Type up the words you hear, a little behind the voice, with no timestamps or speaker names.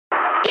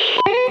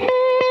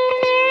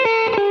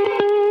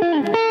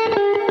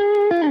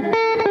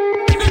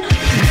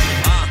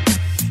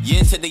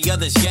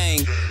other's gang.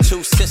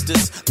 Two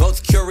sisters,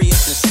 both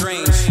curious and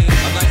strange.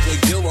 A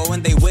likely duo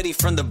and they witty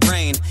from the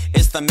brain.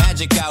 It's the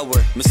magic hour,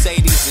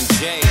 Mercedes and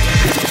Jay.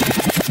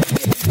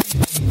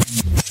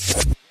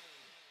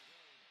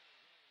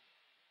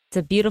 It's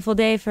a beautiful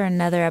day for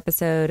another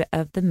episode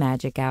of the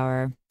Magic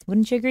Hour.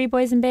 Wouldn't you agree,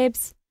 boys and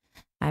babes?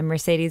 I'm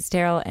Mercedes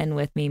Terrell, and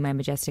with me, my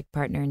majestic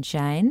partner in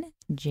shine,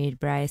 Jade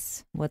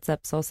Bryce. What's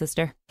up, soul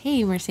sister?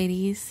 Hey,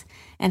 Mercedes.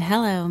 And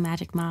hello,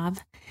 Magic Mob.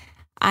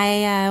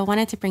 I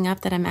wanted to bring up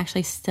that I'm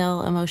actually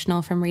still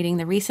emotional from reading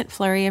the recent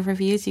flurry of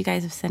reviews you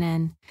guys have sent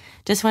in.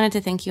 Just wanted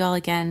to thank you all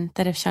again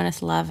that have shown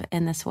us love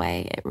in this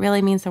way. It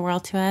really means the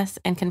world to us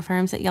and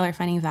confirms that y'all are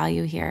finding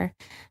value here.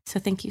 So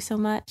thank you so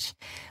much.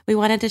 We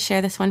wanted to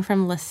share this one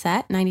from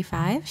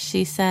Lisette95.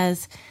 She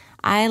says,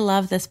 I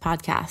love this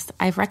podcast.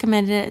 I've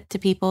recommended it to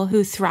people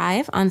who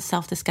thrive on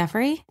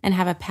self-discovery and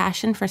have a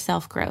passion for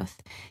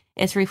self-growth.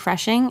 It's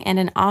refreshing and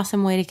an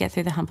awesome way to get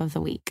through the hump of the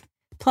week.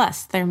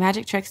 Plus, their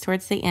magic tricks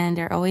towards the end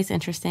are always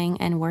interesting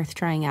and worth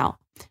trying out.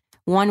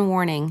 One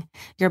warning,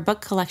 your book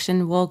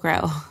collection will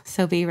grow,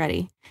 so be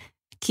ready.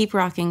 Keep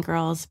rocking,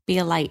 girls. Be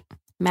a light.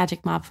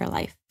 Magic Mob for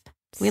life.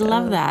 We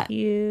love that.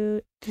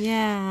 Cute.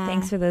 Yeah.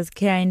 Thanks for those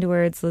kind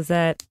words,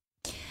 Lizette.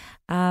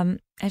 I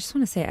just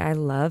want to say I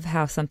love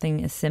how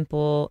something as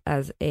simple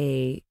as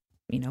a,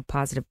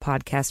 positive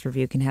podcast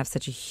review can have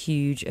such a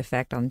huge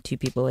effect on two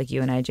people like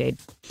you and I, Jade.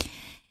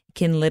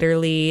 Can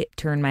literally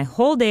turn my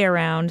whole day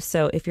around.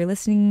 So if you're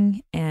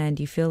listening and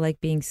you feel like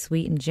being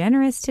sweet and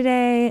generous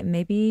today,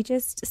 maybe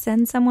just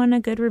send someone a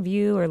good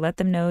review or let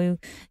them know,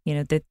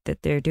 that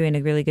they're doing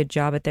a really good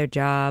job at their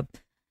job.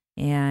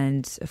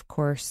 And of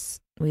course,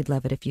 we'd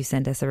love it if you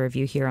send us a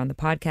review here on the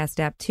podcast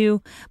app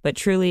too. But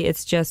truly,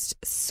 it's just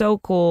so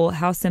cool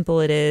how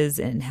simple it is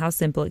and how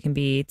simple it can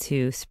be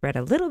to spread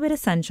a little bit of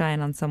sunshine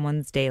on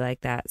someone's day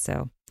like that.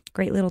 So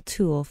great little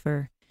tool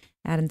for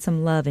adding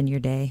some love in your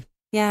day.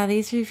 Yeah,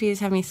 these reviews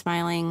have me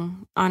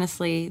smiling.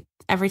 Honestly,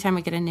 every time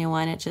I get a new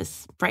one, it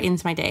just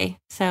brightens my day.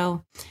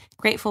 So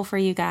grateful for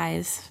you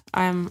guys.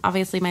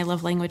 Obviously, my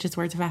love language is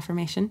words of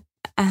affirmation.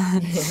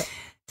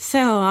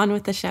 So on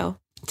with the show.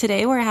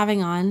 Today, we're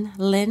having on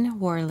Len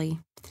Worley.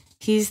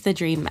 He's the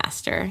Dream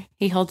Master.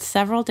 He holds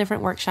several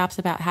different workshops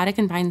about how to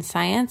combine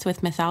science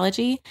with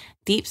mythology,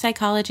 deep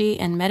psychology,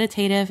 and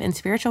meditative and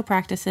spiritual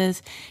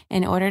practices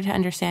in order to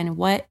understand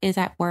what is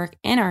at work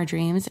in our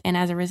dreams and,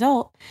 as a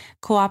result,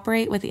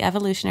 cooperate with the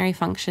evolutionary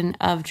function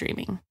of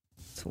dreaming.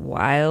 It's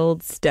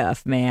wild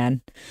stuff,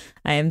 man.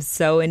 I am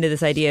so into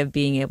this idea of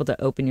being able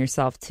to open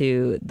yourself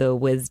to the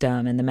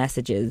wisdom and the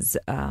messages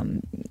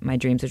my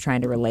dreams are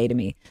trying to relay to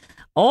me.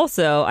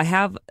 Also, I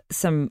have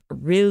some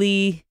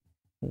really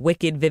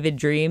wicked, vivid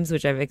dreams,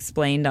 which I've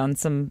explained on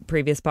some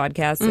previous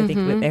podcasts, I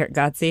think with Eric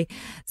Gotze.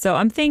 So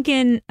I'm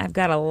thinking I've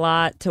got a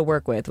lot to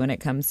work with when it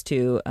comes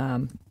to,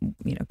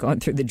 going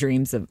through the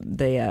dreams of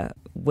the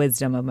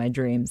wisdom of my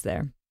dreams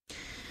there.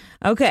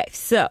 Okay,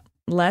 so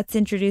let's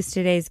introduce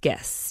today's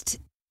guest.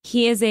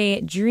 He is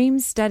a dream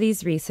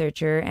studies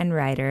researcher and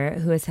writer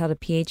who has held a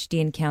PhD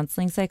in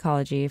counseling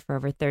psychology for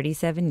over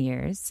 37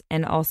 years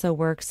and also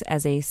works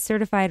as a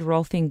certified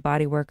Rolfing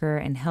bodyworker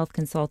and health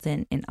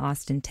consultant in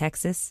Austin,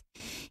 Texas.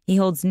 He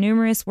holds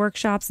numerous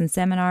workshops and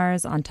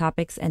seminars on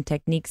topics and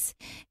techniques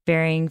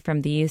varying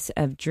from the use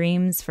of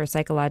dreams for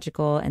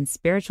psychological and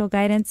spiritual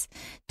guidance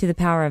to the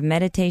power of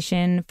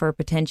meditation for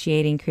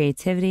potentiating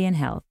creativity and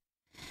health.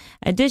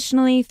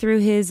 Additionally, through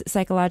his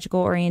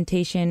psychological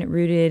orientation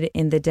rooted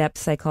in the depth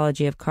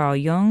psychology of Carl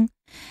Jung,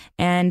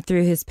 and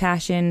through his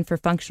passion for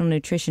functional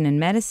nutrition and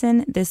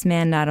medicine, this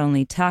man not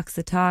only talks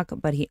the talk,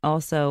 but he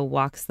also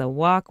walks the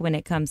walk when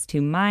it comes to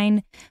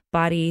mind,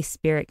 body,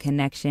 spirit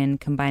connection,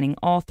 combining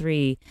all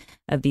three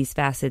of these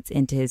facets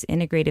into his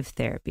integrative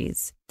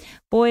therapies.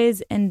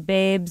 Boys and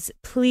babes,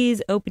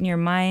 please open your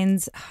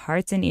minds,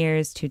 hearts, and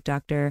ears to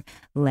Dr.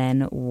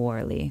 Len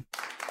Worley.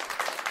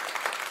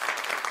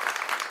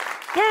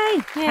 Yay!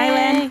 Yay. Hi,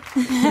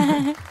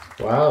 Len.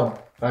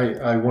 Wow.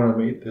 I want to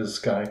meet this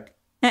guy.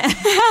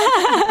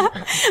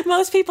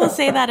 Most people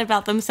say that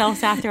about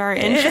themselves after our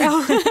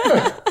intro.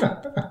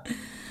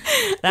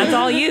 That's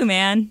all you,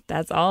 man.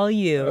 That's all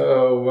you.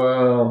 Oh,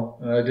 wow.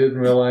 I didn't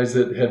realize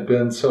it had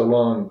been so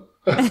long.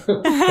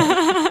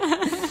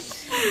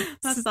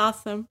 That's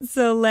awesome.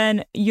 So,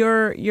 Len,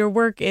 your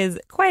work is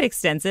quite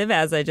extensive,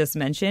 as I just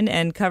mentioned,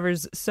 and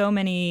covers so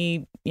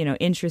many,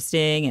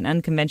 interesting and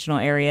unconventional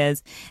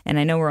areas. And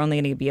I know we're only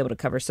going to be able to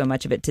cover so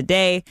much of it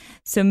today.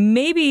 So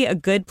maybe a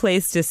good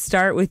place to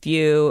start with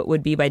you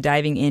would be by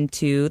diving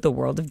into the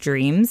world of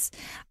dreams.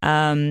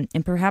 And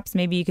perhaps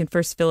maybe you can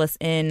first fill us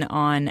in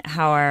on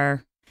how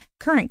our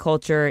current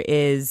culture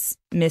is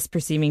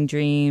misperceiving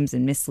dreams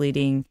and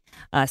misleading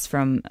us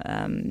from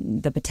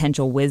the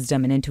potential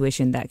wisdom and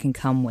intuition that can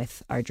come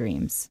with our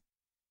dreams.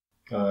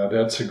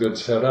 That's a good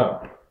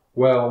setup.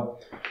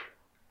 Well,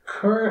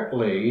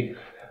 currently,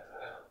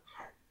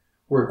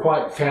 we're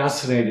quite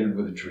fascinated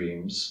with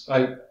dreams.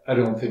 I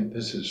don't think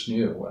this is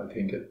new. I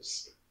think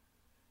it's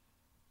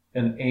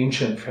an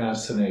ancient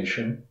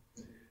fascination.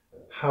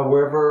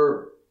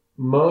 However,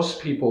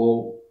 most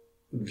people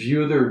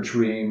view their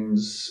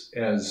dreams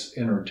as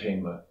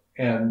entertainment.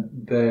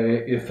 And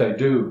if they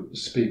do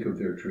speak of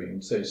their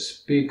dreams, they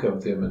speak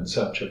of them in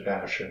such a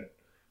fashion,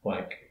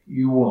 like,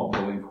 you won't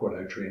believe what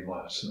I dreamed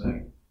last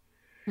night.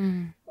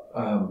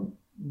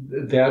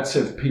 That's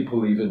if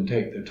people even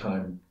take the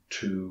time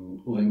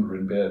to linger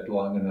in bed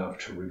long enough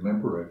to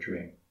remember a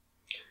dream.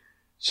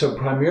 So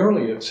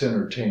primarily it's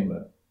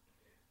entertainment.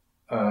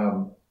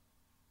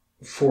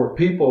 For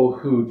people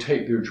who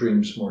take their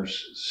dreams more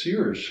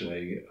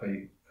seriously,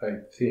 I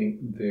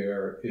think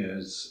there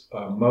is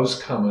a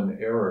most common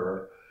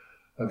error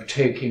of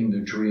taking the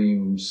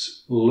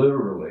dreams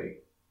literally,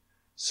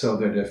 so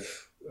that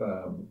if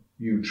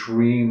you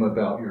dream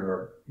about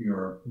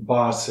your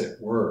boss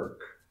at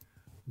work,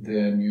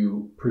 then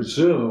you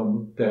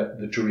presume that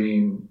the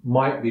dream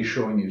might be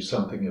showing you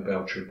something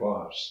about your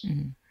boss.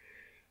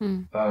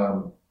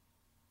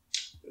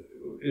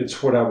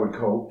 It's what I would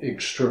call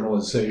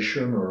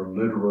externalization or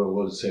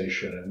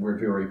literalization, and we're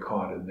very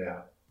caught in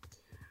that.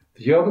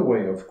 The other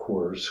way, of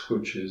course,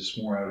 which is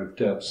more out of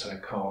depth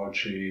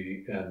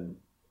psychology and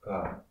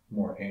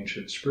more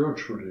ancient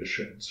spiritual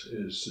traditions,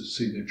 is to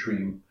see the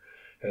dream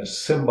as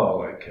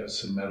symbolic,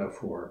 as a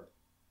metaphor.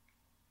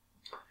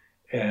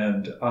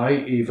 And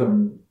I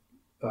even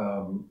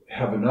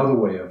have another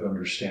way of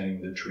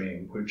understanding the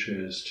dream, which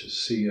is to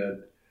see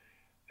it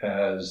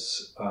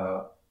as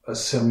a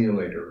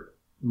simulator,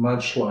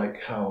 much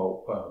like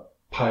how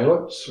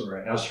pilots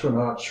or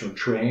astronauts are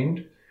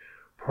trained.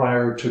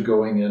 Prior to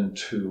going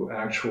into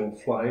actual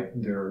flight,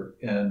 they're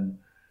in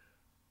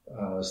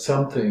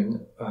something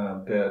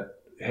that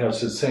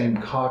has the same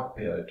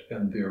cockpit,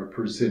 and they're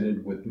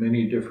presented with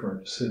many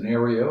different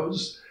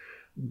scenarios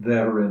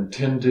that are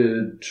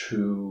intended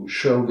to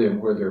show them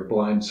where their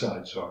blind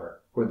sides are,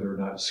 where they're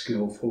not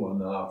skillful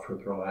enough or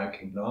they're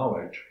lacking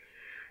knowledge.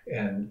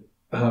 And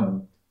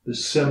the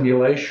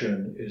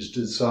simulation is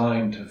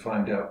designed to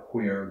find out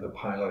where the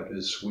pilot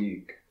is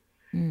weak.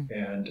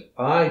 And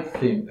I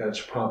think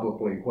that's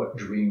probably what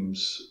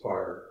dreams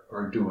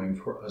are doing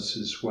for us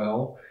as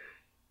well.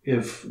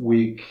 If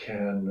we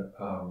can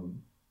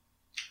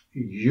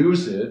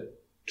use it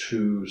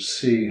to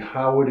see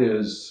how it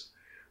is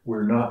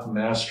we're not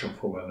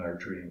masterful in our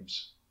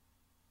dreams.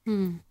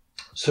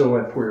 So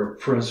if we're,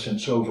 for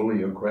instance,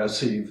 overly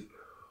aggressive,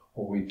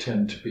 or we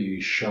tend to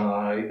be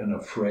shy and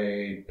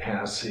afraid,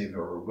 passive,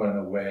 or run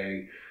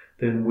away,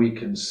 then we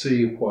can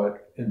see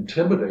what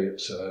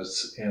intimidates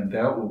us, and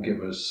that will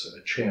give us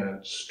a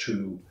chance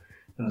to,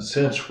 in a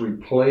sense,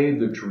 replay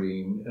the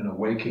dream in a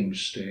waking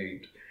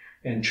state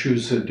and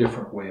choose a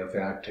different way of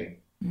acting.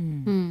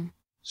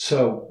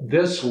 So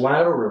this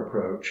latter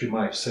approach, you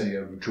might say,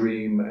 of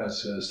dream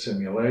as a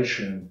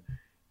simulation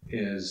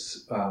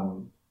is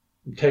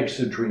takes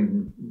the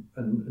dream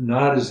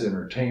not as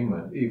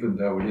entertainment, even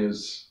though it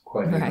is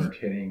quite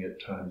entertaining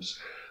at times,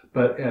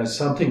 but as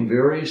something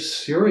very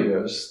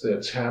serious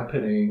that's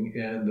happening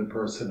in the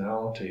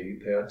personality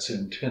that's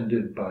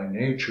intended by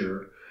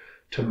nature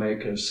to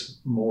make us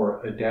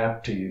more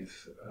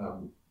adaptive,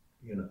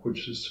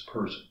 which is the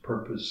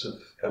purpose of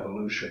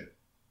evolution.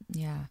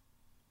 Yeah,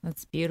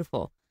 that's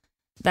beautiful.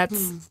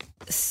 That's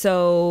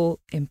so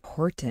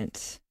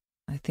important.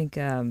 I think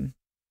I've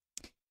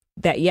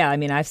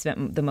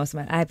spent the most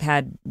of I've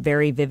had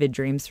very vivid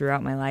dreams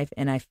throughout my life,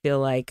 and I feel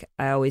like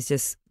I always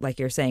just, like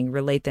you're saying,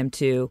 relate them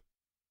to,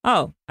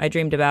 oh, I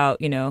dreamed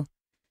about,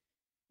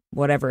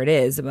 whatever it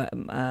is,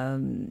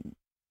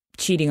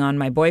 cheating on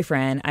my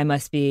boyfriend. I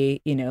must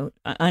be,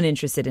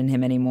 uninterested in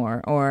him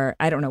anymore, or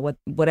I don't know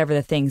whatever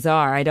the things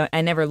are.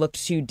 I never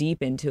looked too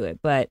deep into it,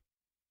 but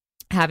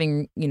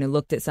having,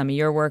 looked at some of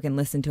your work and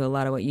listened to a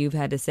lot of what you've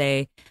had to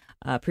say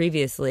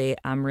previously,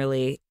 I'm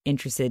really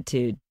interested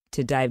to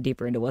dive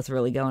deeper into what's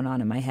really going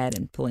on in my head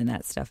and pulling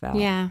that stuff out.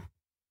 Yeah.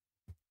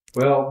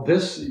 Well,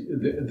 this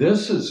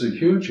is a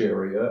huge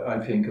area,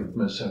 I think, of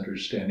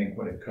misunderstanding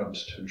when it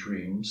comes to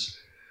dreams,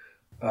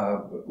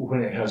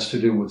 when it has to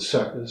do with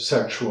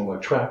sexual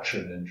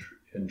attraction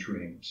in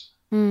dreams.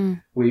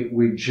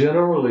 We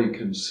generally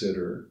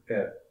consider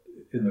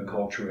in the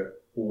culture at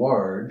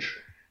large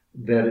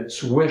that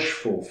it's wish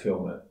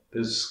fulfillment.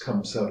 This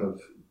comes out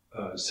of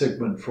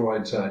Sigmund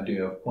Freud's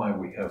idea of why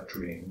we have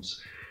dreams.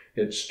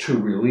 It's to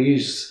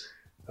release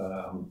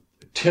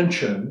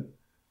tension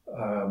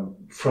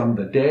from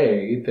the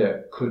day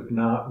that could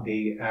not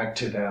be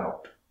acted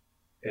out.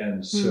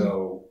 And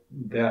so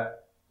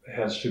that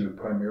has to do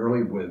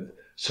primarily with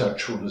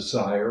sexual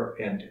desire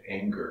and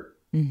anger.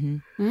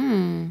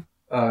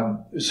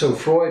 So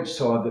Freud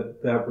saw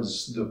that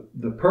was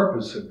the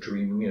purpose of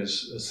dreaming,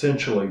 is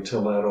essentially to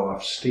let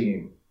off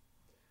steam.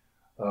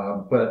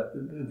 But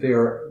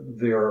there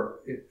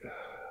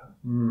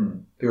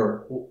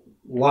are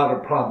a lot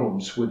of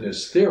problems with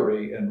this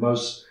theory, and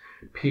most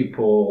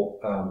people,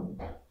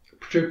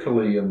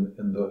 particularly in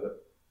the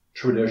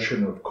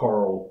tradition of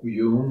Carl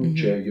Jung,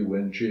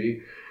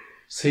 Jung,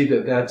 see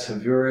that that's a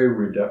very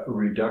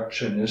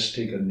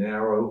reductionistic and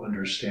narrow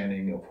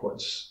understanding of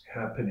what's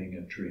happening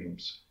in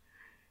dreams.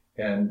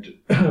 And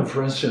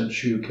for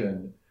instance, you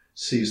can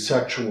see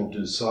sexual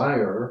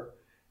desire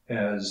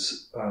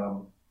as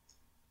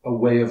a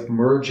way of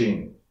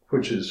merging,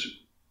 which is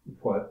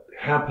what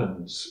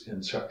happens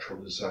in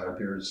sexual desire.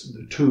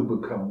 The two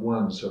become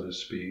one, so to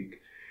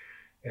speak.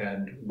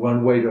 And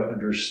one way to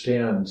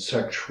understand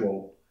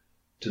sexual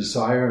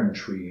desire and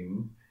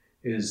dream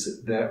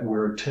is that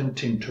we're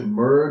attempting to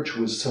merge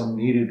with some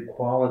needed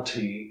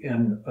quality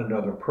in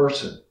another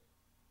person.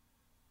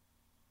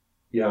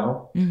 Yeah?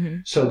 Mm-hmm.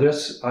 So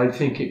this, I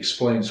think,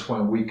 explains why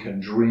we can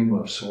dream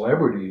of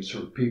celebrities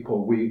or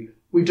people we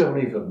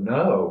don't even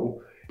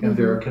know, and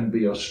there can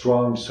be a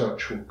strong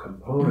sexual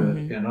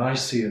component, and I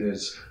see it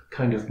as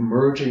kind of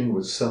merging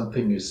with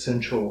something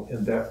essential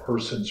in that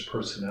person's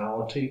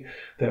personality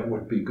that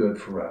would be good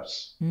for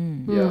us.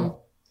 Yeah.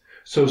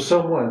 So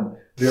someone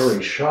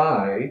very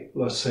shy,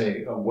 let's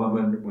say a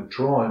woman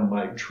withdrawn,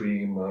 might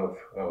dream of,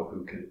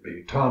 who could it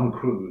be? Tom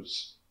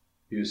Cruise,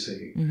 you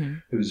see,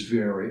 who's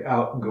very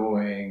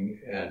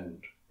outgoing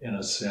and, in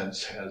a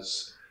sense,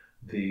 has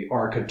the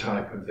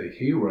archetype of the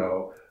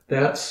hero.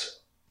 That's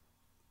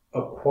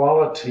a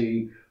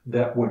quality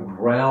that would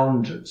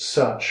round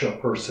such a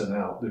person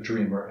out, the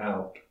dreamer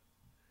out.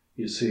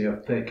 You see,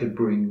 if they could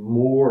bring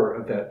more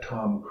of that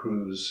Tom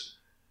Cruise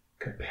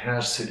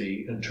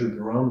capacity into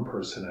their own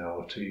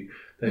personality,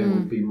 they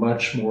would be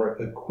much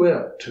more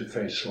equipped to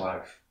face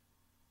life.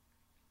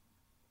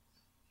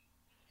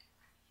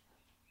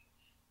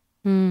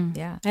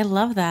 Yeah. I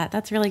love that.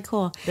 That's really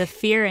cool. The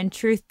fear and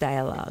truth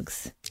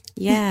dialogues.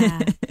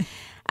 Yeah.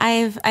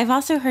 I've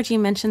also heard you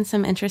mention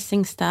some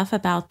interesting stuff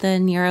about the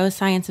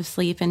neuroscience of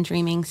sleep and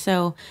dreaming.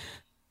 So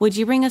would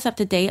you bring us up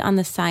to date on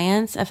the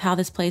science of how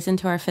this plays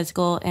into our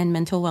physical and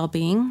mental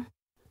well-being?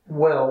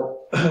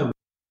 Well,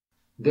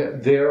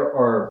 there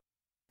are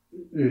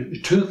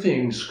two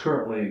things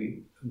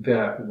currently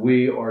that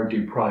we are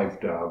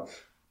deprived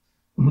of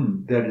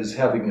that is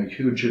having a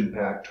huge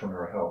impact on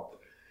our health.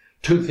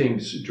 Two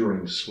things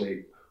during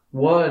sleep.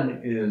 One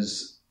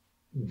is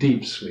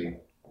deep sleep,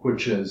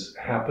 which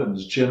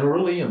happens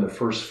generally in the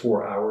first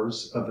 4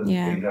 hours of an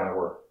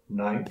 8-hour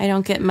night. I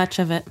don't get much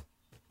of it.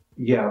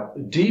 Yeah,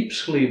 deep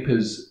sleep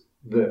is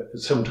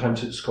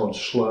sometimes it's called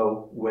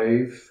slow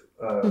wave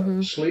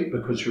sleep,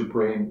 because your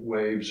brain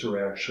waves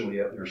are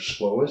actually at their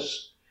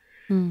slowest.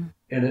 And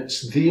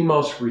it's the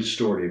most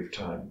restorative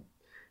time.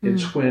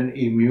 It's when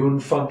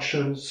immune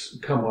functions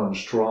come on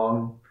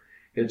strong.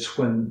 It's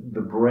when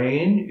the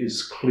brain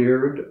is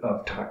cleared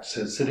of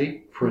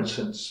toxicity. For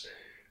instance,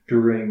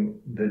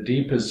 during the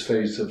deepest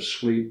phase of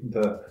sleep,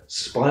 the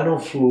spinal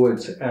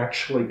fluids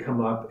actually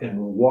come up and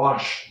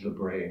wash the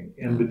brain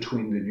in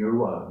between the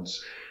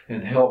neurons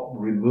and help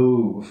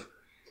remove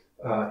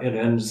an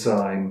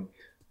enzyme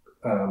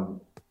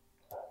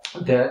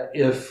that,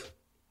 if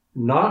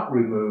not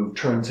removed,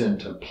 turns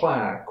into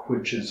plaque,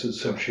 which is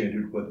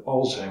associated with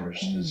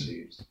Alzheimer's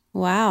disease.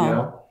 Wow.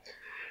 Yeah?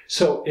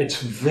 So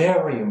it's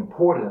very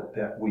important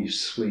that we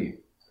sleep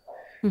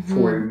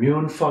for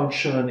immune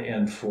function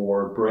and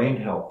for brain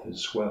health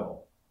as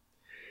well.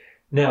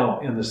 Now,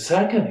 in the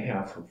second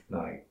half of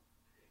night,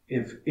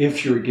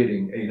 if you're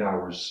getting 8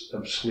 hours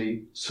of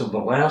sleep, so the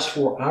last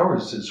 4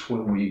 hours is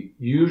when we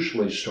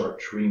usually start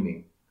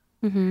dreaming.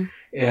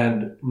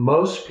 And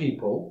most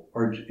people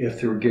are,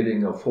 if they're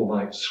getting a full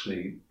night's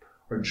sleep,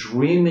 are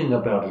dreaming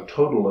about a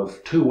total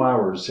of 2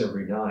 hours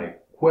every night,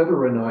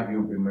 whether or not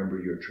you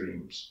remember your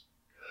dreams,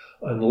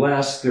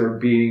 unless they're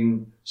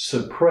being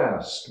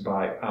suppressed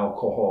by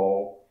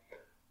alcohol.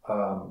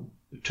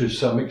 To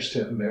some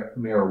extent,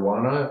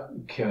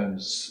 marijuana can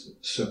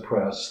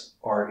suppress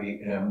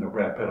REM, the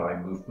rapid eye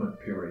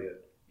movement period.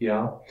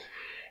 Yeah.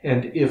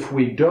 And if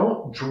we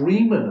don't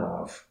dream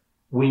enough,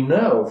 we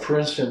know, for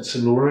instance,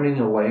 in learning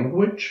a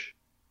language,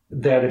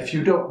 that if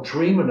you don't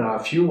dream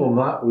enough, you will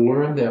not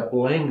learn that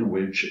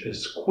language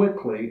as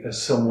quickly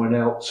as someone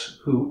else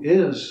who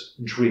is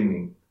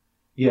dreaming.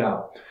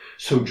 Yeah.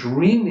 So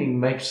dreaming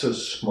makes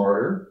us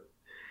smarter.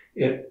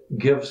 It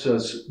gives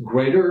us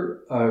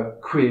greater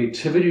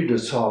creativity to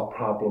solve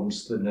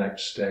problems the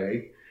next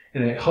day.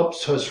 And it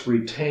helps us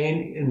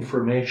retain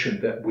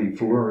information that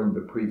we've learned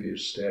the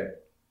previous day.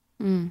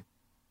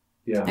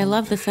 Yeah. I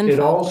love this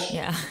info.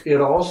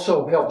 It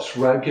also helps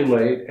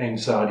regulate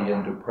anxiety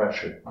and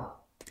depression.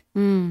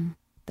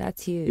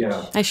 That's huge.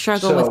 Yeah. I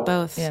struggle with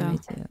both. Yeah, so. me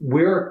too.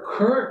 We're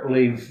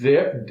currently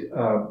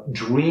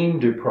dream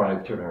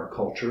deprived in our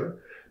culture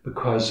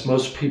because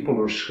most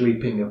people are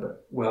sleeping about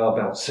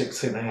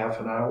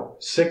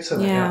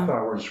 6.5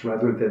 hours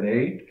rather than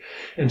 8.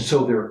 And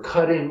so they're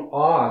cutting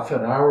off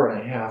an hour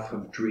and a half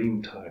of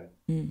dream time,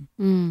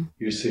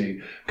 you see,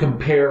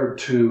 compared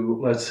to,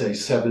 let's say,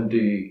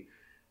 70,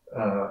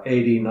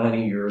 80,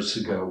 90 years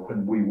ago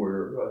when we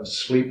were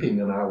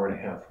sleeping an hour and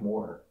a half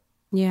more.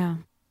 Yeah.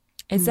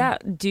 Is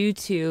that due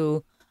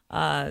to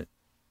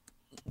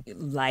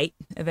light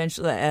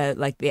eventually,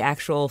 like the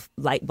actual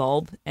light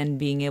bulb and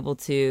being able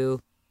to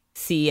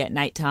see at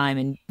nighttime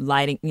and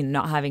lighting,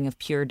 not having a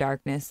pure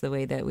darkness the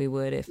way that we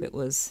would if it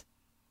was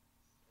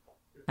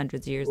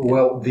hundreds of years ago?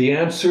 Well, the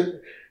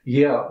answer,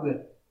 yeah.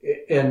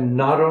 And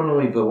not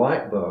only the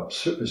light bulb,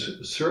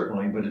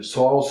 certainly, but it's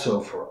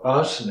also for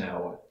us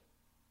now.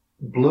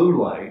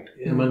 blue light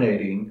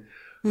emanating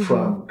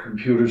from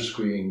computer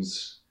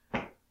screens,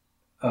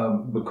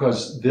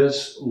 because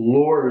this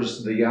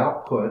lowers the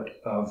output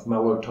of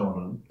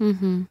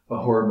melatonin, a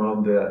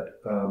hormone that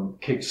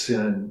kicks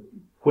in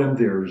when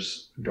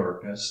there's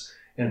darkness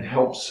and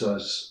helps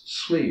us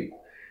sleep.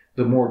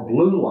 The more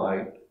blue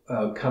light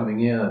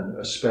coming in,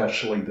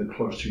 especially the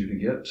closer you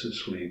get to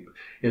sleep,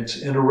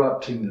 it's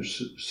interrupting the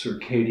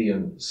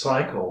circadian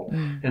cycle,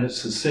 and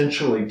it's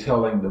essentially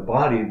telling the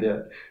body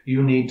that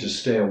you need to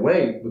stay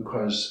awake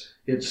because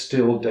it's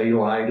still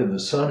daylight and the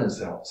sun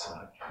is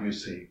outside, you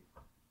see.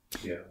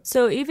 Yeah.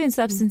 So even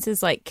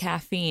substances like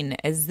caffeine,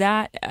 is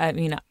that, I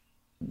mean,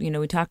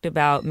 we talked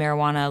about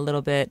marijuana a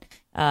little bit,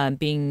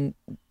 being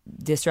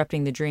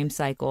disrupting the dream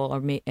cycle,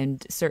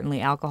 and certainly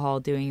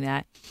alcohol doing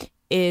that.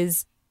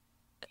 Is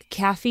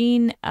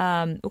caffeine,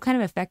 what kind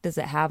of effect does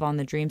it have on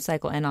the dream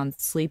cycle and on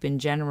sleep in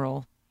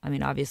general? I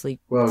mean, obviously,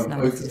 it's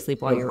not easy to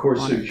sleep while you're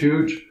on it.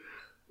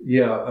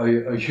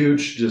 A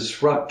huge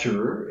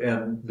disruptor.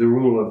 And the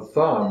rule of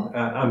thumb,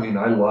 I mean,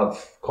 I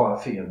love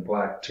coffee and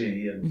black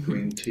tea and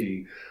green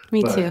tea.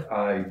 Me too.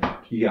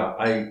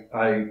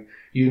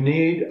 You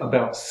need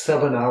about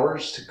 7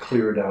 hours to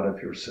clear it out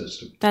of your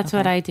system. That's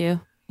what I do.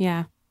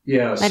 Yeah.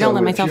 Yeah. I don't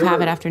let myself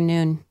have it after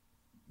noon.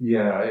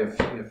 Yeah.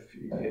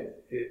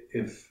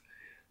 If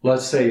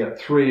let's say at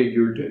 3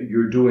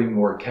 you're doing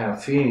more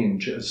caffeine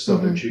just so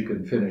that you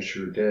can finish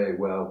your day,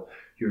 well,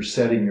 you're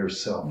setting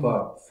yourself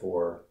up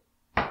for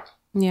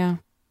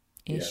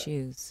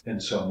issues,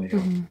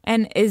 insomnia.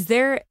 And is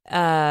there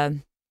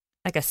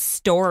like a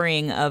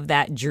storing of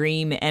that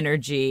dream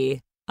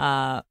energy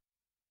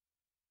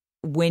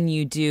when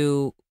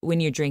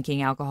you're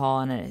drinking alcohol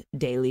on a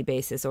daily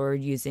basis or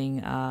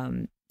using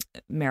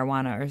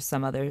marijuana or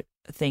some other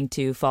thing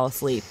to fall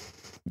asleep?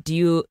 Do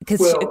you,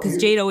 because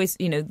Jade always,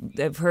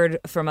 I've heard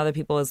from other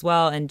people as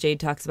well, and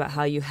Jade talks about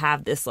how you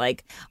have this,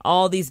 like,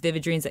 all these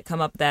vivid dreams that come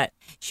up that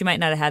she might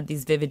not have had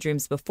these vivid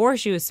dreams before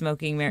she was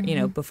smoking,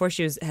 before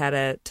she had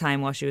a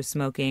time while she was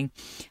smoking.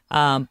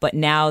 But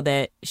now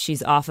that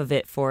she's off of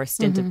it for a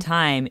stint of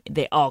time,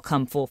 they all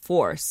come full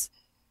force.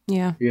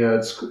 Yeah. Yeah,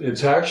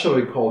 it's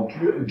actually called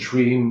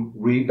dream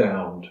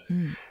rebound.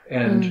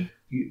 And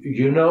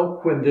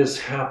when this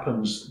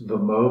happens the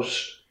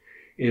most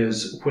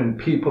is when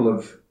people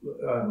have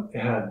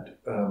had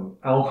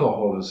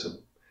alcoholism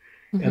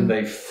and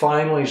they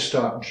finally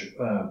stop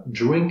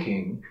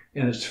drinking,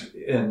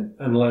 and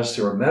unless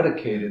they're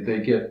medicated, they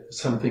get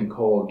something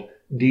called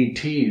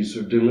DTs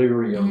or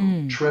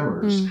delirium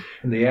tremors,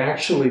 and they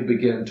actually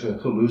begin to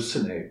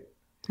hallucinate.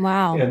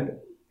 Wow.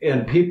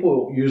 And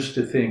people used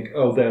to think,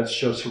 oh, that's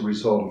just a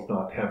result of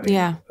not having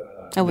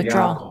a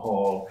withdrawal.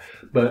 Alcohol.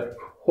 But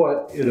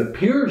what it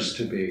appears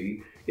to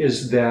be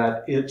is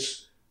that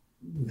it's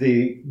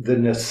the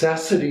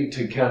necessity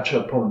to catch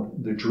up on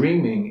the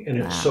dreaming, and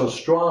it's so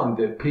strong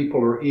that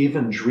people are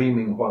even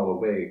dreaming while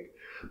awake,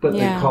 but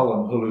they call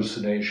them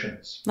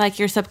hallucinations. Like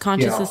your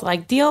subconscious is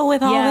like, deal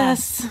with all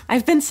this.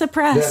 I've been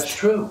suppressed. That's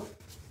true.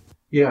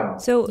 Yeah.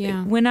 So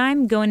when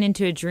I'm going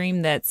into a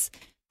dream that's,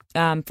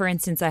 for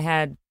instance, I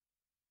had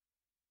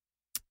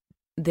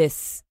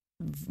this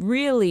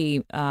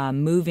really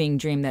moving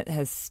dream that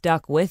has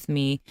stuck with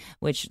me,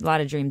 which a lot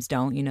of dreams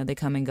don't, they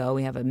come and go.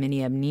 We have a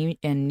mini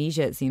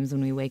amnesia, it seems,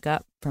 when we wake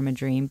up from a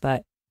dream.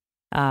 But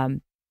I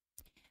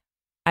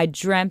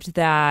dreamt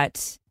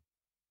that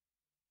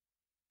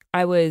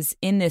I was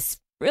in this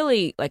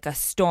really like a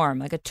storm,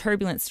 like a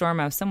turbulent storm.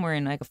 I was somewhere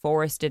in like a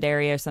forested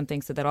area or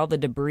something, so that all the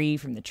debris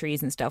from the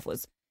trees and stuff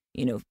was,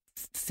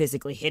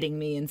 physically hitting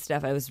me and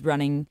stuff. I was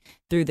running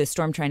through the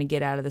storm trying to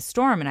get out of the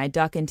storm, and I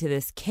duck into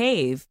this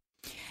cave.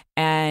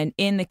 And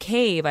in the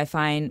cave, I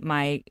find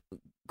my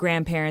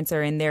grandparents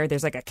are in there.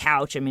 There's like a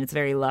couch. I mean, it's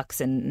very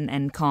luxe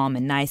and calm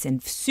and nice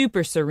and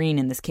super serene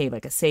in this cave,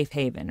 like a safe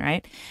haven,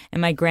 right?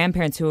 And my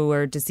grandparents, who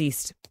were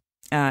deceased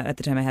at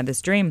the time I had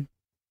this dream,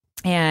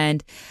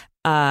 and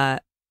I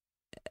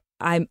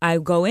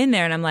go in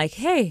there and I'm like,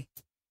 hey,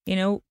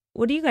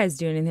 what are you guys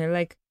doing in here?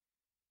 Like,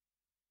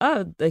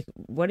 oh, like,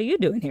 what are you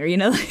doing here?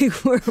 Like,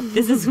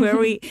 this is where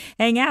we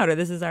hang out, or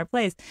this is our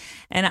place.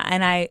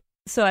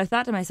 So I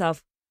thought to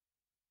myself,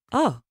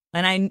 oh,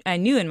 and I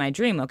knew in my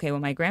dream, okay, well,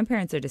 my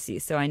grandparents are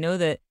deceased, so I know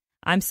that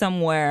I'm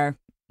somewhere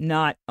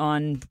not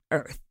on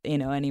Earth,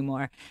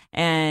 anymore.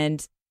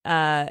 And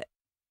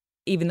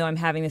even though I'm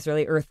having this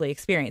really earthly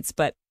experience,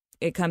 but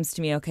it comes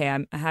to me, okay,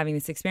 I'm having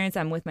this experience.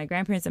 I'm with my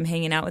grandparents. I'm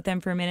hanging out with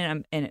them for a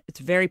minute. And it's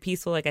very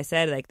peaceful. Like I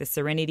said, like the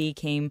serenity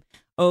came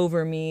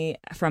over me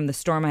from the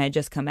storm I had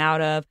just come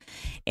out of.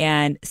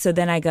 And so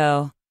then I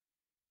go,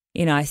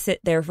 I sit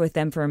there with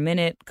them for a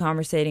minute,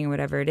 conversating or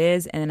whatever it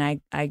is. And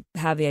then I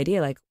have the idea,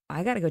 like,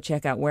 I got to go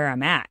check out where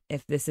I'm at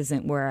if this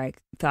isn't where I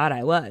thought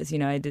I was.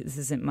 This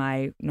isn't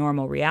my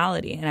normal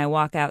reality. And I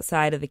walk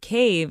outside of the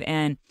cave.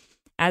 And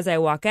as I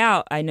walk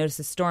out, I notice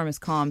the storm is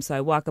calm. So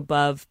I walk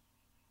above.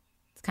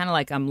 It's kind of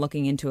like I'm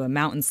looking into a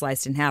mountain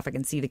sliced in half. I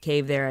can see the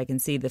cave there. I can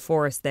see the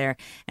forest there.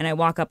 And I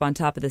walk up on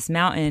top of this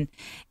mountain,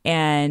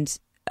 and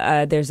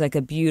there's like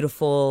a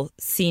beautiful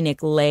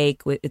scenic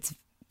lake.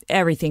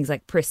 everything's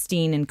like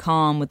pristine and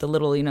calm with the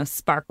little,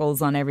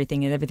 sparkles on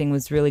everything, and everything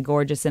was really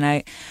gorgeous.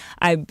 And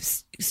I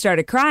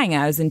started crying.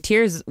 I was in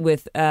tears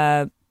with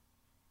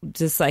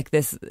just like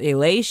this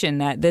elation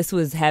that this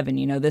was heaven.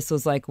 This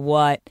was like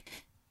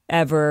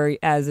whatever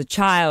as a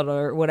child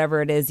or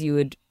whatever it is you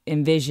would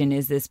envision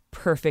is this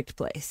perfect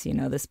place.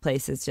 This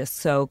place is just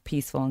so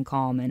peaceful and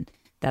calm, and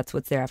that's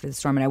what's there after the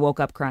storm. And I woke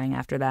up crying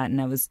after that,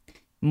 and I was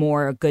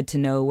more good to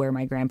know where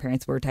my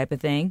grandparents were type of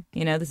thing.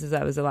 I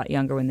was a lot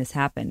younger when this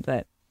happened,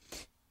 but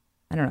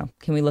I don't know.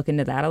 Can we look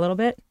into that a little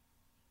bit?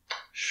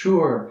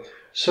 Sure.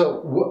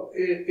 So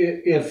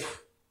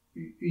if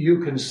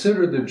you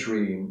consider the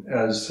dream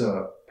as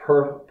a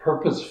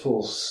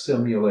purposeful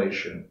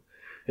simulation,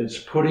 it's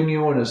putting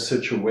you in a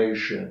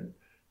situation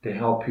to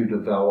help you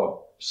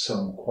develop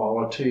some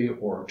quality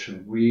or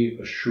to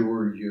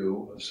reassure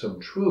you of some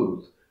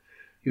truth,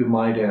 you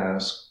might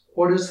ask,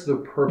 what is the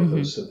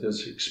purpose of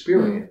this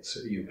experience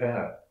that you've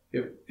had?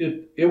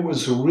 It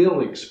was a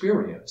real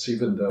experience,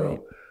 even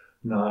though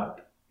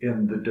not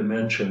in the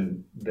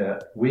dimension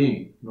that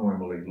we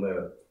normally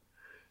live.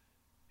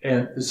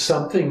 And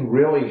something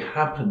really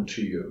happened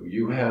to you.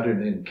 You had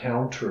an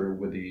encounter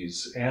with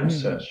these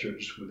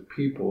ancestors, with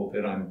people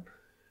that I'm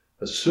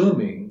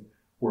assuming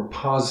were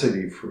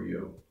positive for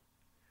you.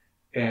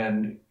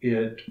 And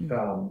it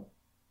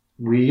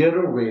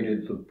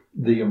reiterated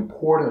the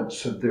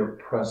importance of their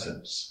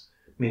presence,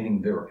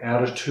 meaning their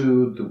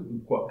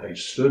attitude, what they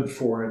stood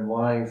for in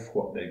life,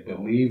 what they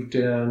believed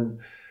in,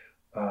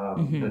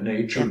 the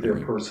nature of their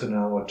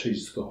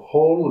personalities. The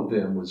whole of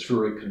them was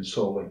very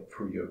consoling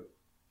for you.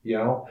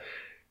 Yeah?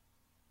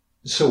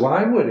 So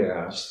I would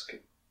ask,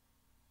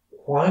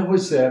 why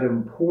was that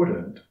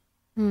important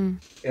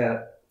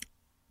at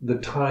the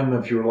time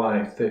of your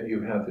life that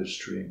you had this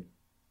dream?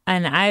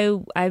 And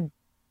I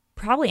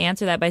probably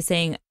answer that by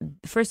saying,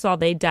 first of all,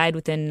 they died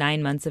within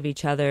 9 months of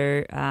each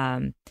other.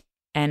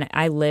 And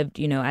I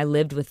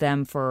lived with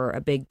them for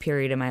a big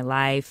period of my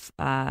life.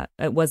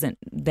 It wasn't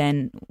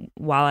then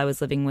while I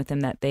was living with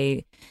them that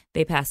they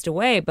passed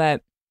away,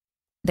 but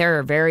they're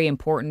a very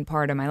important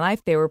part of my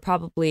life. They were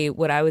probably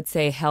what I would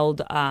say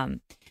held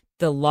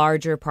the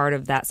larger part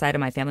of that side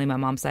of my family, my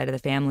mom's side of the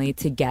family,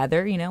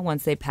 together.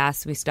 Once they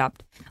passed, we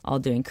stopped all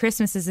doing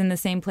Christmases in the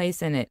same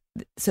place, and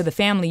so the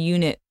family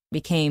unit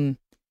became,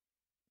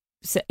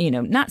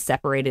 not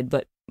separated,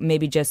 but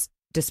maybe just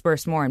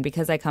dispersed more. And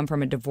because I come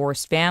from a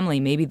divorced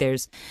family, maybe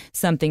there's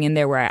something in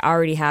there where I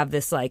already have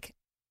this like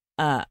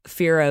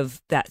fear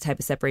of that type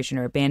of separation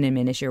or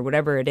abandonment issue or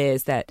whatever it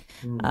is that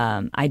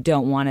I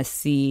don't want to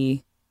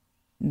see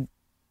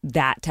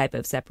that type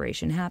of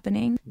separation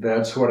happening.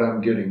 That's what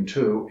I'm getting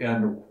to.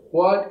 And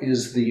what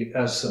is the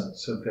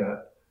essence of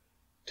that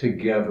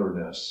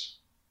togetherness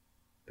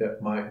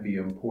that might be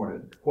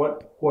important?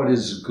 What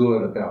is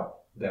good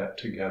about that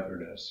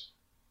togetherness?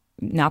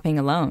 Not being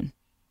alone.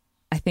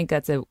 I think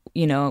that's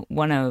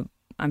one of,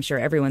 I'm sure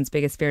everyone's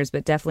biggest fears,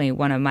 but definitely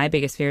one of my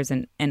biggest fears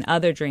and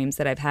other dreams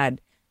that I've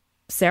had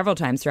several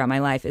times throughout my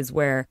life is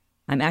where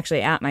I'm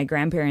actually at my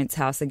grandparents'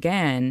 house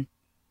again,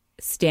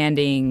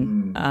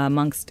 standing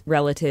amongst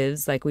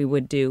relatives like we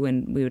would do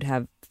when we would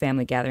have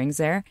family gatherings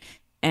there.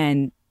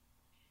 And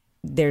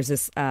there's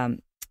this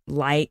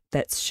light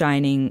that's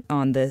shining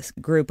on this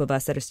group of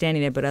us that are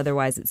standing there, but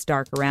otherwise it's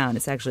dark around.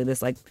 It's actually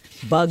this like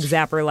bug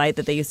zapper light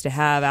that they used to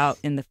have out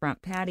in the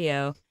front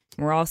patio.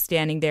 We're all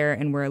standing there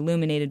and we're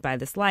illuminated by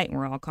this light and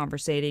we're all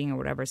conversating or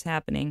whatever's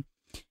happening.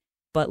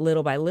 But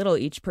little by little,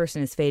 each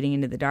person is fading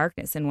into the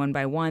darkness. And one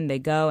by one, they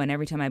go. And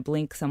every time I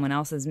blink, someone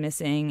else is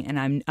missing.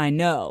 And I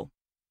know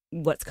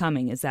what's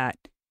coming is that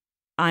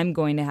I'm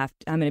going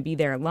to be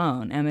there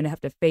alone. I'm going to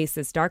have to face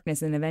this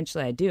darkness. And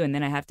eventually I do. And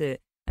then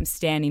I'm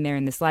standing there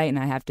in this light and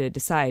I have to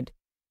decide,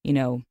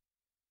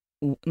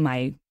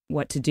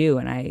 what to do.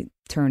 And I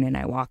turn and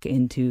I walk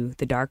into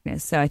the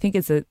darkness. So I think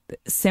it's a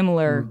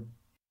similar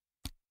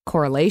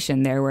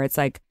correlation there where it's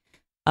like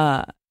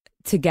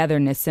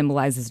togetherness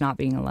symbolizes not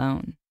being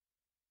alone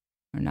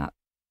or not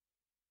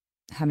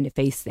having to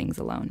face things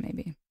alone,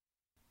 maybe.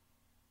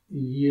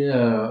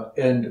 Yeah,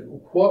 and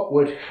what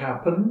would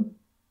happen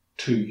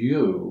to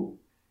you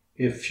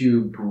if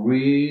you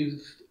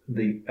breathed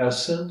the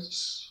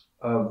essence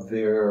of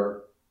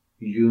their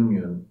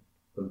union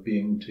of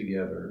being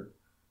together,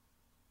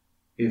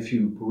 if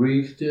you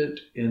breathed it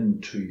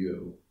into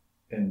you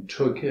and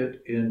took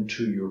it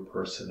into your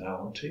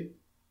personality?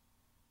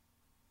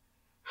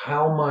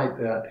 How might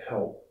that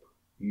help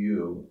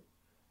you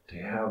to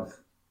have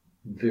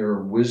their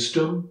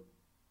wisdom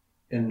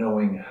in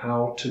knowing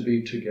how to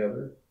be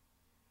together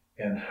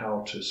and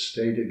how to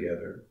stay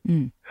together?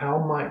 How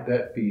might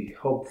that be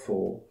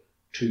helpful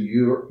to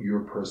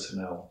your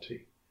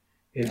personality?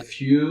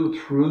 If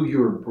you, through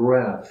your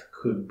breath,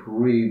 could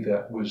breathe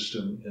that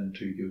wisdom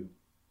into you.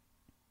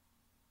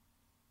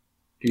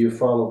 Do you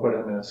follow what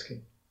I'm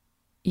asking?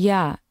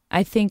 Yeah,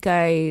 I think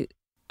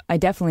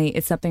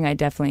it's something I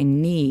definitely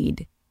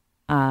need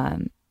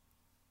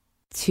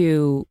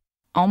to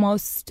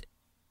almost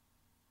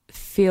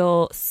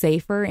feel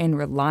safer in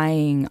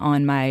relying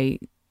on my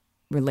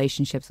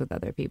relationships with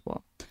other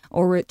people,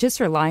 or just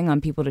relying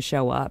on people to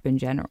show up in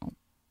general.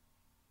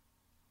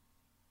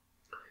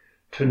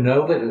 To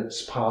know that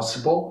it's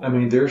possible. I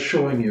mean, they're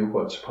showing you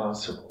what's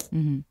possible.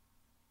 Mm-hmm.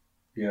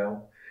 You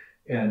know,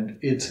 and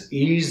it's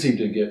easy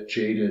to get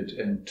jaded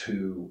and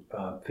to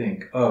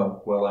think,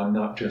 oh, well, I'm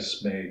not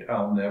just made.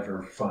 I'll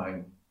never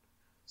find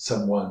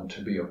someone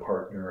to be a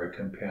partner, a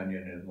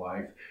companion in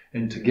life,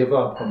 and to give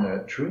up on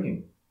that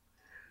dream.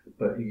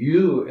 But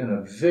you, in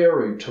a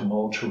very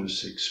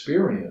tumultuous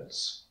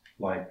experience,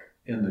 like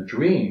in the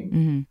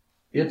dream,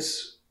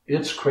 it's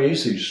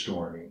crazy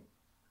stormy.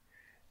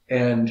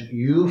 And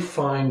you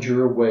find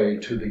your way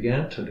to the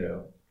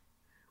antidote,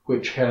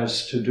 which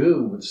has to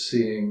do with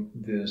seeing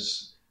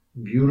this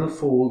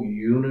beautiful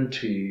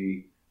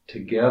unity,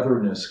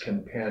 togetherness,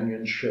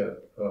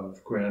 companionship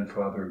of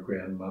grandfather,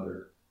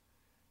 grandmother.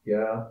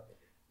 Yeah?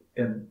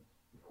 And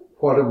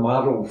what a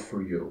model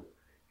for you.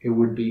 It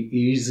would be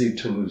easy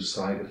to lose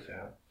sight of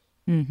that.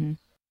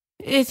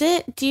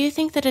 Mm-hmm. Do you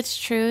think that it's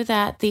true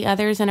that the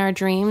others in our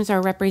dreams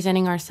are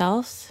representing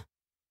ourselves?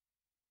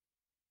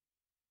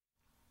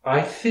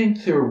 I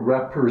think they're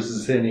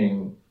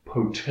representing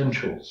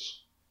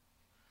potentials.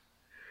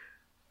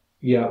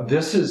 Yeah,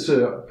 this is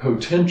a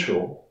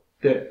potential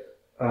that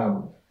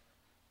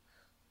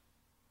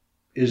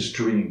is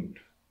dreamed.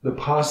 The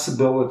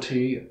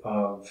possibility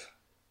of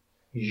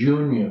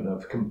union,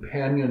 of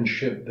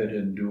companionship that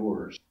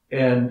endures.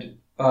 And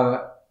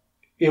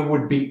it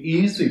would be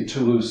easy to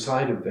lose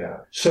sight of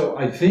that. So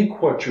I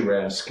think what you're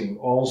asking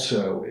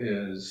also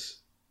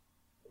is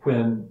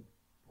when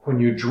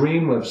you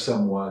dream of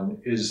someone,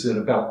 is it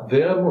about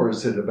them or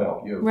is it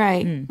about you?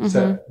 Right. Is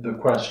that the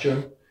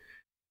question?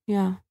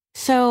 Yeah.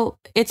 So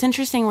it's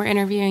interesting we're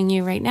interviewing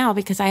you right now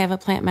because I have a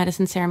plant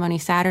medicine ceremony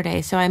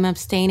Saturday. So I'm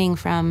abstaining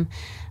from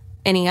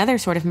any other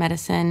sort of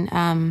medicine.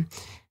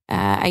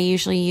 I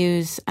usually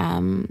use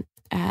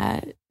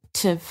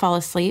to fall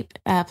asleep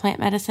plant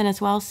medicine as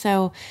well.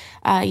 So,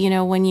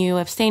 when you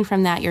abstain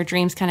from that, your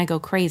dreams kind of go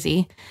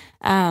crazy.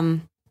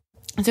 So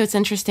it's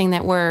interesting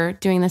that we're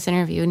doing this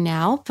interview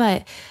now,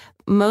 but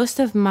most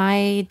of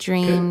my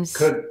dreams,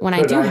 when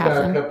I do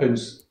have them...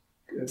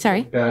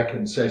 Sorry? Back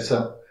and say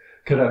something.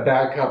 Could I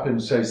back up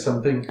and say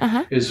something?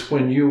 Uh-huh. Is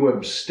when you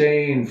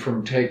abstain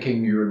from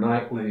taking your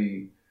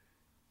nightly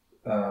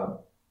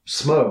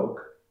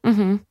smoke,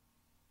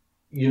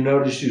 you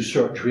notice you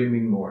start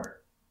dreaming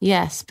more.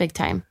 Yes, big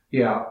time.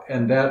 Yeah,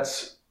 and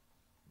that's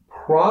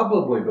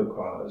probably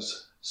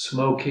because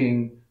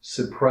smoking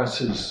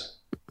suppresses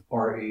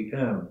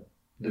REM,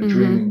 the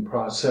dreaming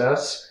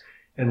process.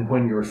 And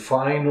when you're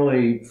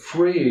finally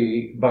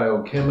free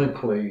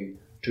biochemically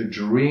to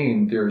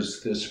dream,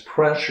 there's this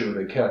pressure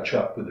to catch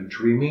up with the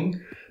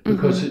dreaming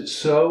because it's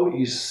so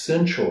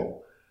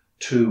essential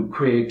to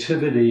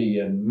creativity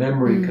and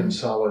memory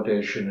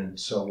consolidation and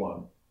so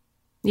on.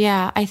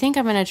 Yeah, I think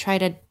I'm going to try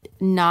to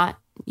not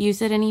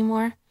use it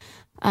anymore.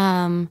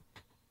 And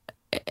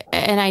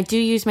I do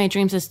use my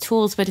dreams as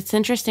tools, but it's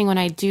interesting when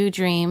I do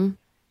dream,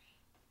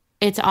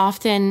 it's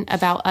often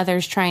about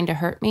others trying to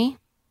hurt me.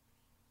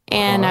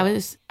 And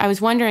I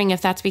was wondering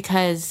if that's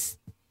because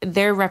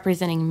they're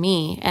representing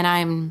me and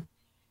I'm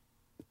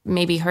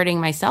maybe hurting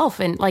myself.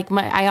 And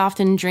I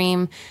often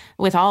dream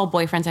with all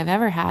boyfriends I've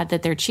ever had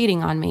that they're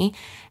cheating on me.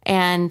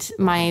 And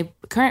my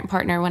current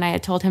partner, when I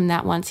had told him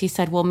that once, he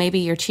said, well, maybe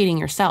you're cheating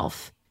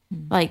yourself.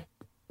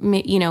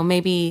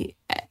 Maybe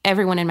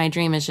everyone in my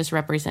dream is just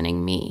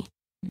representing me.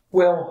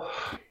 Well,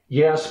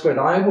 yes, but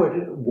I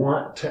would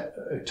want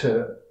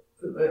to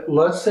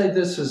let's say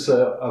this is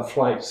a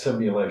flight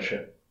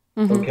simulation.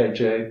 Okay,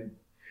 Jade.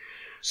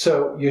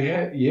 So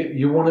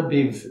you want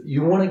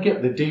to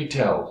get the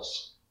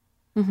details.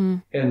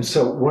 And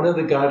so one of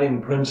the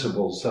guiding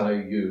principles I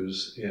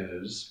use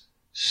is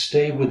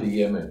stay with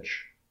the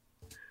image.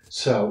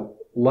 So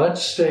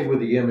let's stay with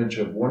the image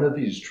of one of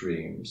these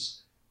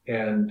dreams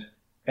and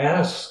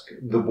ask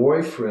the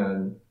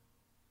boyfriend,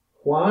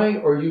 why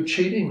are you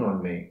cheating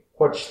on me?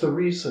 What's the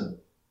reason?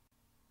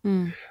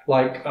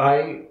 Like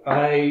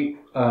I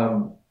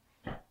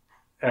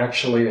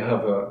actually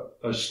have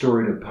a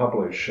story to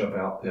publish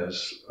about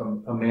this.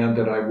 A man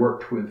that I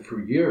worked with for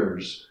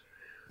years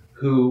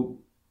who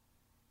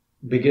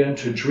began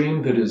to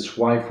dream that his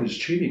wife was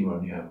cheating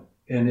on him,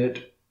 and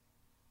it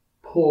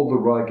pulled the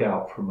rug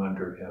out from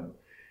under him.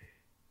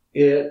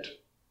 It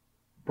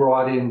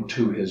brought him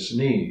to his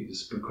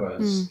knees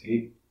because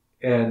he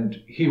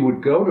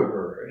would go to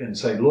her and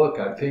say, look,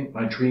 I think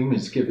my dream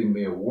is giving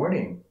me a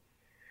warning.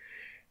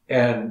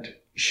 And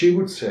she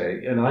would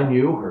say, and I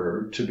knew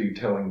her to be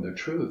telling the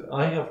truth,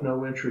 I have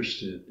no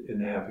interest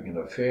in having an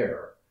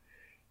affair.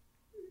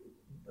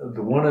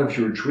 The one of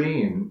your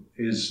dream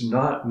is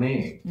not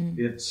me.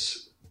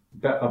 It's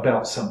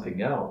about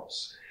something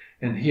else.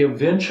 And he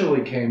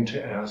eventually came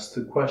to ask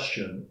the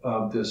question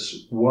of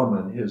this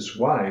woman, his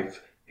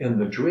wife, in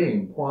the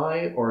dream,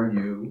 why are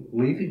you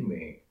leaving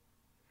me?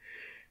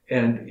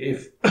 And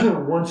if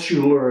once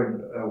you learn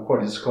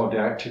what is called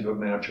active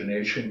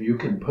imagination, you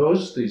can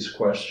pose these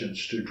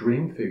questions to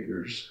dream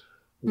figures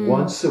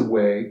once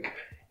awake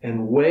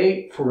and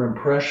wait for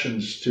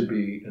impressions to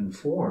be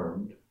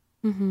informed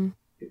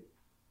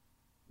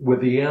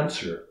with the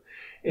answer.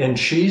 And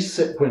she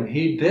said, when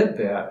he did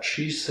that,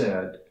 she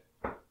said,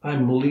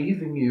 I'm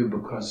leaving you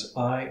because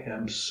I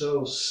am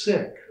so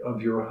sick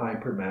of your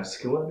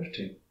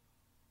hypermasculinity.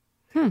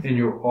 And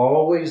you're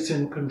always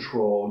in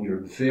control. You're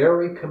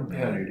very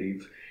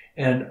competitive.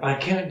 And I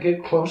can't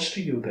get close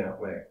to you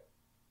that way.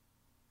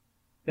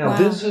 Now,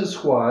 this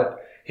is what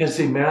his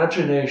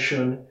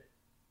imagination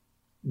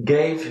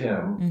gave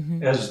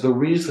him as the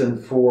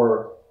reason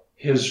for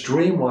his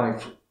dream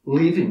wife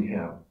leaving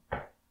him.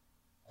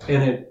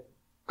 And it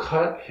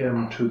cut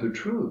him to the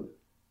truth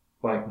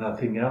like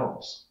nothing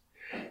else.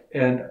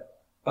 And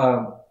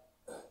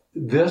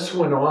this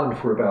went on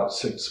for about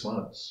 6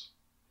 months.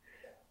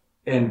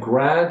 And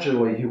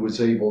gradually he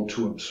was able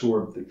to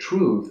absorb the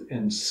truth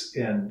and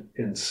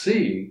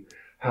see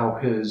how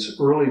his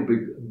early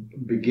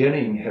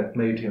beginning had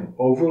made him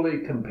overly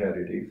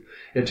competitive.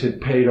 It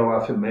had paid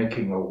off in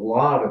making a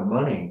lot of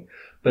money,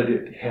 but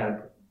it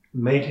had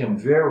made him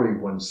very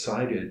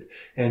one-sided.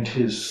 And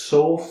his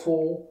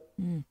soulful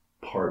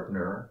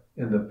partner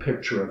in the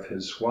picture of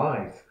his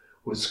wife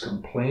was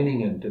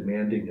complaining and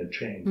demanding a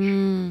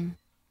change.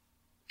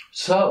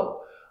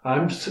 So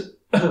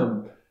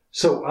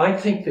so I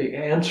think the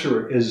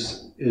answer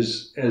is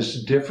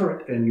as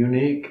different and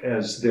unique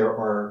as there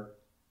are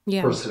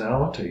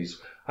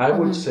personalities. I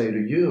would say to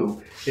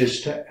you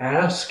is to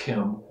ask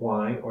him,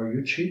 why are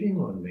you cheating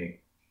on me?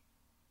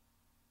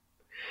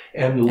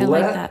 And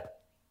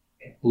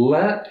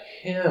let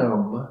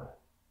him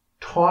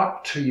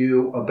talk to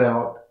you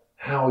about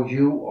how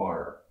you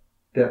are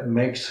that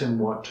makes him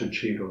want to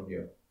cheat on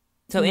you.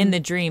 So in the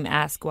dream,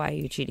 ask, why are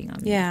you cheating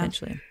on me,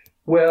 essentially?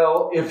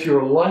 Well, if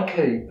you're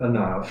lucky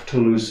enough to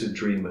lucid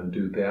dream and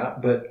do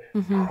that, but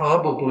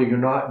probably you're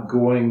not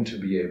going to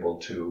be able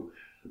to.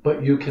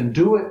 But you can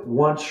do it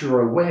once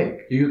you're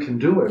awake. You can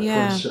do it, for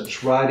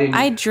instance, writing.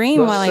 I dream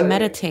while I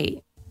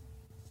meditate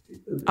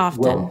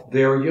often. Well,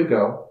 there you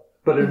go.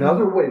 But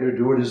another way to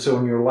do it is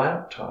on your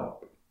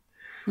laptop.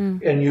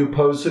 And you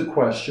pose the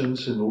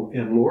questions in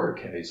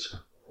lowercase.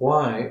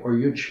 Why are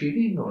you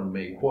cheating on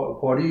me?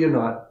 What are you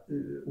not?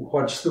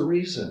 What's the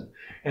reason?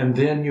 And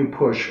then you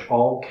push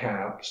all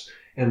caps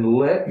and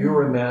let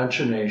your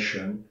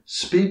imagination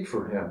speak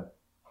for him.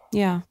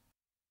 Yeah,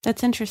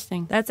 that's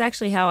interesting. That's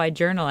actually how I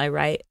journal. I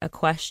write a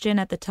question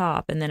at the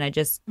top, and then I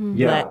just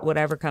let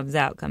whatever comes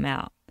out come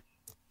out.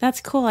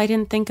 That's cool. I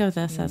didn't think of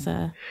this as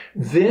a...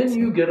 Then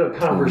you get a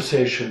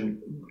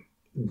conversation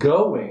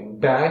going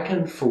back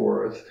and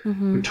forth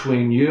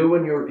between you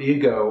and your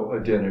ego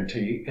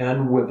identity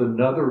and with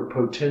another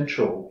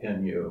potential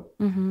in you,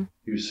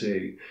 you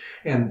see.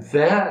 And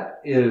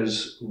that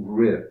is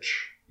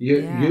rich.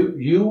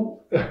 You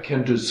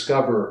can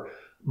discover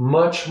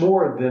much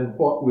more than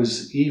what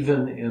was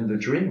even in the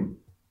dream.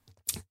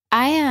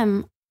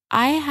 I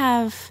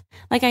have,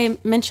 like I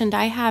mentioned,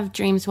 I have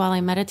dreams while I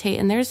meditate,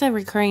 and there's a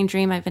recurring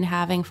dream I've been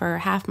having for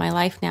half my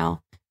life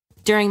now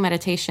during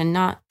meditation,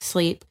 not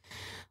sleep,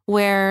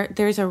 where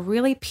there's a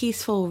really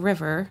peaceful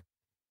river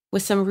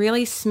with some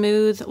really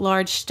smooth,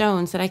 large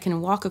stones that I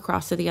can walk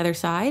across to the other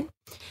side.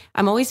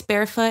 I'm always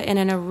barefoot and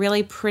in a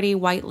really pretty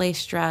white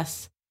lace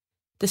dress.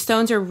 The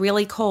stones are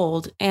really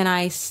cold, and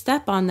I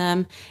step on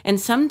them, and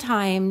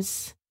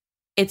sometimes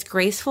it's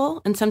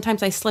graceful, and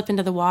sometimes I slip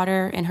into the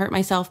water and hurt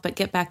myself, but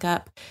get back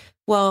up.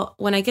 Well,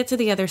 when I get to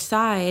the other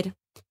side,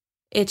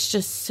 it's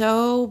just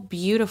so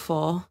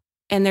beautiful.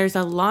 And there's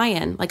a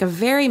lion, like a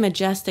very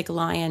majestic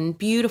lion,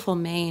 beautiful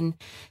mane,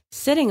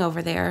 sitting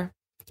over there.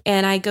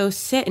 And I go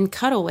sit and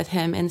cuddle with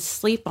him and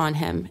sleep on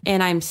him,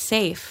 and I'm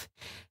safe.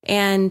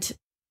 And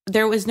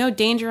there was no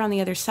danger on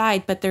the other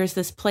side, but there's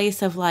this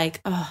place of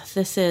like, oh,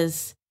 this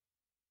is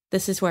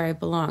where I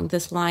belong.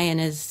 This lion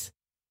is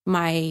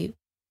my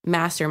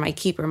master, my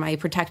keeper, my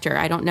protector.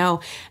 I don't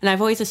know. And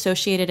I've always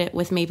associated it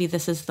with maybe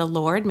this is the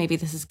Lord, maybe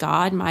this is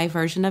God, my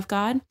version of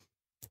God.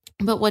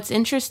 But what's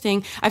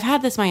interesting, I've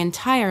had this my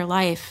entire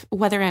life,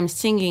 whether I'm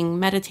singing,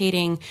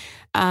 meditating,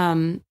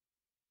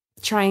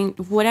 trying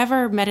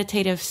whatever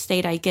meditative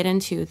state I get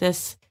into,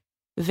 this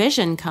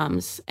vision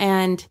comes.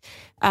 And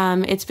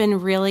it's been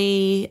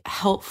really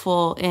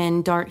helpful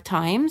in dark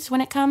times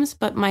when it comes.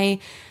 But my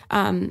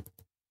kind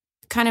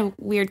of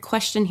weird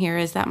question here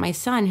is that my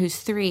son, who's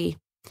 3,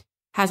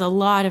 has a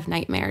lot of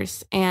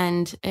nightmares.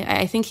 And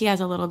I think he has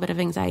a little bit of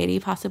anxiety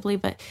possibly,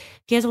 but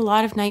he has a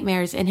lot of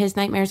nightmares, and his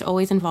nightmares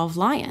always involve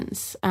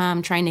lions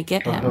trying to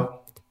get him.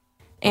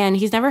 And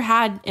he's never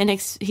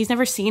he's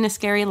never seen a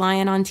scary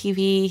lion on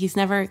TV. He's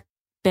never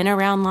been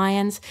around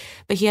lions,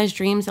 but he has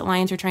dreams that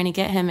lions are trying to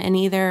get him. And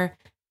either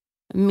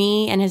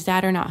me and his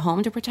dad are not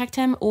home to protect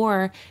him,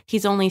 or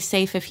he's only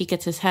safe if he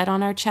gets his head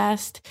on our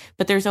chest.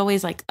 But there's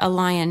always like a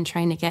lion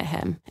trying to get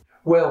him.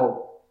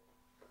 Well,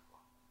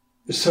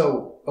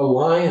 so a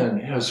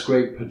lion has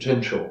great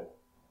potential.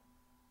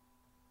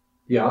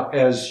 Yeah,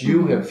 as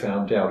you have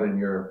found out in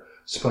your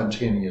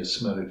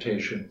spontaneous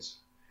meditations.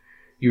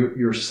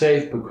 You're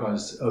safe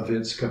because of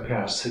its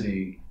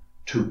capacity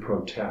to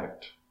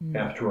protect.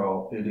 After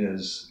all, it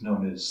is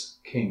known as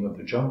king of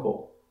the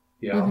jungle.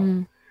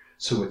 Yeah.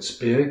 So it's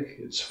big,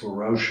 it's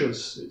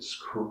ferocious,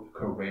 it's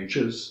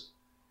courageous.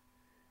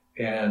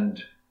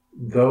 And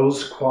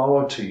those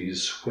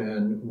qualities,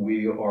 when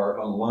we are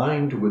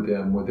aligned with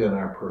them within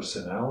our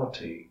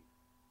personality,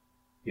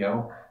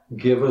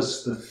 give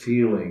us the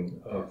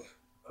feeling of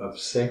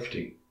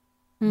safety.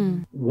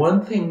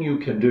 One thing you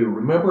can do,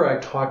 remember I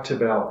talked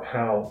about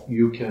how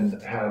you can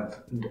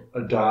have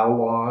a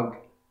dialogue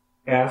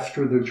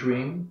after the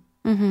dream?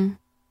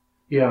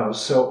 Yeah,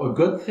 so a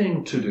good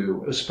thing to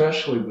do,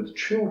 especially with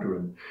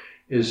children,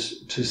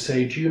 is to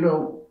say, do you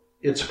know,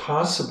 it's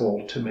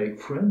possible to make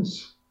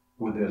friends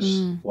with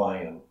this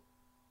lion.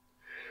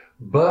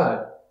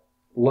 But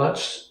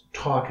let's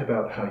talk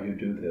about how you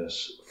do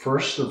this.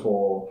 First of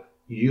all,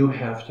 you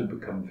have to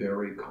become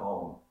very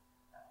calm.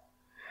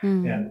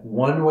 And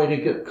one way to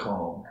get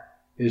calm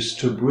is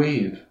to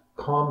breathe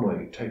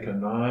calmly. Take a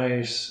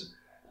nice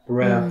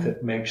breath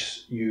that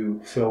makes you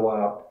fill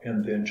up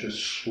and then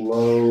just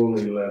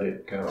slowly let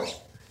it go.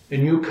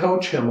 And you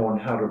coach him on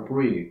how to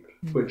breathe,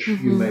 which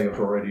you may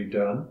have already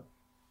done.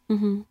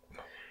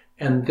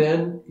 And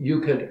then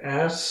you could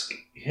ask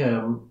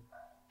him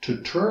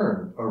to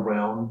turn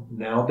around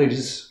now that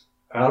he's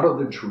out of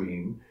the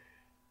dream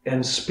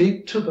and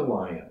speak to the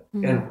lion.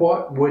 And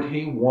what would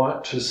he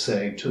want to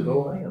say to the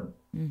lion?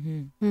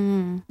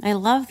 I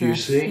love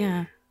this. You see?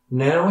 Yeah.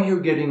 Now you're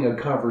getting a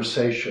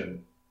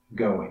conversation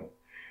going.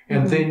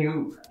 And then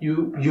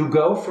you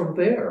go from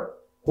there.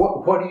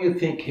 What do you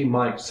think he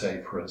might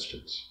say, for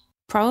instance?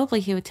 Probably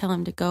he would tell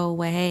him to go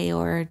away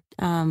or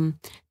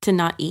to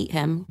not eat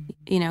him,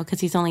 because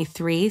he's only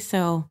 3.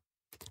 So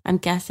I'm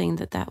guessing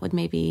that would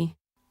maybe...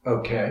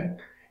 Okay.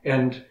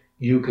 And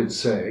you could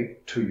say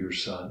to your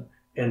son,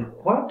 and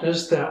what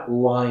does that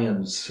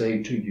lion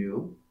say to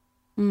you?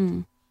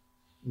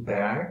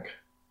 Back?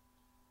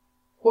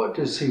 What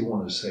does he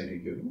want to say to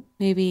you?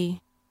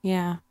 Maybe,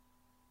 yeah.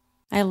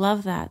 I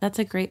love that. That's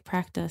a great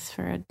practice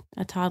for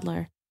a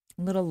toddler.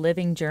 A little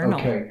living journal.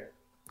 Okay.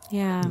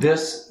 Yeah.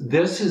 This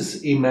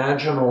is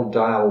imaginal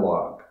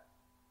dialogue.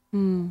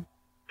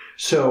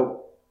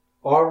 So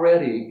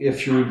already,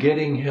 if you're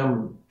getting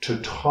him to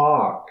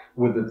talk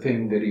with the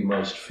thing that he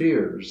most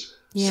fears,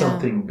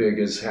 something big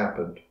has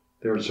happened.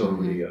 There's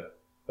already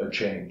a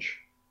change.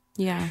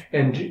 Yeah.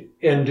 And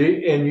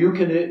you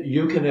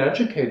can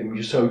educate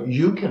him. So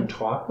you can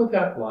talk with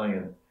that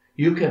lion.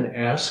 You can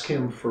ask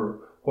him for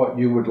what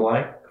you would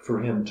like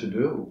for him to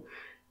do.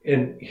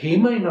 And he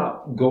may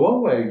not go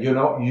away.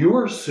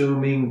 You're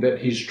assuming that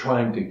he's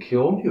trying to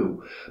kill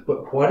you.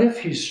 But what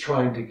if he's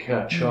trying to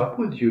catch up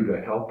with you to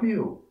help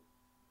you?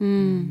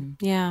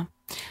 Yeah.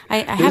 I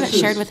haven't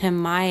shared with him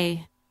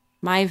my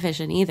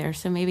vision either,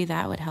 so maybe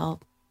that would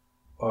help.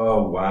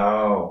 Oh,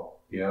 wow.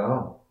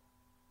 Yeah.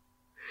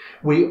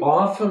 We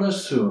often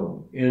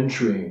assume in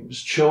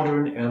dreams,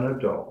 children and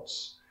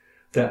adults,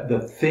 that the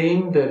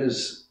thing that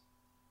is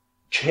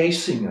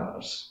chasing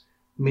us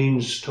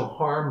means to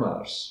harm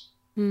us.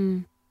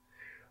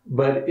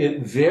 But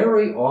it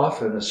very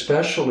often,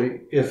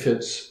 especially if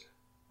it's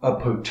a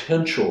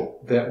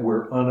potential that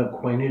we're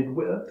unacquainted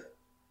with,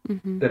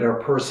 that our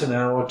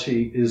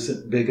personality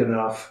isn't big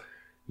enough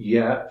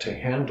yet to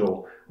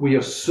handle, we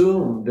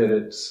assume that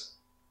it's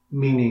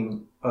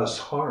meaning us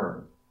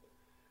harm.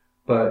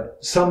 But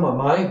some of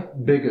my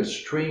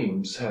biggest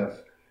dreams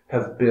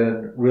have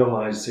been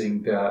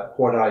realizing that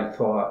what I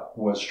thought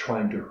was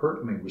trying to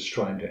hurt me was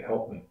trying to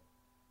help me.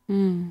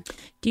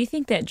 Do you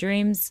think that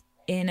dreams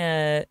in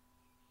a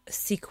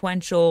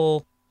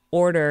sequential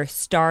order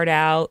start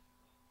out,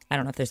 I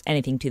don't know if there's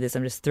anything to this,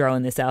 I'm just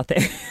throwing this out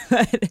there,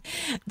 but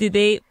do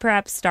they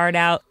perhaps start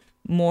out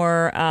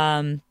more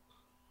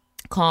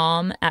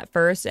calm at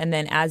first, and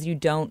then as you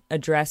don't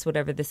address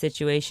whatever the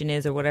situation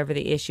is or whatever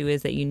the issue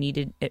is that you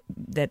needed,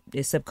 that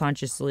is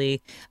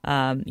subconsciously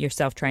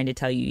yourself trying to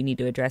tell you need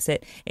to address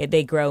it,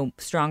 they grow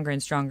stronger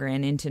and stronger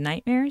and into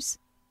nightmares?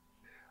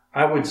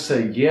 I would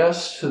say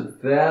yes to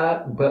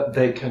that, but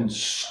they can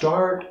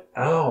start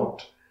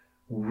out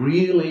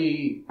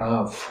really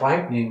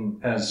frightening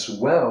as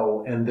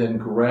well and then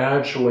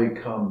gradually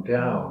come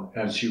down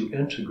as you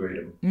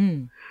integrate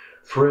them.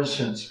 For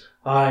instance,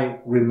 I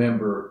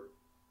remember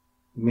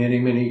many,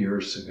 many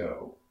years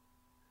ago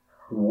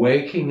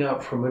waking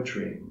up from a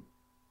dream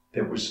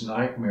that was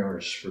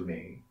nightmarish for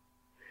me.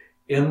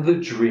 In the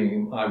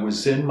dream, I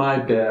was in my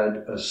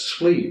bed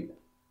asleep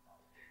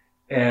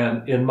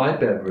and in my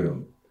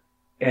bedroom,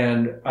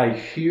 and I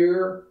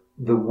hear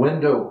the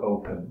window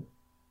open.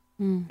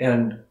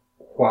 And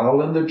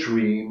while in the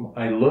dream,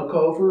 I look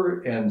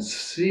over and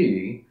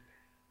see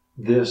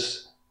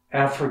this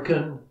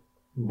African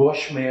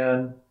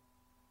bushman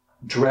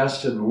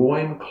dressed in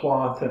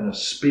loincloth and a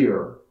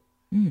spear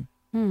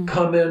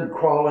come in,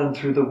 crawling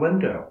through the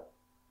window.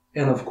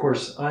 And of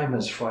course, I'm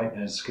as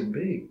frightened as can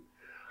be.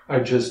 I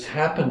just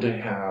happened to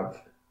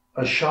have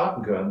a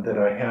shotgun that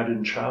I had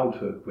in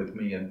childhood with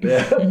me in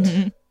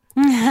bed.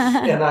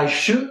 And I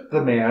shoot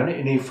the man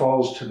and he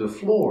falls to the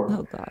floor.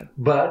 Oh, God.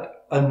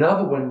 But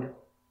another one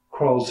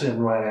crawls in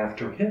right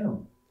after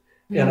him.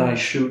 and I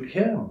shoot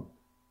him.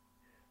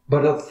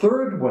 But a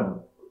third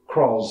one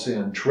crawls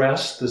in,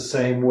 dressed the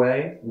same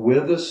way,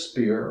 with a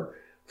spear,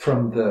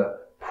 from the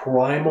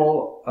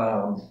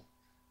primal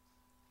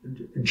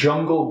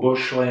jungle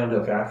bushland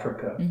of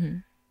Africa. Mm-hmm.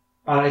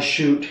 I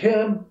shoot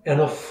him,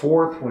 and a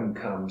fourth one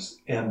comes,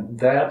 and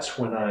that's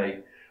when I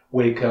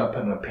wake up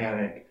in a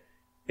panic,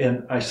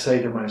 and I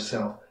say to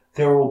myself,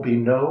 there will be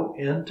no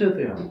end to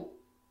them.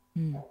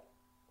 Mm.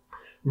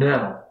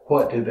 Now,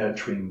 what did that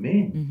dream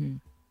mean? Mm-hmm.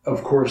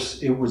 Of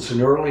course, it was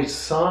an early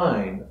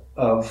sign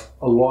of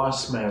a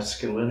lost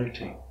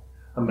masculinity,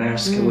 a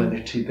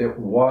masculinity that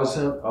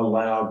wasn't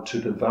allowed to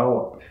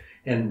develop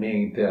in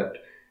me, that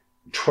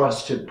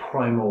trusted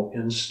primal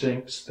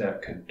instincts,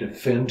 that could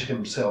defend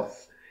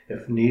himself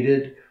if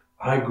needed.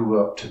 I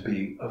grew up to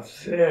be a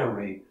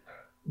very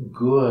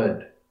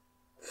good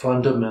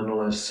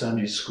fundamentalist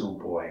Sunday school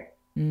boy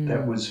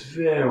that was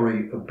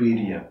very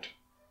obedient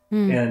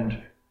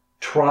and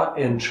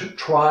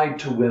tried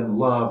to win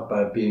love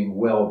by being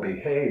well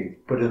behaved.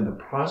 But in the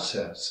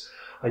process,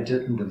 I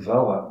didn't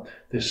develop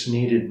this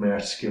needed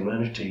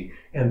masculinity.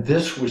 And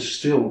this was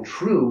still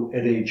true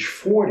at age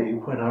 40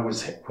 when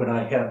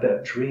I had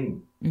that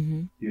dream.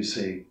 Mm-hmm. You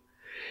see,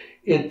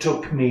 it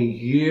took me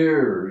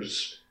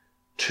years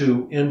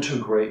to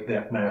integrate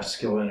that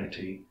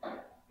masculinity.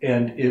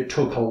 And it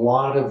took a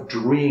lot of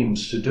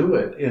dreams to do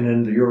it. And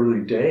in the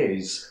early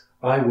days,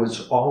 I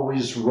was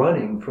always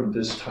running from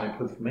this type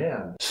of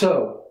man.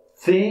 So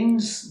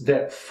things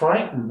that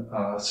frighten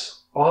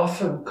us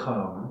often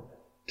come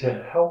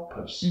to help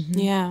us. Mm-hmm.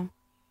 Yeah.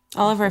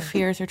 All of our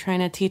fears are trying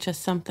to teach us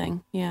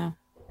something. Yeah.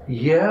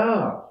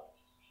 Yeah.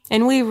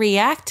 And we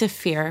react to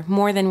fear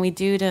more than we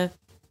do to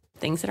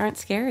things that aren't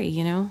scary,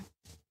 you know?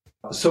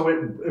 So it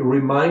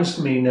reminds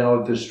me now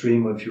of this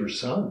dream of your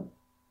son.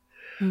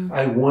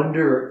 I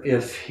wonder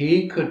if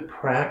he could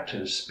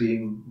practice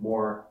being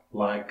more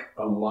like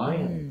a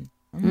lion.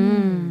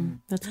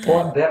 That's good.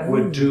 What that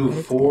would do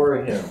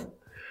for him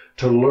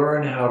to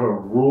learn how to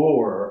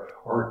roar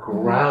or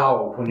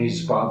growl when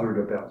he's bothered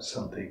about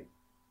something.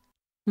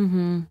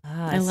 Mm-hmm.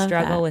 I love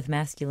struggle that. with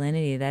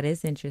masculinity. That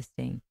is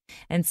interesting.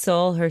 And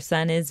Soul, her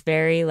son, is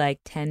very like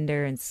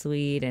tender and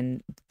sweet,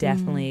 and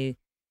definitely,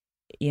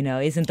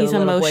 isn't the He's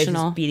little boy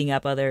emotional. just beating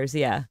up others.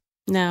 Yeah.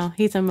 No,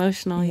 he's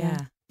emotional. Yeah.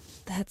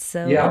 That's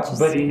so Yeah,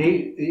 interesting. but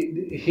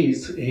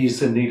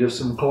he's in need of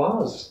some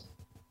claws.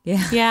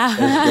 Yeah.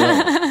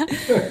 Yeah.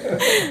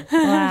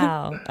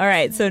 Wow. All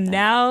right. So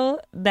now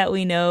that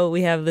we know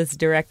we have this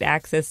direct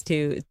access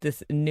to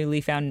this newly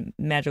found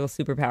magical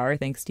superpower,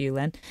 thanks to you,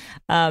 Len,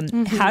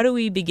 how do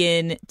we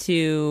begin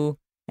to,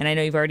 and I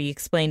know you've already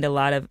explained a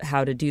lot of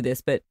how to do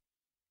this, but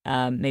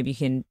maybe you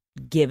can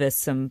give us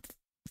some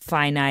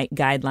finite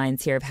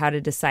guidelines here of how to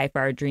decipher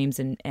our dreams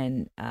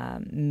and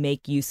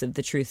make use of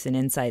the truths and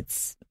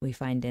insights we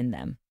find in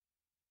them.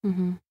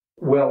 Mm-hmm.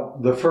 Well,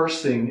 the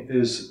first thing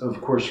is, of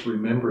course,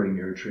 remembering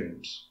your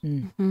dreams.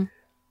 Mm-hmm.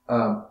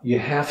 You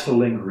have to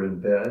linger in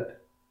bed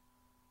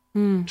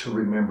to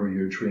remember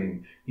your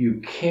dream.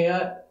 You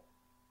can't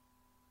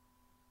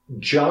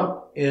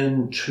jump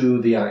into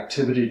the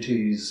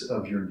activities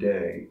of your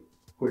day,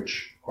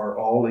 which are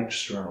all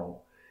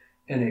external,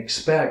 and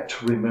expect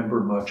to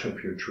remember much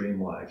of your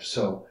dream life.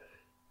 So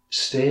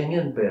staying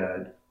in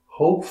bed,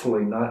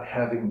 hopefully not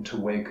having to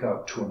wake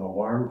up to an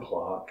alarm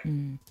clock,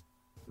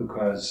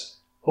 because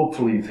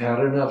hopefully you've had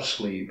enough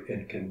sleep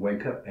and can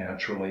wake up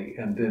naturally.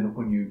 And then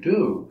when you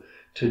do,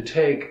 to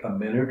take a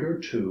minute or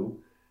two,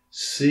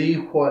 see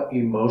what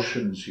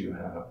emotions you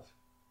have,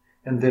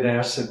 and then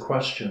ask the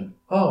question,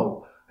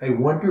 I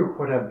wonder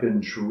what I've been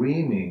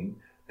dreaming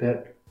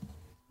that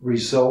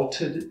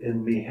resulted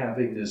in me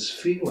having this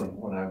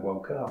feeling when I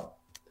woke up.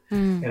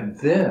 And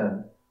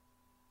then,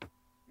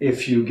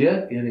 if you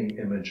get any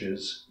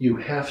images, you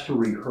have to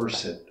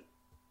rehearse it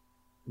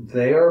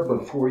there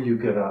before you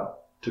get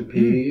up to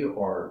pee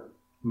or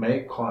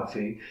make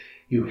coffee.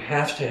 You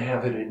have to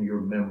have it in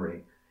your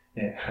memory.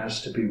 And it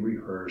has to be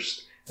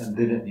rehearsed, and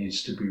then it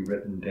needs to be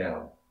written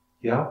down.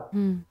 Yeah?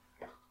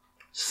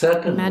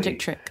 Secondly, Magic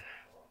trick.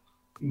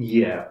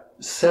 Yeah.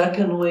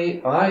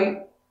 Secondly,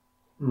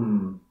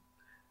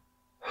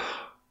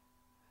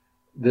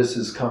 this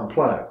is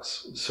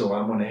complex, so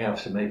I'm going to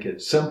have to make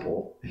it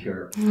simple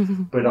here.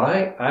 But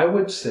I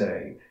would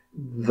say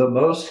the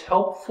most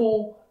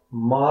helpful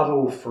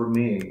model for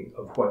me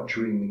of what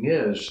dreaming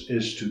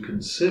is to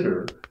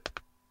consider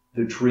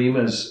the dream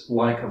as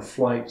like a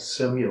flight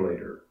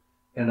simulator.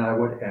 And I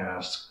would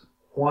ask,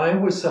 why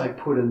was I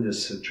put in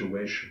this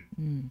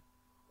situation?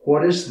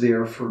 What is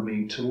there for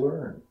me to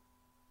learn?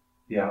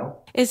 Yeah.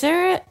 Is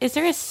there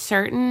a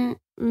certain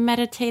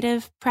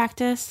meditative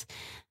practice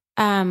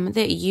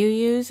that you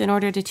use in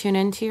order to tune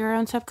into your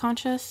own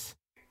subconscious?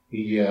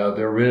 Yeah,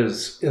 there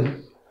is.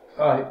 And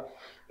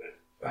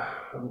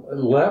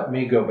let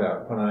me go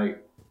back. When I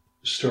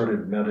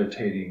started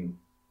meditating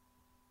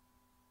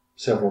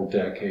several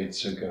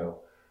decades ago,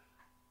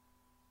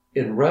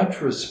 in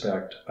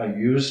retrospect, I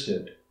used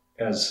it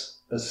as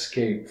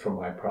escape from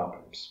my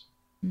problems.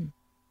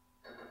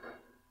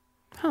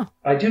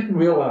 I didn't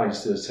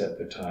realize this at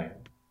the time.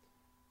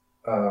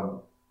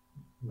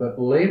 But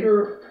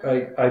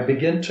later, I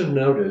began to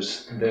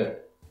notice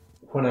that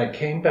when I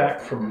came back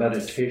from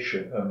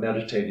meditation, a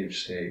meditative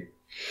state,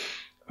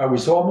 I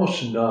was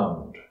almost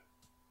numbed.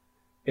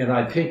 And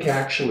I think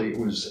actually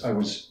I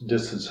was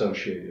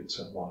disassociated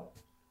somewhat.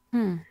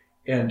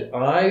 And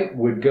I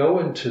would go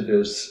into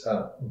this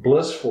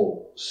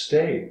blissful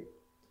state,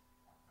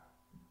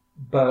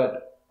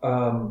 but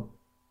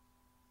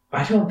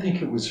I don't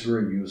think it was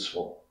very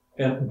useful.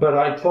 But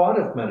I thought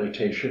of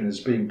meditation as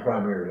being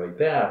primarily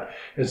that,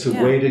 as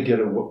a way to get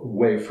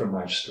away from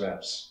my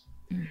stress.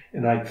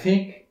 And I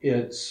think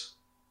it's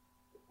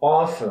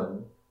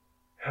often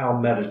how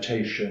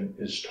meditation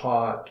is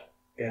taught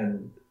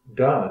and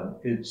done.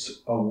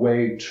 It's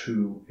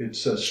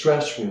a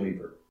stress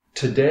reliever.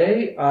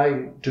 Today,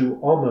 I do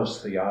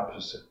almost the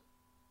opposite.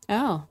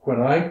 Oh.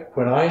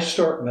 When I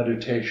start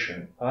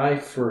meditation, I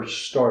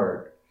first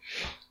start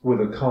with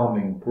a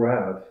calming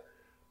breath,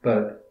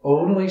 but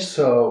only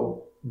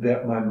so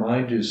that my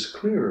mind is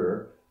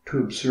clearer to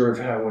observe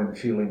how I'm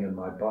feeling in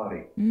my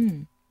body.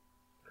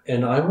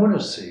 And I want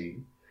to see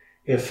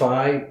if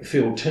I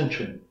feel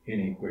tension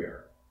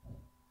anywhere.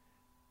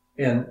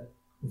 And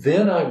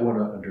then I want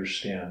to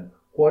understand,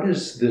 what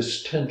is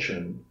this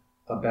tension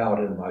about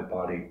in my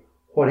body?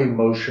 What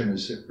emotion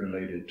is it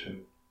related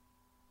to?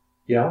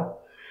 Yeah?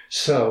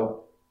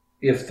 So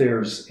if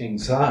there's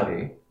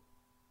anxiety,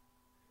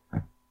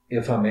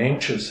 if I'm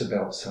anxious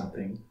about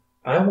something,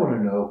 I want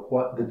to know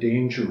what the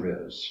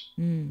danger is,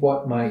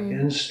 what my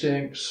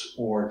instincts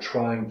are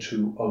trying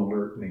to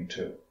alert me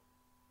to.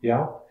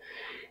 Yeah?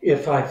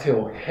 If I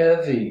feel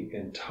heavy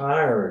and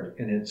tired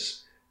and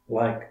it's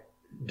like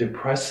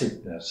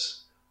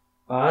depressiveness,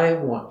 I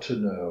want to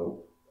know,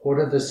 what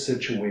are the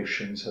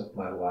situations of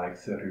my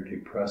life that are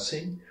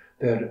depressing,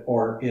 that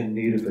are in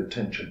need of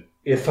attention?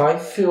 If I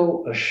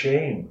feel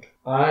ashamed,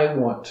 I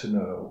want to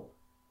know,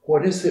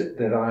 what is it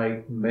that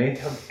I may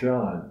have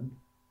done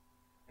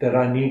that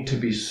I need to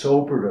be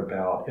sobered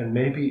about and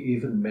maybe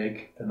even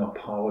make an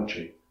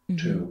apology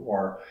to?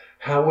 Or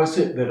how is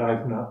it that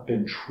I've not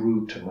been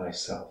true to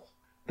myself?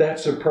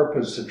 That's the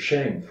purpose of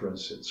shame, for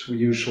instance. We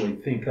usually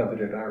think of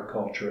it in our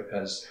culture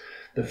as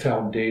the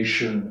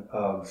foundation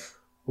of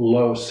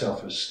low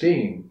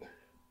self-esteem.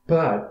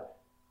 But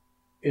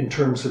in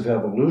terms of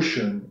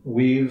evolution,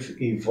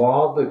 we've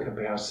evolved the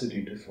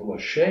capacity to feel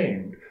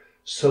ashamed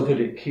so that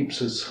it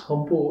keeps us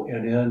humble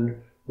and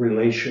in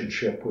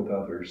relationship with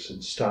others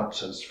and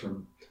stops us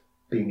from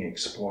being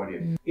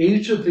exploited.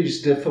 Each of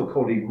these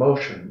difficult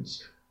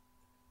emotions,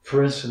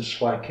 for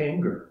instance, like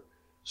anger,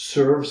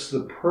 serves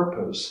the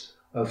purpose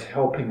of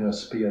helping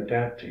us be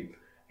adaptive.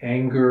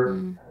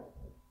 Anger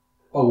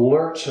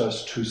alerts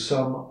us to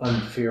some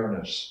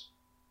unfairness.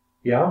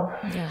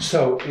 Yeah?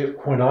 So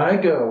when I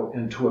go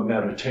into a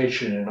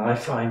meditation and I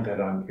find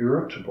that I'm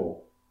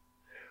irritable,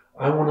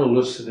 I want to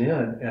listen in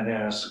and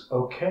ask,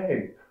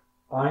 okay,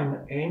 I'm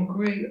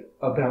angry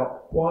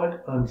about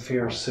what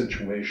unfair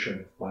situation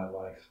of my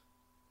life,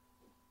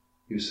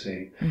 you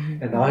see?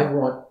 And I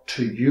want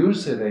to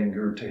use that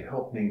anger to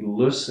help me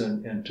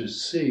listen and to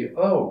see,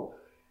 oh,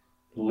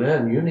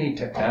 Len, you need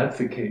to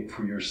advocate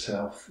for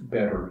yourself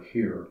better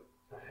here.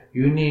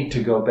 You need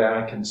to go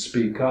back and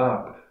speak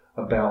up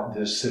about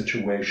this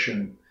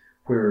situation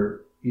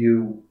where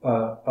you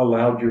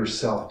allowed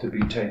yourself to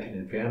be taken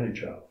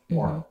advantage of,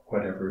 or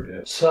whatever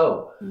it is.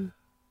 So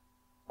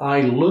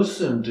I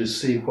listen to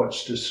see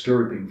what's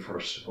disturbing,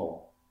 first of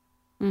all.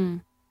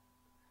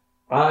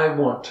 I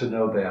want to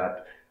know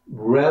that,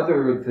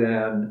 rather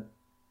than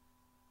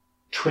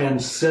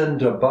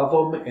transcend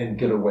above them and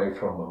get away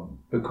from them,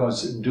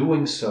 because in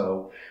doing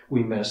so,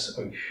 we miss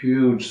a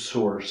huge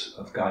source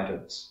of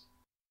guidance.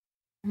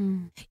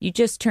 You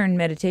just turned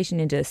meditation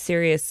into a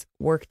serious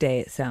work day,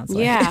 it sounds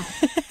like. Yeah.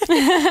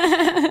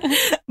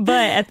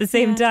 But at the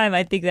same time,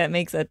 I think that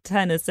makes a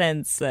ton of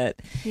sense,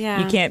 that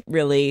you can't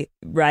really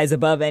rise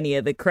above any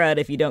of the crud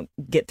if you don't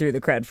get through the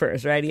crud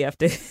first, right? You have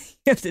to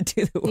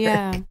do the work.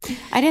 Yeah.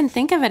 I didn't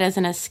think of it as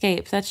an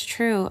escape. That's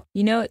true.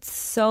 You know, it's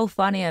so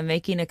funny. I'm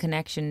making a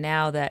connection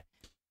now that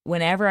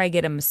whenever I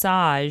get a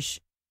massage,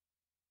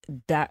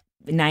 that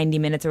 90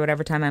 minutes or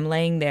whatever time I'm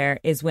laying there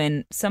is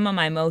when some of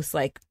my most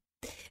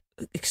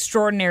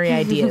extraordinary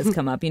ideas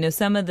come up. You know,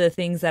 some of the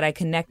things that I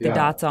connect the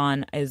dots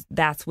on,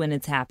 that's when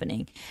it's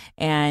happening.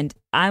 And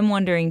I'm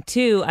wondering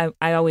too,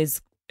 I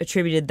always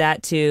attributed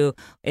that to,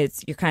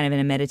 you're kind of in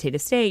a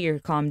meditative state, you're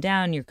calmed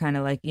down, you're kind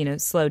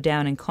of slowed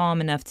down and calm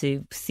enough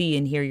to see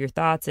and hear your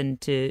thoughts and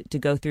to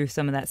go through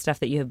some of that stuff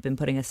that you have been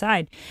putting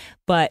aside.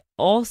 But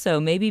also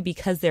maybe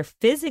because they're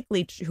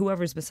physically,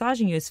 whoever's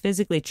massaging you is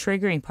physically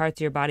triggering parts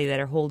of your body that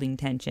are holding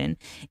tension.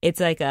 It's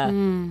like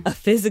a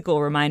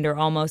physical reminder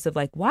almost of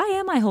why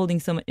am I holding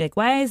so much,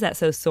 why is that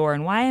so sore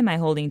and why am I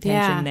holding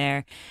tension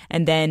there?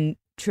 And then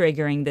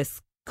triggering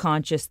this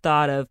conscious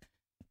thought of,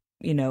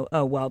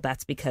 oh, well,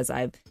 that's because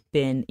I've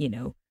been,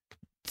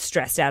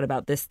 stressed out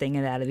about this thing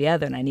and that or the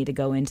other, and I need to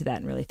go into that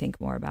and really think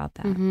more about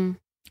that.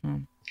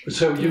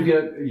 So you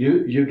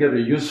get a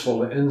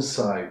useful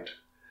insight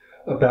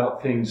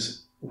about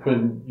things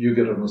when you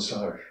get a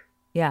massage.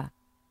 Yeah.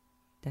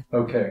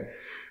 definitely. Okay.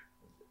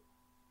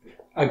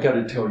 I got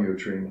to tell you a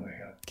dream I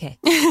had. Okay,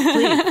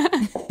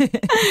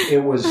 please.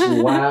 It was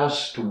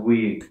last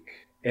week,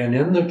 and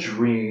in the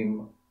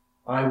dream,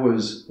 I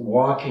was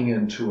walking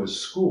into a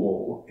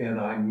school, and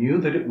I knew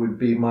that it would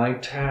be my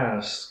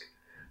task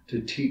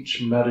to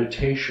teach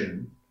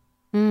meditation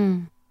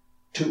to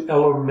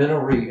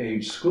elementary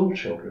age school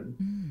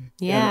children.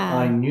 Yeah. And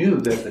I knew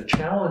that the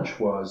challenge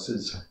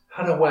is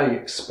how do I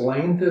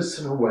explain this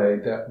in a way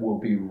that will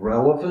be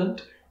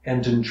relevant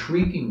and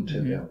intriguing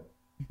to them?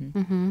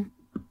 Mm-hmm.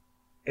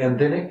 And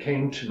then it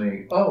came to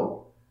me,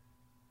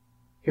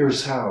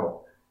 here's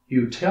how.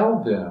 You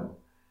tell them,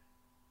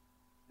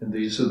 and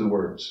these are the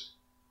words,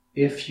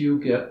 if you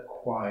get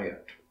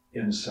quiet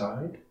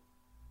inside,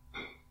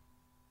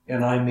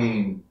 and I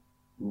mean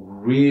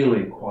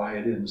really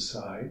quiet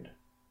inside,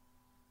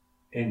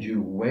 and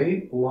you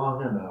wait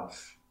long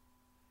enough,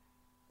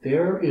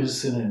 there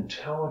is an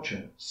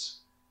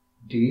intelligence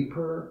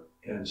deeper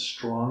and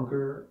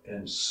stronger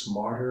and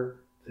smarter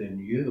than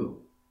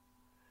you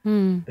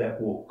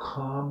that will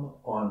come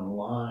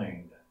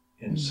online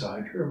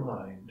inside your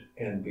mind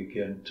and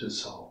begin to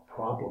solve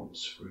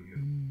problems for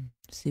you.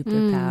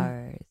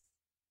 Superpowers.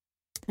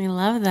 I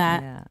love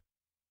that.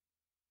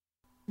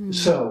 Yeah.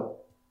 So,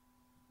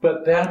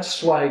 but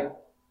that's like,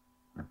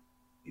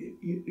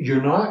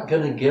 you're not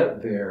going to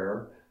get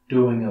there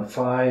doing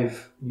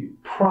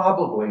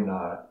probably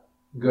not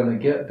going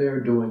to get there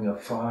doing a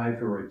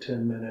 5 or a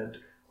 10-minute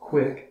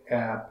quick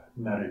app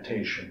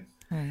meditation.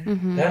 Right.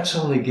 That's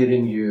only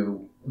getting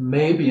you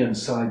maybe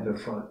inside the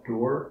front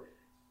door.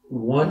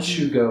 Once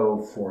you go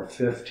for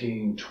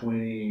 15,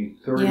 20,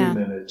 30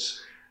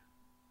 minutes,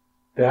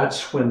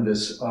 that's when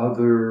this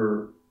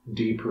other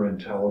deeper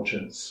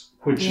intelligence,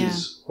 which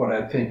is what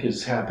I think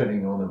is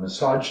happening on the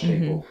massage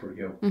table for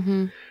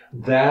you,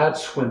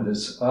 that's when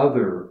this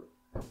other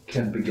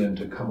can begin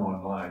to come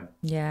online.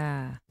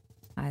 Yeah.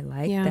 I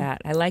like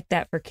that. I like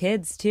that for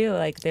kids too.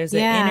 Like there's an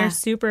inner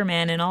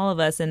Superman in all of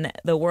us, and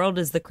the world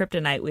is the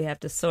kryptonite we have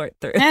to sort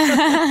through.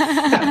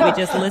 We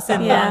just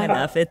listen long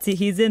enough.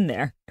 He's in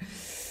there.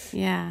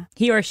 Yeah.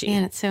 He or she.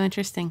 And it's so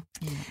interesting.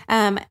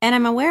 And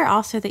I'm aware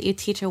also that you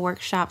teach a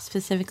workshop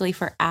specifically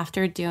for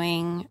after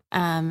doing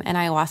an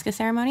ayahuasca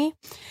ceremony.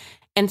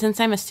 And since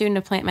I'm a student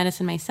of plant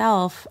medicine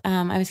myself,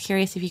 I was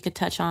curious if you could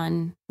touch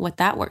on what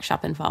that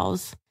workshop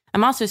involves.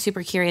 I'm also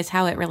super curious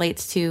how it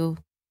relates to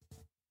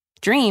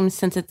dreams,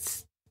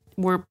 since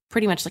we're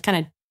pretty much kind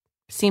of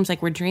seems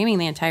like we're dreaming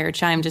the entire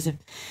time, just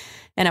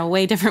in a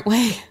way different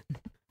way.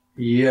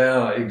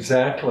 Yeah,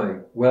 exactly.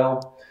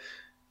 Well,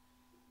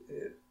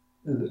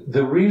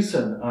 the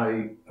reason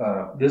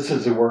this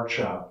is a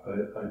workshop,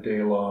 a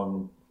day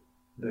long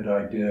that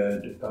I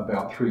did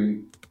about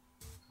 3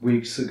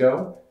 weeks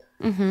ago.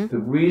 The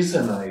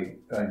reason I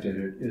did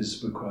it is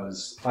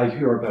because I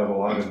hear about a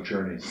lot of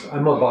journeys.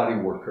 I'm a body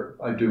worker.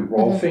 I do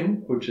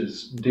rolfing, which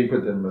is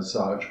deeper than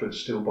massage, but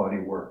still body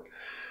work.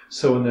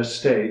 So in this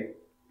state,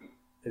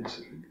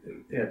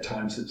 at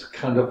times it's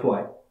kind of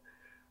like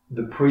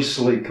the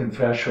priestly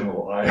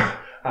confessional hour.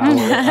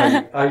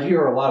 I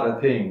hear a lot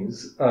of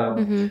things.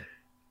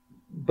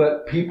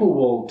 But people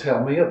will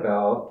tell me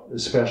about,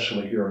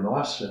 especially here in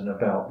Austin,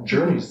 about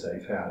journeys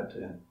they've had,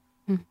 and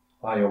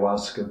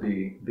ayahuasca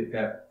being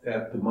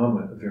at the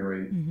moment a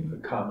very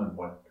common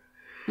one.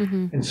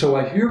 And so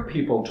I hear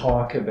people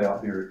talk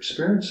about their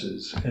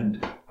experiences,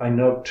 and I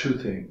note two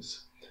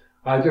things.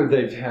 Either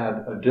they've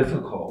had a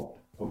difficult,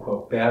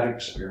 quote, bad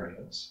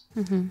experience,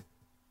 and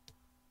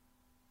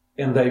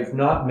they've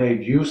not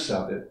made use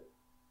of it.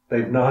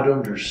 They've not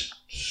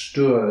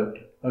understood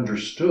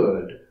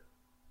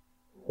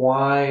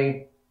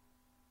why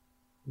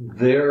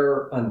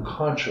their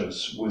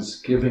unconscious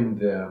was giving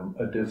them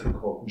a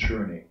difficult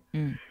journey.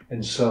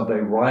 And so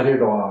they write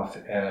it off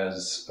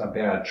as a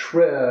bad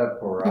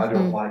trip, or I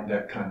don't like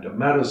that kind of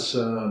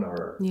medicine,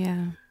 or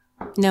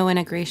no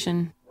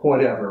integration,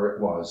 whatever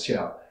it was.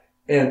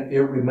 And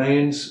it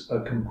remains a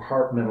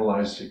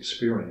compartmentalized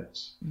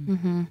experience.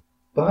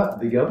 But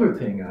the other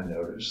thing I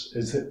notice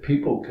is that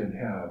people can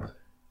have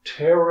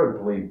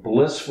terribly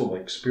blissful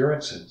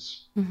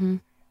experiences and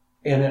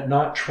it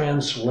not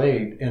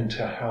translate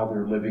into how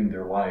they're living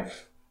their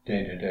life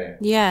day to day.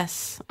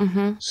 Yes.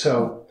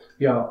 So,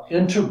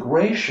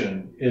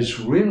 integration is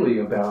really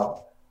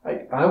about,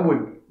 I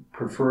would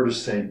prefer to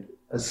say,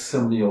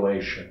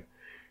 assimilation.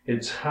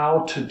 It's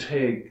how to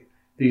take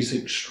these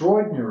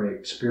extraordinary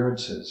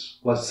experiences,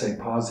 let's say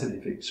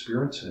positive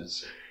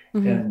experiences,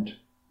 and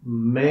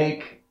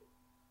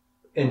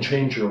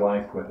change your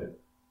life with it.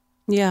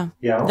 Yeah.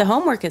 The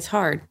homework is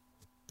hard.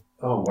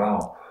 Oh,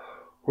 wow.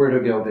 Where to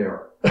go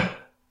there?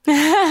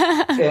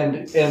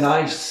 And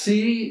I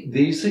see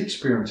these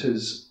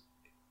experiences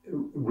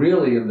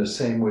really in the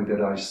same way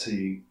that I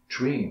see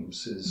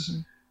dreams,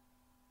 is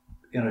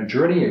in a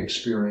journey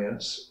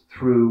experience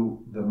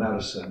through the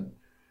medicine,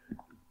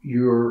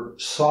 you're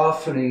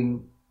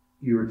softening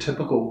your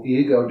typical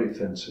ego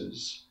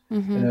defenses,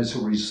 and as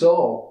a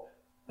result,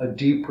 a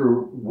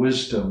deeper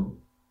wisdom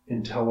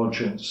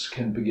intelligence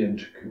can begin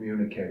to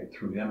communicate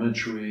through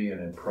imagery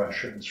and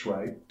impressions,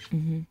 right?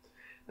 Mm-hmm.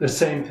 The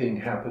same thing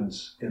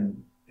happens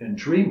in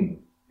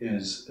dreaming,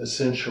 is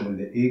essentially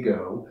the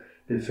ego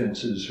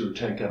defenses are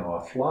taken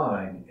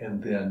offline,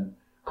 and then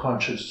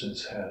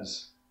consciousness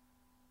has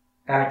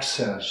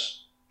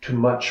access to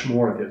much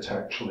more that's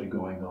actually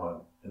going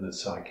on in the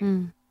psyche.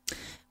 Mm.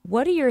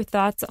 What are your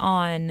thoughts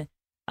on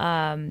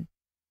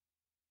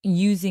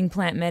using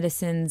plant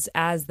medicines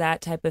as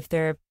that type of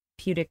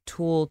therapeutic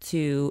tool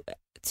to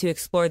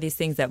explore these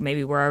things that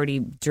maybe we're already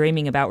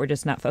dreaming about, we're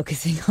just not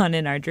focusing on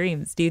in our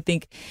dreams? Do you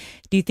think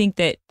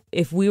that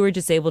if we were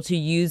just able to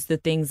use the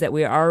things that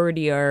we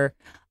already are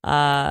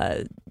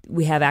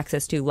we have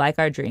access to, like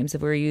our dreams,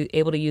 if we were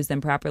able to use them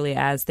properly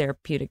as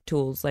therapeutic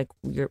tools like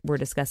we're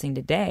discussing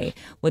today,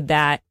 would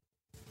that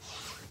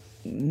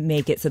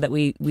make it so that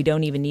we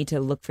don't even need to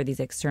look for these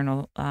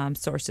external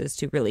sources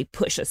to really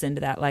push us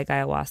into that, like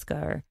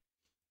ayahuasca or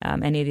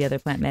any of the other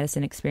plant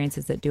medicine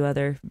experiences that do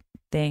other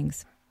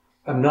things?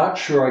 I'm not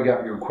sure I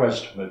got your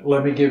question, but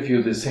let me give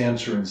you this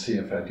answer and see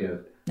if I did.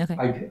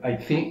 Okay. I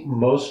think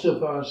most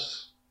of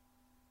us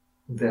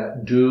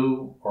that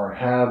do or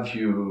have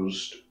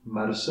used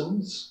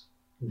medicines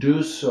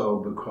do so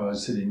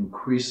because it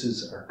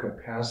increases our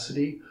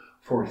capacity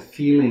for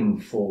feeling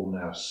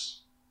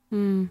fullness.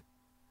 Mm.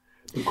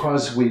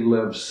 Because we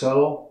live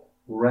so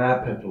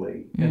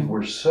rapidly and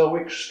we're so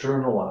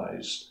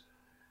externalized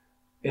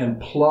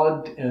and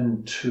plugged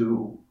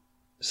into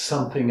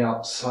something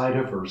outside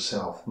of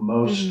ourselves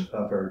most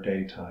of our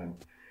daytime.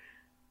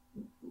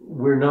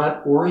 We're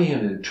not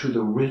oriented to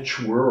the rich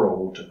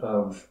world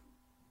of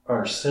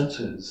our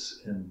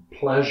senses and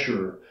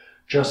pleasure,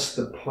 just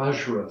the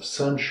pleasure of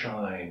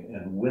sunshine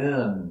and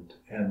wind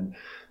and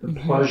the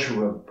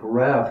pleasure of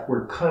breath.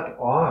 We're cut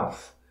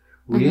off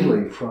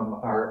really from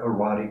our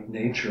erotic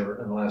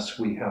nature unless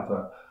we have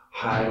a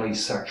highly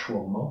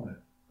sexual moment.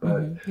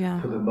 But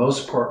for the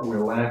most part,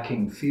 we're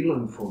lacking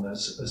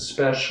feelingfulness,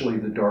 especially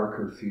the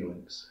darker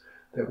feelings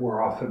that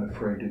we're often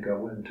afraid to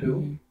go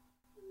into.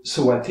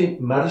 So I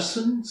think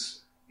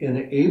medicines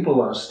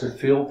enable us to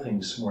feel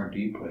things more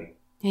deeply.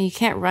 Yeah, you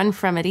can't run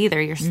from it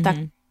either. You're stuck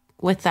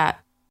with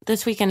that.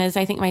 This weekend is,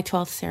 I think, my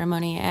 12th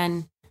ceremony.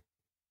 And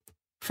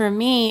for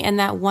me, in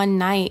that one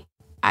night,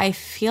 I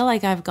feel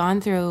like I've gone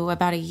through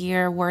about a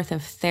year worth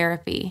of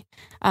therapy.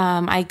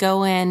 I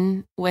go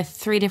in with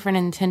 3 different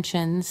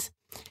intentions,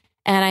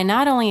 and I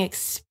not only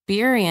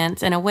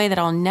experience in a way that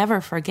I'll never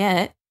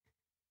forget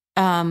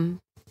the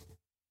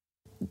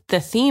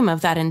theme of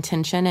that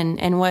intention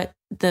and what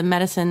the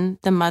medicine,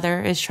 the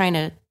mother, is trying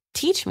to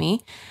teach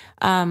me.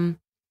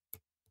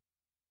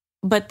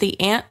 But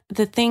the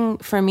thing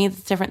for me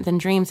that's different than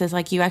dreams is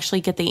like you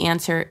actually get the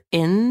answer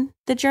in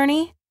the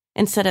journey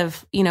instead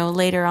of,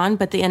 later on.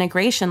 But the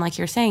integration, like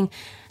you're saying,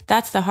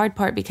 that's the hard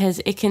part, because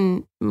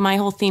my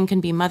whole theme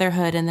can be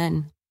motherhood, and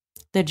then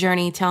the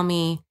journey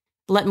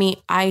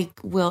I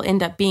will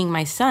end up being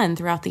my son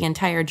throughout the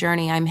entire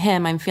journey. I'm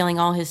him. I'm feeling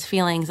all his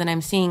feelings, and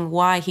I'm seeing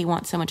why he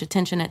wants so much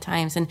attention at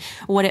times and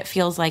what it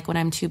feels like when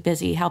I'm too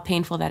busy, how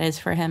painful that is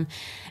for him.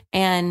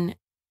 And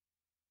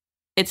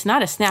it's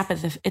not a snap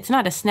of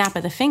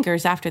the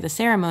fingers after the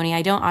ceremony.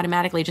 I don't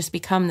automatically just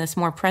become this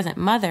more present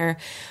mother,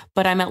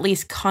 but I'm at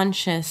least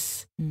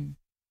conscious.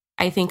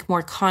 I think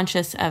more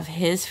conscious of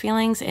his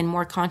feelings and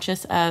more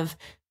conscious of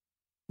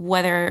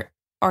whether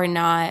or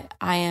not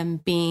I am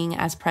being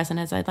as present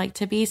as I'd like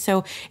to be.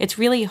 So it's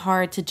really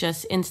hard to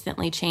just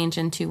instantly change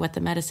into what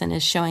the medicine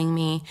is showing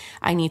me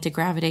I need to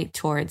gravitate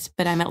towards,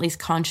 but I'm at least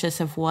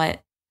conscious of where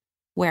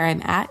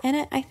I'm at in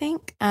it, I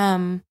think.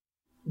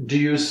 Do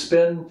you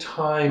spend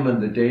time in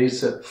the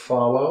days that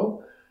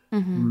follow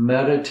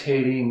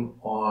meditating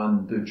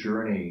on the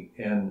journey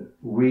and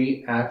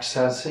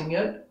re-accessing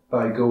it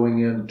by going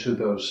into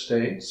those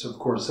states, of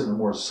course, in a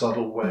more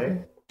subtle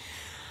way?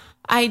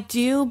 I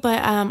do, but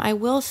I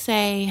will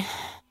say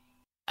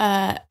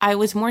I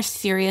was more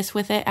serious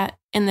with it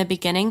in the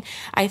beginning.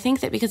 I think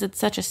that because it's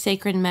such a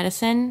sacred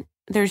medicine,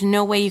 there's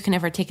no way you can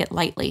ever take it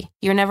lightly.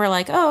 You're never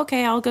like, oh,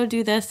 okay, I'll go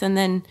do this, and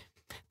then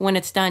when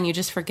it's done, you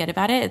just forget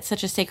about it. It's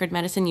such a sacred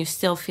medicine. You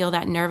still feel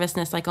that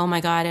nervousness, like, oh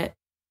my God,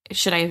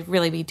 should I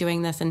really be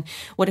doing this? And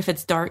what if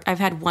it's dark? I've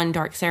had one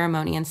dark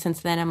ceremony, and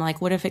since then I'm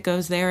like, what if it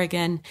goes there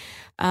again?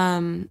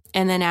 And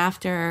then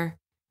after,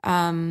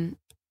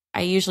 I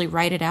usually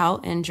write it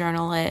out and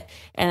journal it,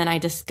 and then I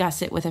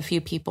discuss it with a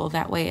few people.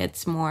 That way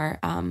it's more,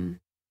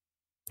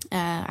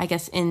 I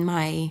guess, in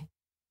my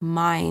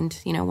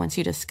mind, once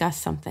you discuss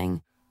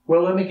something.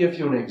 Well, let me give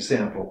you an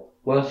example.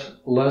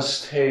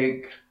 Let's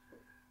take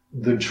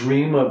the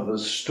dream of the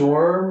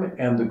storm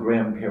and the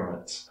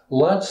grandparents.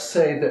 Let's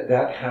say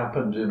that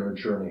happened in a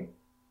journey.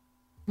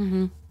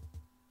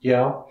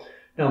 Yeah?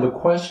 Now the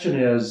question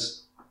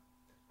is,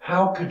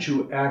 how could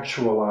you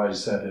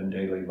actualize that in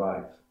daily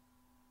life?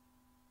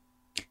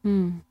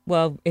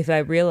 Well, if I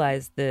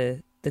realize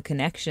the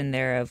connection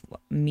there of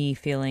me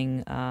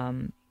feeling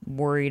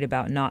worried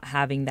about not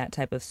having that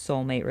type of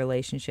soulmate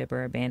relationship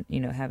or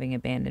having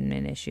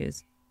abandonment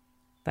issues,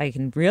 if I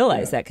can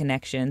realize that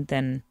connection,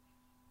 then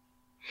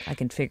I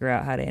can figure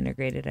out how to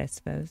integrate it, I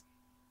suppose.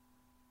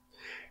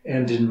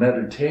 And in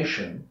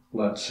meditation,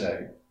 let's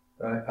say,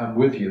 I'm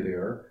with you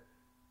there,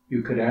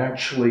 you could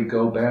actually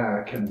go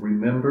back and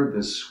remember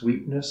the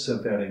sweetness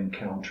of that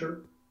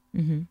encounter.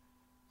 Mm-hmm.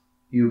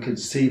 You could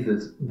see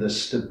the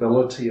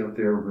stability of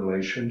their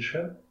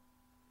relationship,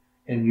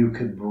 and you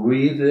could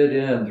breathe it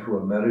in through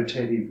a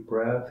meditative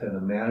breath and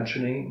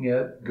imagining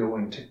it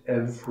going to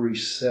every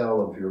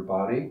cell of your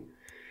body,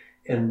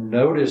 and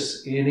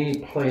notice any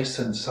place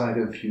inside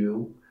of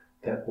you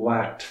that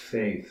lacked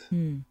faith,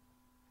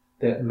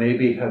 that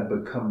maybe had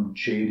become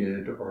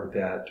jaded or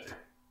that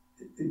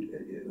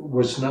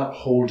was not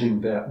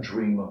holding that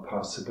dream of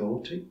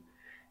possibility.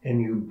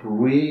 And you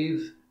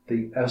breathe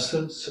the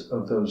essence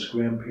of those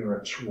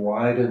grandparents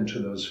right into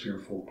those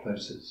fearful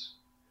places.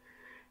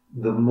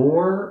 The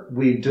more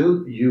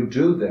you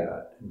do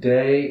that,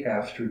 day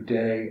after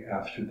day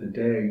after the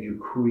day, you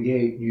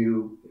create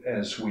new,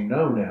 as we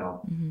know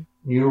now,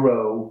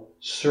 neuro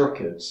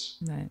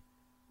circuits,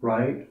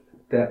 right?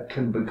 That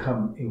can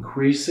become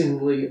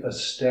increasingly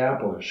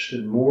established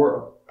and more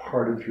a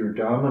part of your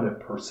dominant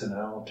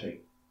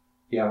personality.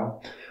 Yeah,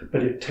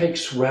 but it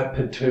takes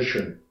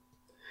repetition.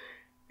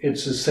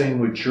 It's the same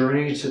with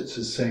journeys. It's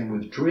the same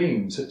with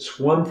dreams. It's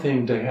one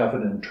thing to have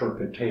an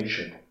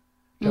interpretation,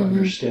 to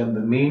understand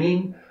the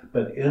meaning,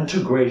 but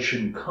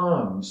integration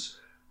comes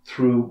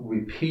through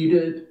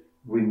repeated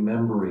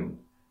remembering,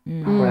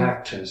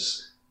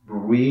 practice,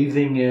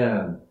 breathing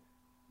in,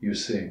 you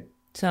see.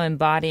 So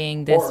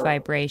embodying this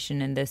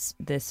vibration and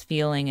this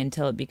feeling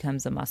until it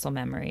becomes a muscle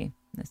memory,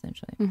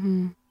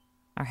 essentially.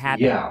 Our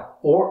habit. Yeah,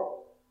 or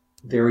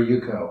there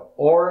you go.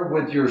 Or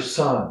with your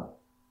son,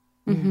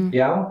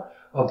 yeah,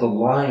 of the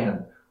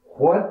lion.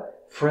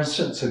 What, for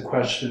instance, a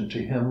question to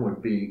him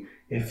would be,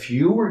 if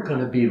you were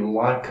going to be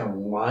like a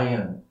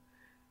lion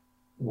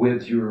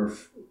with your,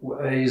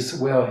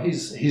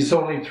 he's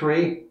only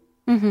 3.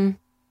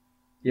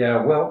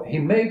 Yeah, well, he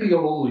may be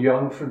a little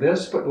young for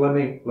this, but let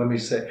me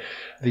say,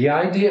 the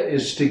idea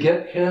is to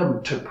get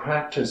him to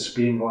practice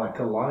being like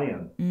a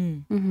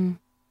lion.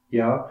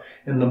 Yeah,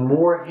 and the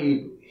more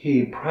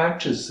he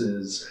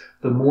practices,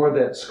 the more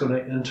that's going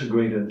to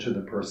integrate into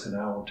the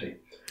personality.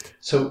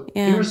 So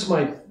here's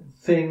my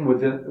thing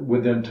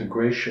with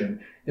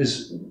integration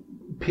is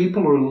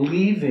people are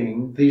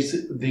leaving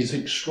these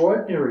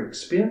extraordinary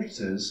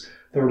experiences.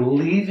 They're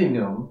leaving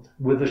them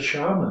with a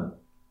shaman.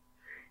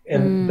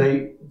 And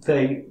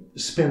they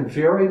spend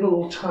very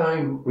little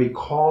time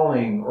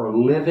recalling or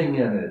living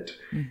in it,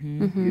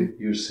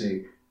 you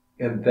see.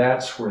 And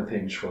that's where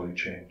things really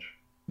change.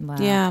 Wow,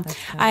 yeah.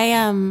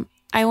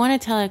 I want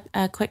to tell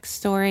a quick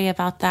story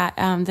about that.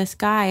 This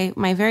guy,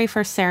 my very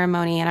first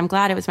ceremony, and I'm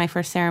glad it was my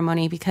first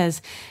ceremony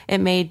because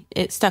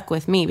it stuck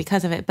with me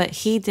because of it. But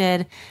he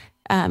did,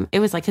 it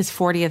was like his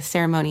 40th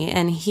ceremony.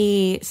 And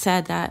he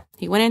said that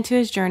he went into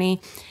his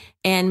journey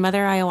and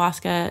Mother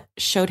Ayahuasca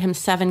showed him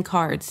 7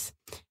 cards.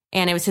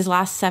 And it was his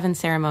last 7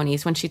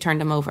 ceremonies when she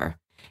turned him over.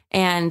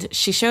 And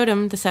she showed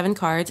him the 7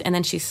 cards and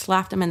then she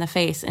slapped him in the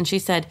face. And she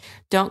said,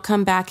 don't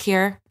come back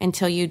here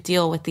until you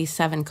deal with these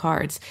 7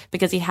 cards,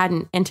 because he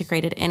hadn't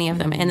integrated any of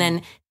them. And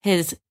then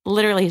his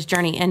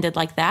journey ended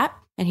like that.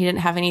 And he didn't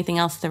have anything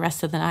else the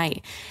rest of the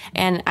night.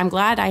 And I'm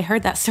glad I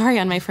heard that story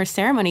on my first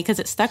ceremony because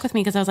it stuck with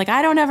me, because I was like,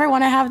 I don't ever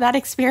want to have that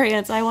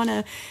experience. I want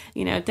to,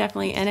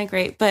 definitely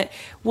integrate. But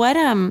what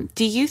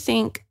do you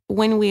think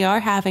when we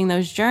are having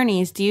those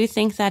journeys, do you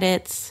think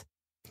that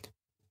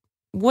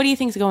what do you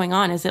think is going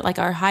on? Is it like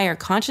our higher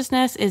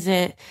consciousness? Is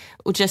it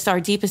just our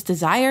deepest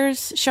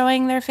desires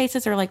showing their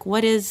faces? Or like,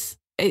 what is,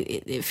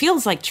 it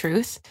feels like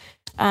truth.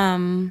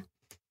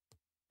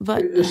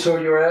 But so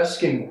you're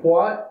asking,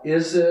 what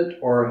is it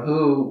or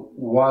who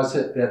was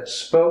it that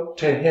spoke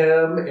to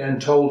him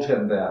and told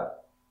him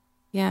that?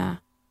 Yeah.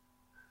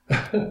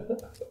 Do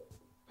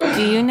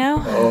you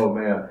know? Oh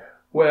man.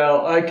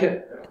 Well,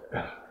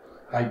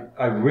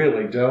 I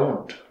really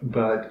don't,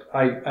 but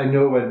I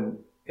know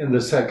in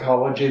the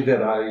psychology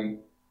that I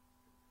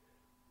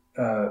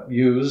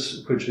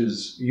use, which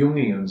is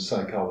Jungian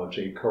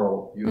psychology,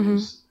 Carl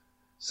Jung's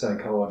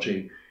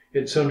psychology,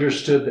 it's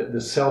understood that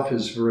the self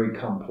is very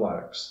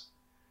complex.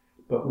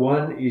 But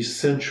one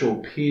essential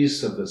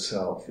piece of the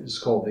self is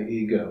called the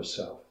ego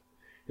self.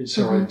 It's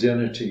our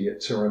identity,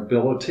 it's our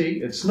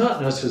ability. It's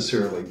not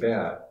necessarily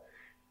bad.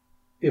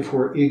 If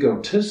we're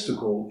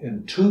egotistical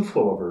and too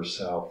full of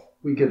ourselves,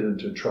 we get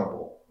into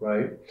trouble,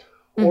 right?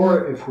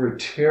 Or if we're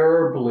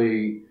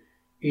terribly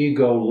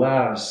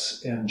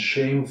ego-less and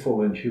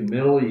shameful and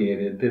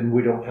humiliated, then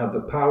we don't have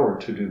the power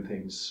to do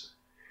things.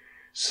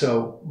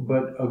 So,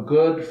 but a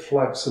good,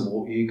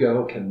 flexible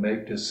ego can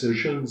make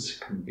decisions,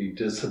 can be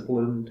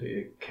disciplined,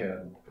 it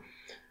can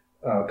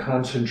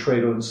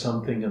concentrate on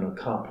something and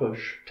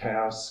accomplish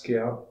tasks,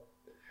 yeah.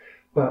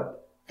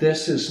 But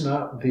this is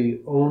not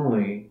the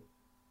only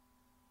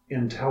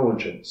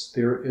intelligence.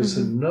 There is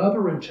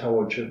another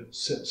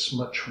intelligence that's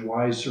much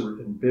wiser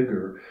and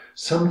bigger.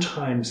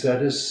 Sometimes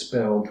that is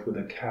spelled with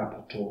a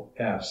capital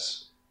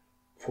S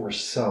for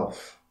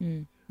self.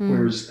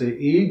 Whereas the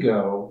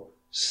ego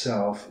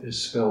self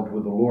is spelled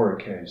with a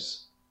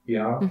lowercase.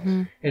 Yeah?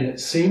 Mm-hmm. And it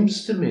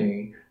seems to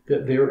me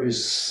that there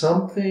is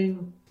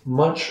something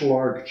much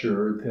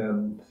larger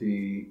than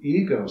the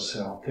ego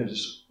self that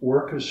is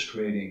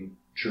orchestrating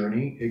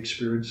journey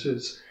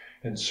experiences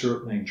and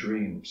certainly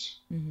dreams.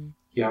 Mm-hmm.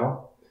 Yeah?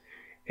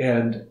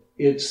 And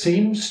it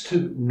seems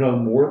to know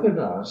more than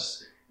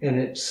us, and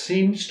it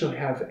seems to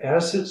have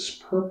as its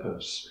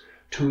purpose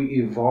to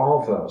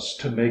evolve us,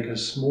 to make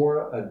us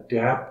more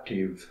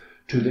adaptive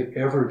to the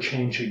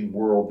ever-changing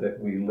world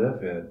that we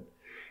live in.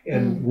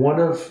 And one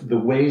of the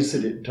ways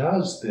that it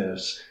does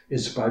this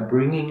is by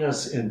bringing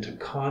us into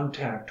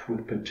contact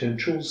with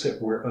potentials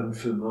that we're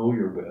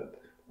unfamiliar with,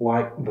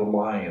 like the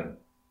lion,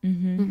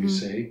 you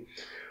see,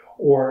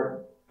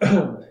 or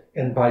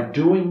and by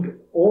doing,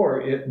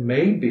 or it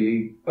may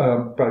be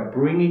by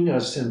bringing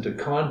us into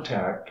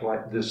contact,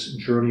 like this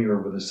journey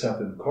over the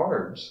 7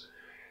 cards,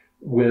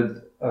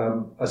 with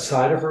a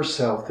side of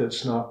ourself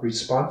that's not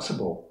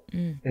responsible.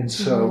 And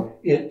so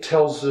it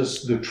tells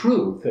us the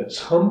truth that's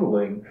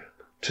humbling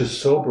to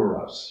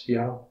sober us.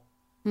 Yeah.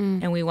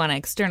 And we want to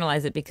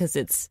externalize it because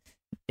it's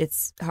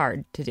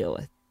hard to deal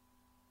with.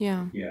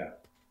 Yeah. Yeah.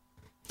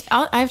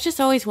 I've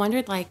just always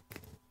wondered, like,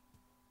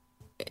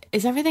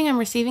 is everything I'm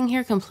receiving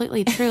here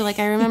completely true? Like,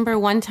 I remember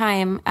one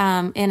time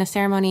in a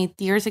ceremony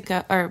years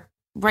ago, or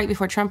right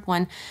before Trump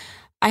won,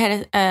 I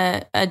had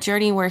a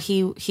journey where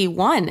he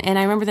won. And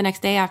I remember the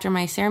next day after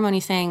my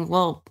ceremony saying,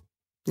 well,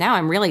 now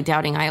I'm really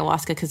doubting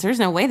ayahuasca because there's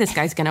no way this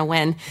guy's going to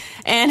win.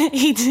 And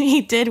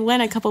he did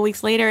win a couple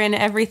weeks later, and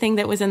everything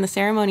that was in the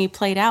ceremony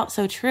played out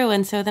so true.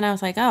 And so then I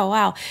was like, oh,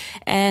 wow.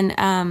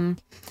 And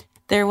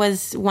there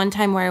was one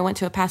time where I went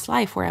to a past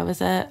life where I was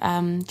a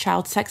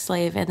child sex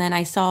slave. And then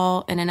I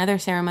saw in another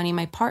ceremony,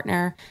 my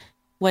partner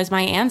was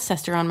my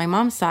ancestor on my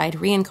mom's side,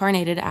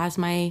 reincarnated as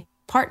my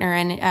partner.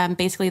 And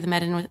basically the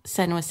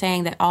medicine was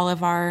saying that all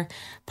of our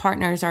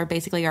partners are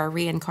basically our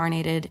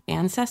reincarnated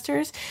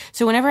ancestors.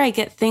 So whenever I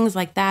get things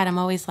like that, I'm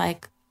always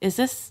like,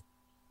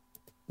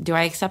 do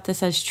I accept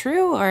this as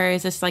true, or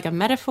is this like a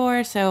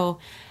metaphor? So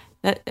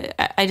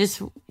I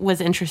just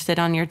was interested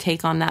on your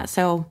take on that.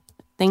 So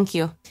thank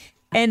you.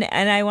 And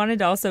I wanted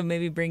to also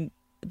maybe bring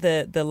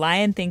the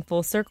lion thing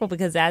full circle,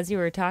 because as you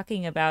were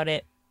talking about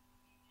it,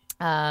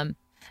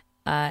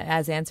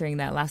 as answering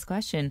that last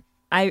question,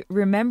 I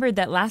remembered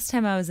that last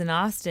time I was in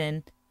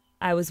Austin,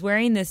 I was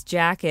wearing this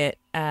jacket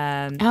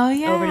over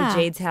to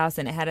Jade's house,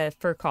 and it had a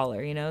fur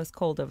collar. You know, it was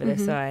cold over there,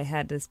 so I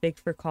had this big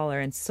fur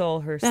collar. And Sol,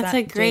 her son,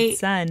 Jade's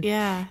son,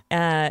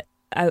 I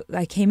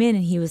came in,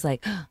 and he was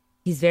like,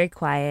 he's very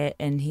quiet,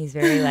 and he's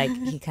very like,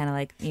 he kind of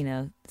like, you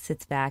know,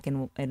 sits back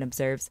and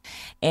observes.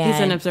 And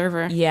he's an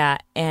observer. Yeah.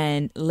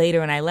 And later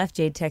when I left,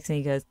 Jade texted me,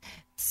 he goes,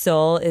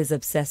 Sol is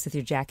obsessed with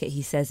your jacket.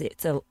 He says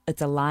it's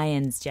a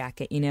lion's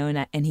jacket, you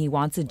know, and he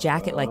wants a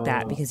jacket like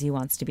that because he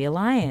wants to be a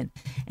lion.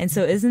 And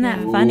so isn't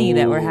that funny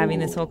that we're having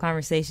this whole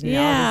conversation and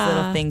all these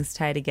little things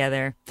tie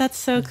together? That's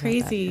so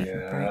crazy.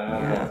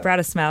 Brought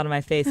a smile to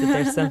my face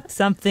that there's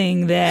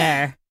something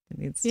there. It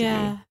needs to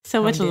be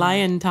so much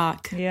lion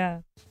talk.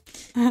 Yeah.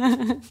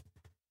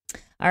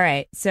 All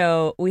right.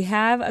 So we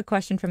have a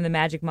question from the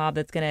Magic Mob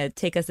that's going to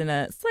take us in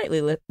a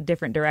slightly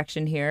different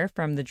direction here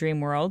from the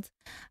dream world.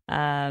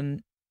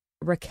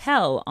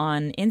 Raquel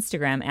on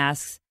Instagram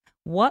asks,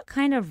 what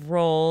kind of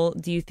role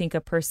do you think a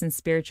person's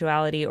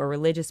spirituality or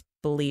religious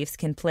beliefs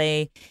can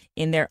play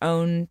in their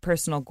own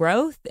personal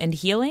growth and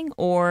healing,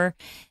 or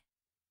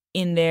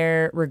in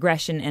their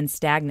regression and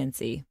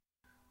stagnancy?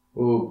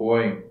 Oh,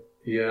 boy.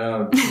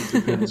 Yeah, it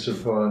depends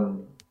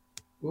upon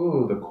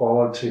the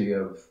quality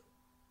of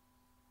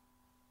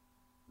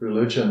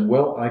religion.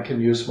 Well, I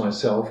can use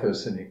myself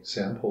as an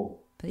example.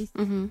 Please.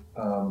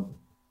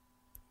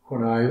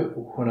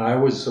 When I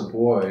was a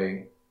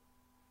boy,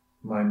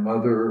 my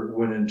mother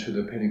went into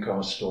the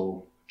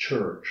Pentecostal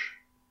church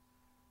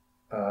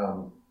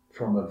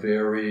from a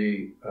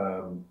very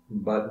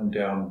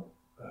buttoned-down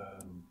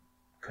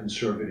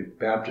conservative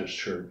Baptist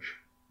church.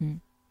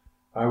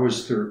 I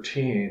was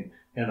 13,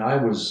 and I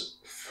was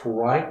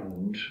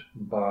frightened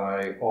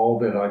by all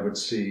that I would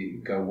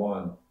see go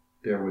on.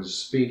 There was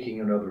speaking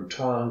in other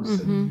tongues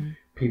and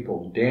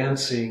people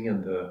dancing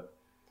in the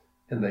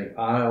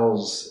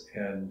aisles,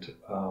 and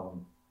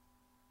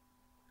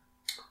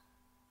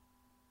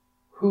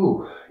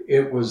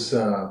it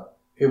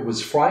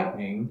was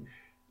frightening.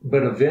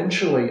 But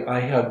eventually I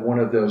had one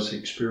of those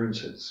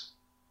experiences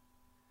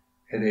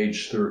at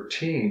age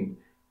 13,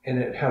 and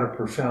it had a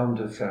profound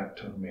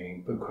effect on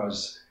me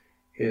because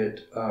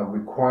it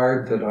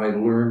required that I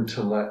learn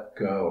to let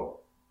go.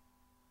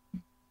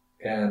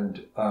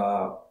 And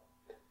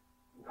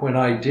when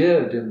I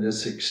did in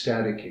this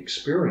ecstatic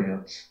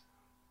experience,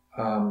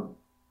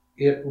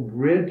 it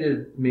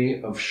ridded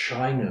me of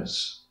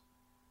shyness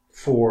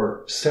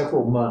for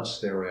several months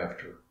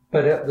thereafter.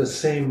 But at the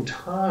same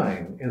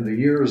time, in the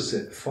years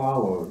that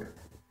followed,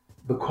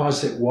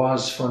 because it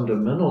was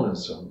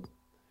fundamentalism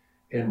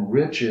and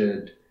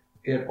rigid,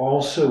 it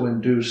also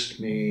induced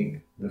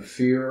me the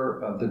fear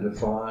of the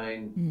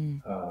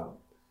divine.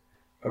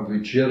 a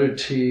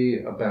rigidity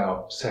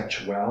about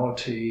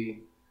sexuality,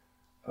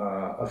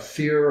 a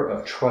fear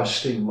of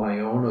trusting my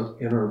own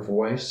inner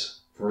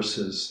voice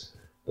versus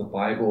the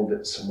Bible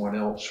that someone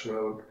else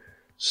wrote.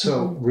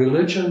 So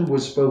religion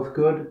was both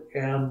good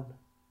and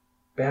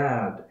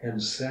bad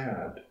and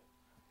sad.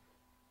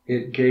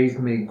 It gave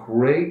me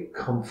great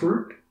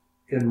comfort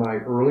in my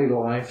early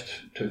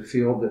life to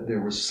feel that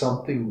there was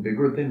something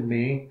bigger than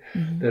me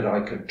that I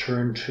could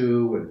turn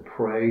to and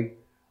pray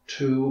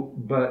to.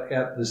 But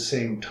at the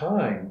same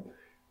time,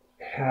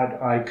 had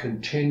I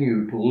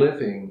continued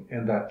living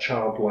in that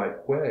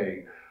childlike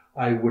way,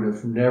 I would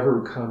have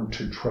never come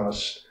to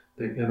trust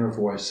the inner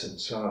voice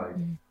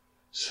inside.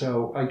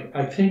 So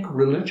I think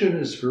religion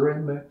is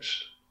very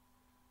mixed.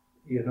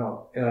 You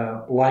know,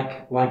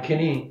 like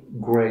any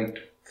great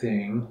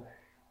thing,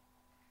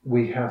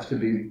 we have to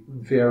be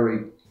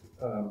very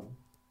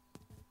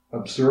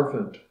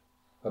observant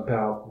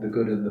about the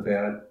good and the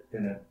bad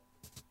in it.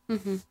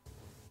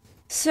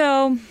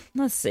 So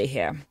let's see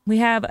here. We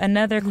have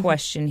another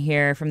question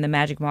here from the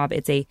Magic Mob.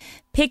 It's a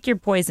pick your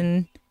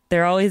poison.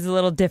 They're always a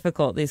little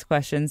difficult, these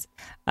questions.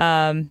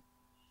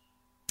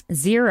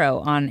 Zero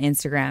on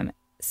Instagram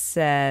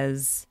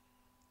says,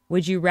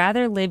 would you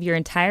rather live your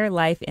entire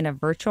life in a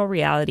virtual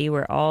reality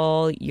where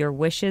all your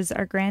wishes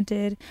are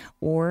granted,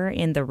 or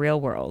in the real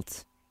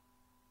world?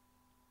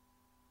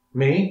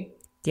 Me?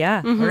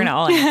 Yeah, we're going to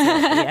all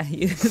answer. Yeah,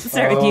 you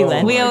start with you,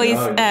 Len. We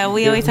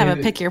always have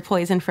a pick your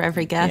poison for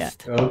every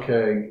guest. Yeah.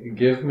 Okay,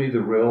 give me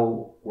the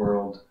real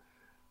world.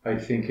 I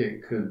think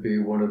it could be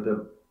one of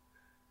the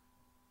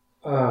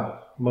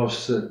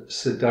most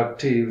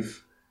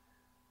seductive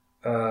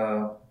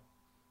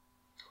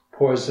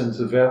poisons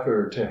of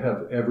ever, to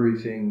have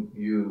everything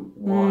you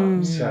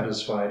want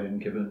satisfied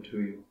and given to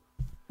you.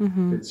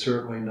 It's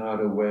certainly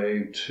not a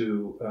way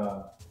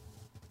to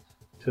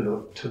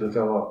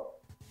develop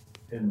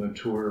and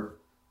mature.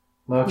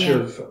 Much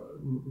of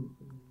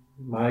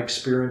my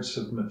experience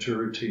of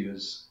maturity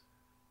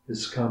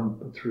has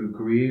come through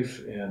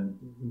grief and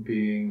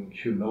being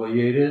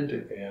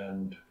humiliated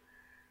and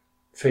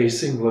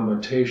facing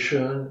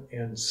limitation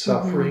and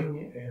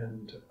suffering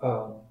and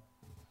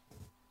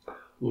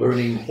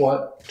learning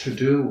what to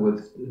do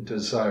with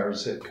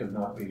desires that could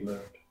not be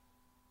lived.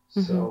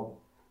 So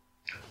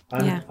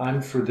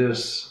I'm for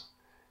this.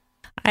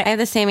 I have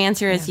the same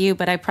answer as you,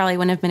 but I probably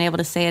wouldn't have been able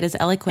to say it as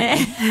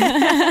eloquently.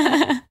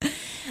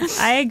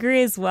 I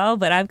agree as well,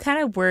 but I'm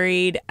kind of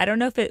worried. I don't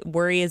know if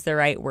worry is the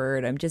right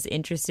word. I'm just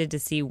interested to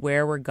see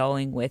where we're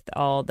going with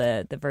all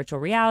the virtual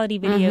reality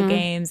video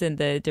games and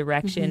the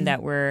direction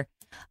that we're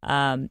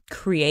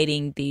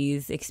creating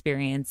these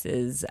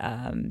experiences,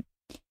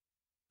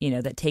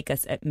 that take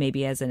us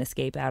maybe as an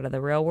escape out of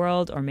the real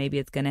world, or maybe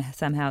it's going to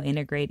somehow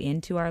integrate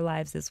into our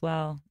lives as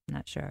well. I'm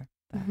not sure.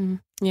 But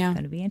it's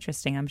going to be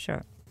interesting, I'm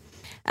sure.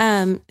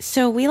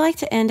 So we like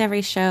to end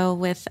every show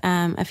with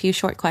a few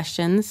short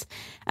questions.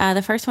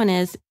 The first one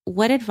is,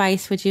 what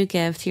advice would you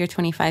give to your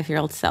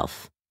 25-year-old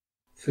self?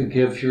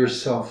 Forgive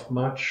yourself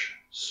much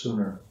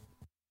sooner.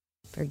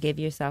 Forgive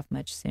yourself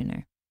much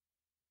sooner.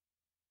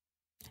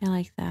 I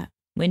like that.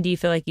 When do you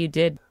feel like you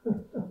did?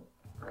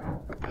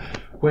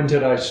 When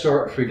did I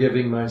start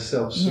forgiving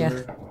myself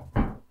sooner?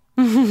 Yeah.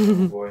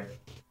 Oh boy.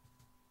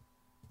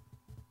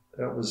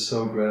 That was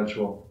so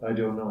gradual. I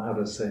don't know how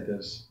to say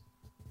this.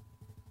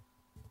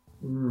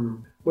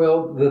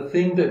 Well, the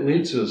thing that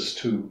leads us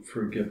to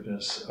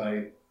forgiveness,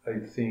 I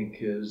think,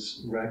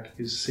 is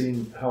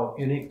seeing how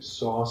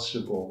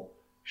inexhaustible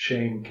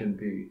shame can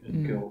be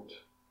and guilt.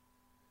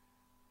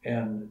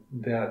 And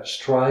that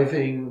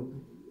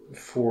striving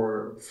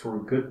for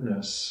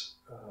goodness,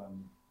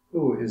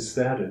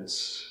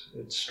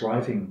 it's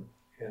striving.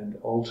 And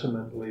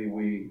ultimately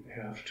we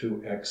have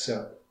to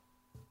accept,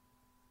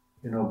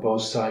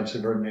 both sides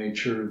of our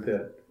nature,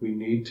 that we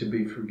need to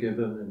be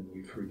forgiven and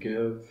we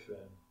forgive, and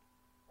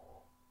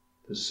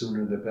the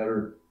sooner the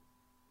better.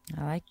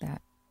 I like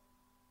that.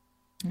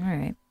 All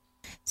right.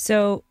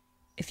 So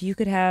if you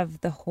could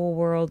have the whole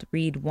world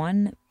read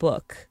one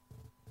book,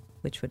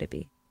 which would it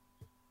be?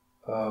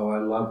 Oh, I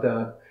love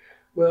that.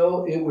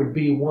 Well, it would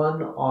be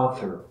one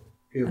author.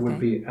 It would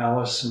be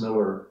Alice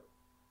Miller.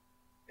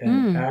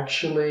 And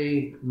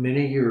actually,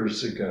 many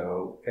years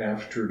ago,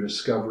 after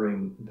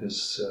discovering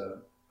this,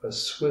 a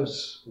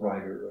Swiss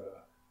writer,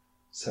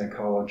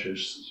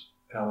 psychologist,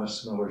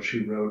 Alice Miller,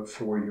 she wrote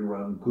For Your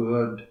Own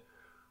Good,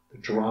 The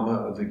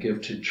Drama of the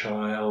Gifted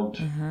Child,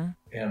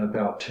 and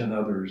about 10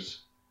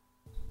 others.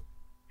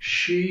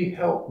 She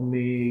helped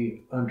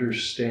me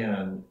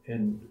understand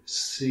and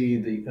see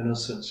the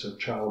innocence of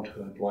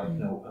childhood like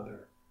no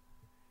other,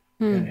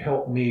 and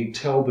helped me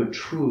tell the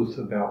truth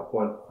about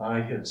what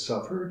I had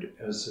suffered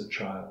as a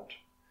child,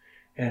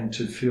 and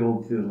to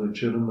feel the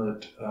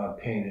legitimate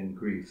pain and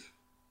grief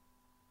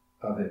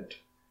of it.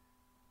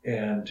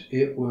 And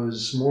it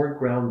was more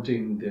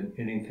grounding than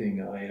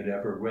anything I had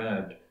ever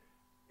read.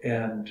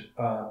 And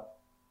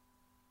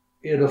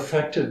it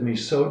affected me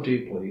so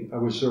deeply. I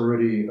was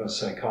already a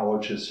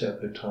psychologist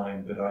at the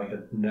time, but I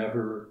had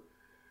never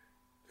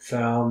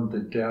found the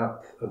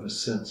depth of a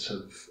sense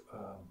of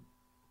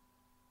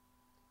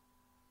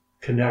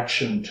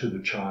connection to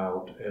the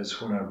child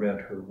as when I read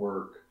her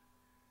work.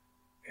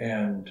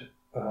 And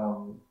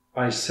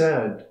I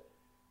said,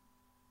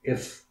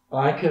 if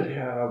I could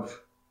have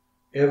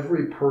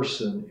every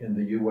person in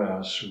the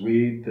U.S.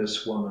 read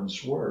this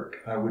woman's work,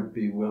 I would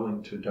be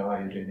willing to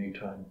die at any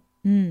time.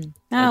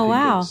 Oh,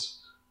 wow.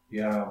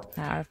 Yeah.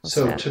 Powerful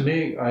So stuff. to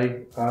me,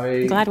 I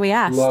Glad we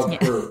asked. love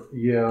her.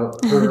 Yeah,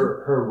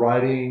 her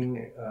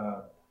writing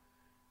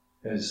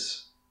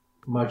as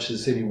much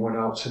as anyone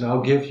else. And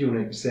I'll give you an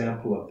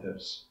example of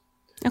this.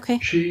 Okay.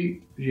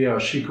 She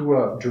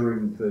grew up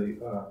during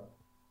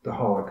the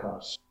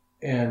Holocaust,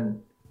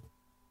 and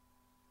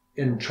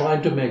in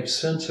trying to make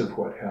sense of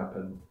what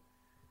happened,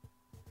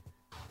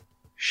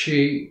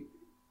 she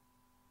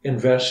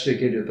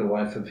investigated the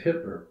life of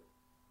Hitler.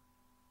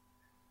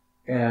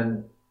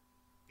 And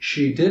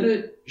she did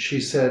it,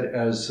 she said,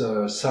 as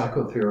a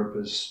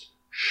psychotherapist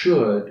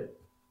should,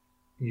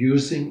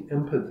 using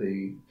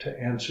empathy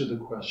to answer the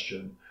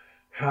question,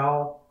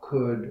 how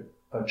could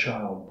a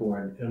child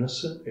born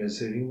innocent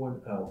as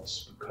anyone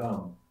else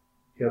become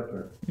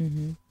Hitler?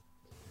 Mm-hmm.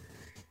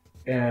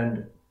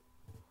 And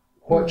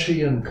what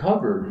she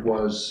uncovered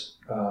was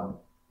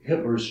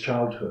Hitler's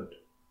childhood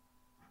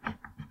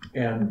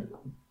and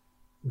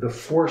the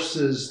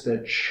forces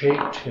that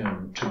shaped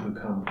him to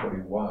become what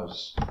he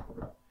was.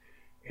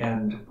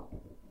 And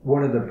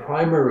one of the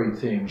primary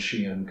things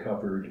she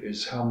uncovered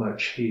is how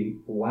much he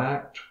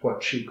lacked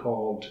what she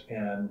called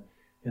an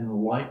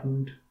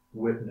enlightened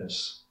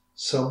witness,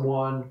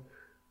 someone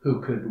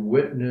who could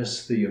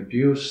witness the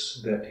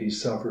abuse that he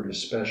suffered,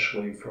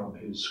 especially from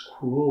his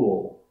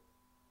cruel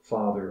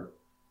father,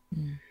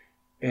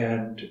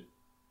 and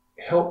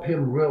help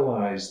him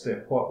realize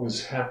that what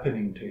was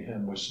happening to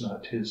him was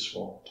not his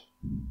fault.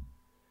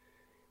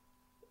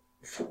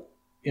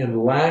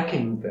 In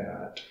lacking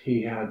that,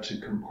 he had to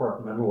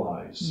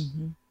compartmentalize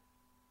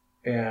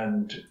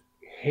and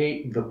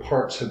hate the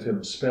parts of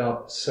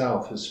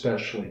himself,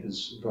 especially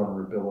his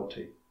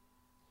vulnerability.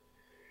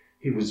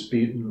 He was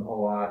beaten a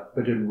lot,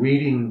 but in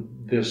reading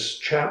this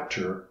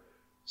chapter,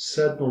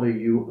 suddenly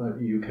you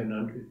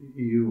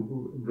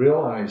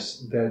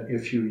realize that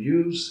if you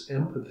use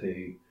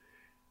empathy,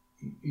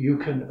 you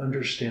can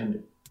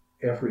understand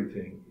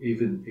everything,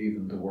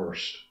 even the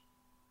worst.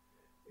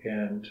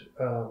 And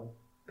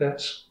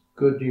that's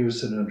good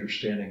news in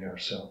understanding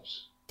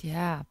ourselves.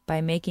 Yeah,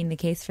 by making the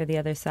case for the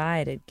other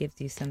side, it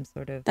gives you some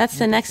sort of That's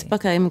the next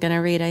book I'm going to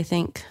read, I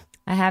think.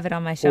 I have it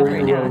on my shelf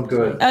right now.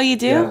 Good. Oh, you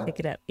do? Yeah. Pick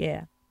it up,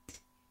 yeah.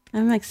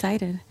 I'm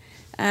excited.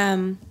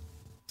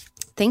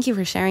 Thank you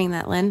for sharing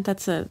that, Len.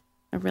 That's a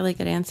really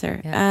good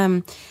answer. Yeah.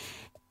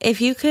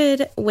 If you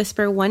could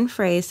whisper one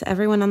phrase to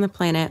everyone on the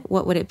planet,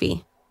 what would it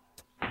be?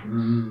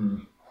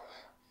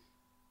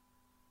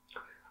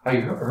 I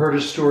heard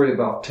a story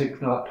about Thich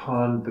Nhat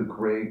Hanh, the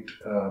great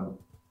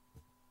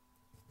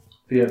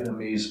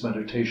Vietnamese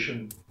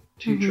meditation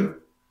teacher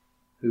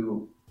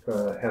who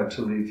had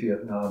to leave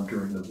Vietnam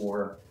during the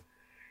war.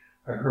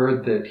 I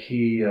heard that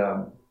he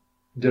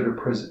did a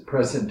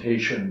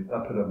presentation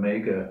up at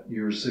Omega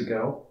years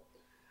ago,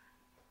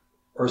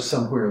 or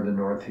somewhere in the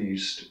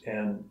Northeast,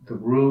 and the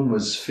room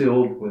was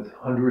filled with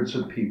hundreds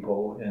of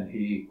people, and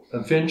he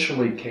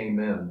eventually came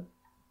in,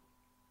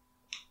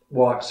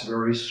 walks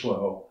very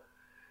slow,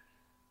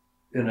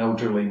 an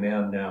elderly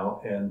man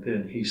now, and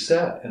then he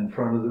sat in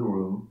front of the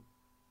room,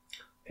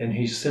 and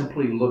he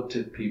simply looked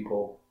at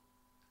people,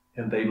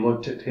 and they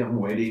looked at him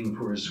waiting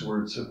for his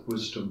words of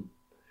wisdom.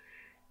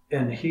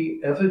 And he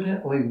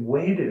evidently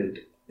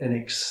waited an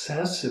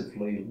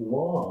excessively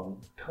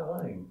long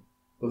time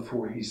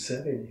before he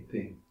said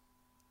anything.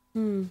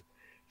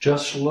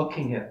 Just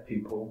looking at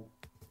people.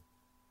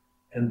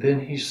 And then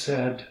he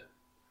said,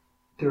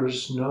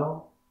 "There's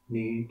no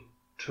need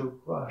to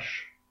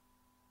rush."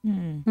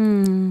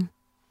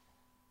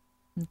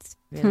 It's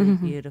really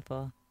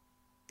beautiful.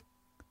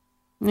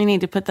 I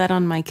need to put that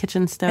on my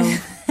kitchen stove.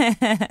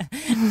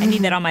 I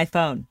need that on my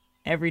phone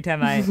every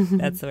time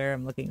that's where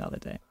I'm looking all the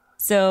time.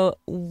 So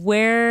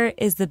where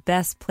is the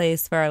best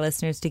place for our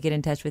listeners to get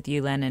in touch with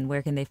you, Len, and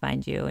where can they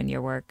find you and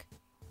your work?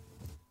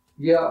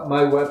 Yeah,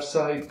 my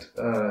website,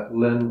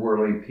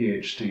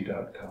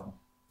 lenworleyphd.com.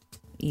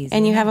 Easy.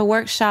 And you have a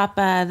workshop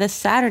this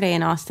Saturday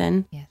in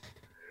Austin. Yes.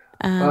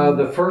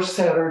 The first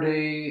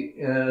Saturday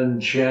in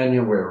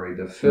January,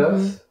 the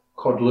 5th,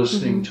 called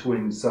Listening to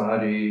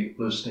Anxiety,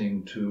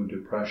 Listening to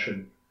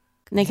Depression.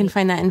 And they can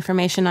find that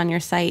information on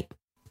your site.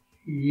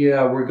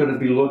 Yeah, we're going to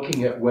be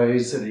looking at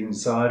ways that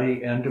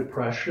anxiety and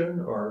depression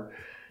are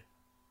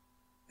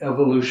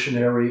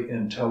evolutionary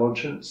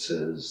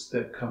intelligences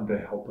that come to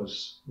help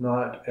us,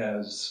 not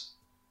as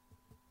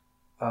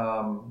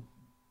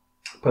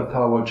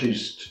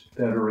pathologies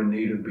that are in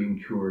need of being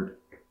cured.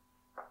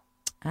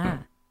 I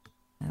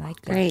like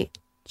that. Great.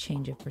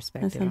 Change of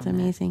perspective. That sounds on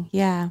amazing.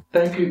 Yeah.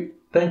 Thank you.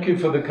 Thank you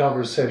for the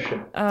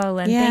conversation. Oh,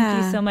 Len, Yeah,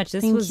 thank you so much.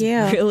 This thank was you.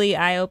 really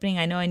eye-opening.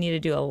 I know I need to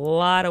do a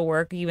lot of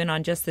work even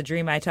on just the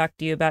dream I talked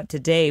to you about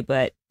today,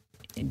 but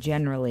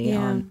generally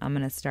I'm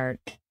going to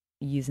start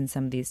using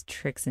some of these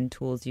tricks and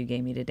tools you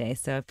gave me today.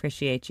 So I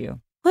appreciate you.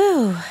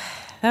 Woo.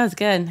 that was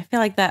good. I feel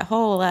like that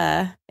whole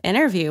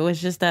interview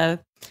was just a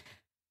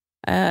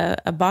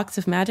box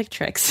of magic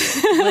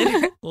tricks.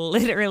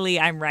 Literally,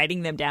 I'm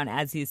writing them down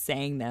as he's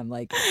saying them.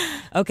 Like,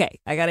 okay,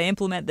 I got to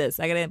implement this.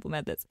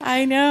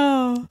 I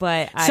know.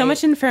 But so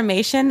much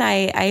information.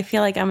 I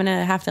feel like I'm going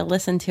to have to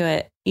listen to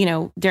it,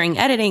 during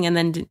editing. And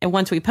then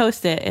once we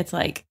post it, it's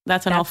like,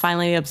 that's when I'll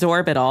finally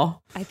absorb it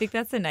all. I think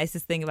that's the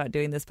nicest thing about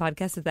doing this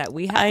podcast is that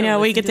we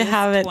have we get to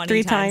have it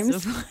 3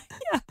 times.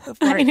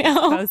 Before it's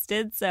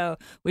posted. So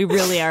we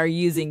really are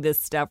using this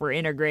stuff. We're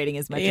integrating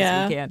as much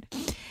as we can.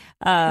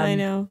 I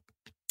know.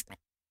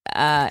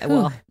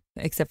 Well,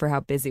 except for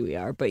how busy we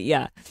are, but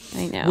yeah,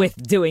 I know, with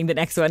doing the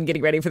next one,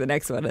 getting ready for the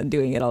next one, and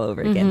doing it all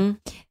over again.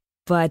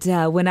 But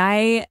when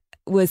I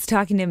was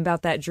talking to him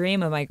about that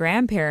dream of my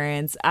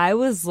grandparents, I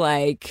was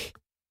like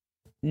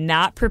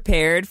not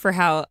prepared for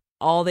how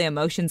all the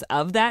emotions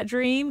of that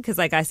dream, because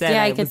like I said,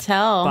 I could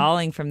tell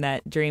bawling from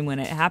that dream when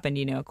it happened,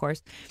 of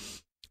course,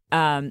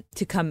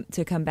 to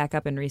come back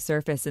up and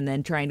resurface, and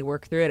then trying to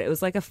work through it. It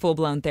was like a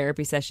full-blown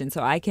therapy session.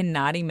 So I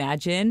cannot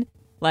imagine,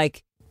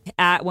 like,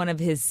 at one of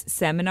his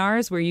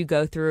seminars where you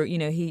go through,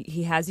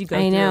 he has you go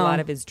through a lot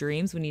of his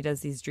dreams when he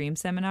does these dream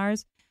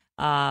seminars.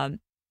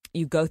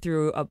 You go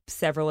through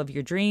several of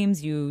your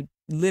dreams. You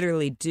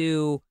literally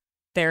do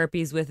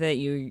therapies with it.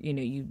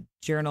 You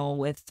journal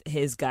with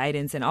his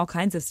guidance and all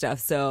kinds of stuff.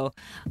 So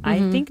I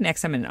think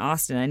next time in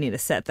Austin, I need to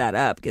set that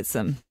up, get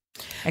some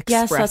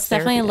Yes, let's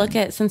definitely look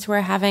at, since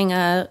we're having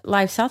a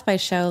live South by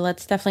show,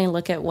 let's definitely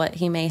look at what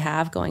he may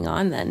have going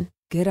on then.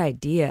 Good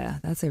idea.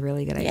 That's a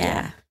really good idea.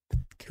 Yeah.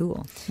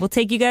 Cool. We'll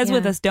take you guys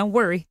with us. Don't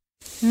worry.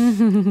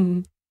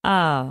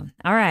 All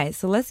right.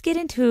 So let's get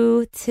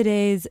into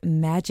today's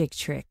magic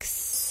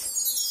tricks.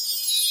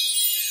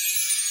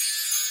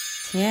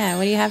 Yeah.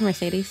 What do you have,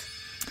 Mercedes?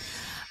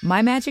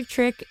 My magic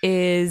trick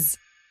is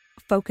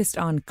focused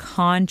on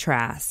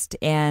contrast,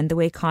 and the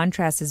way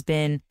contrast has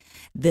been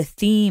the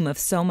theme of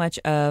so much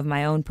of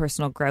my own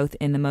personal growth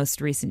in the most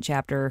recent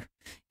chapter,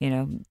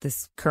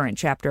 this current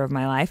chapter of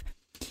my life.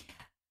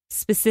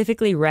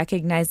 Specifically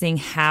recognizing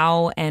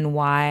how and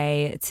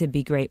why to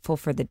be grateful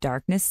for the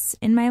darkness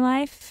in my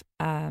life.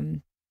 I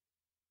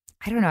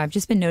don't know. I've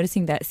just been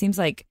noticing that it seems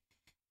like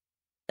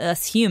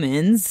us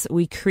humans,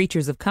 we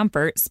creatures of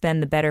comfort,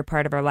 spend the better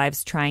part of our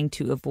lives trying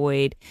to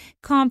avoid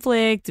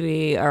conflict.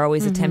 We are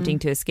always attempting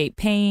to escape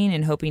pain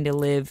and hoping to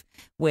live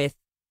with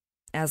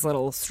as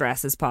little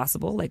stress as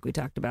possible, like we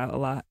talked about a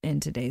lot in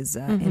today's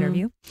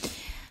interview.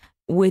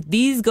 With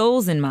these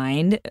goals in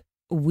mind,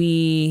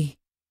 I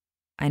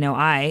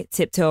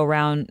tiptoe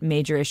around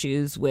major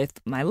issues with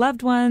my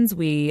loved ones.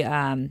 We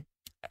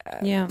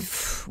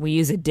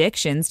use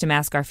addictions to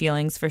mask our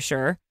feelings for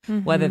sure.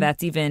 Whether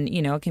that's even,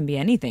 it can be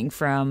anything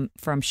from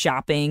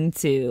shopping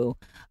to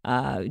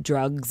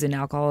drugs and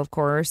alcohol, of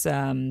course.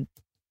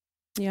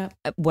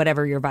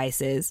 Whatever your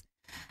vice is.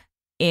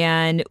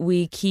 And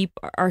we keep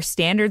our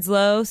standards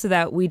low so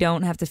that we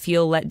don't have to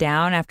feel let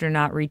down after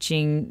not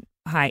reaching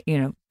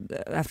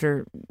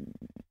after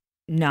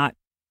not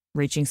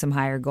reaching some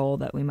higher goal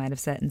that we might have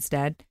set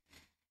instead,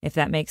 if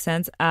that makes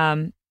sense.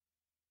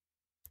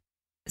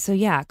 So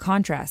yeah,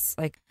 contrasts.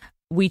 Like,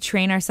 we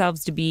train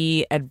ourselves to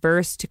be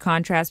adverse to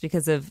contrast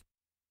because of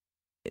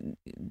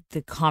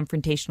the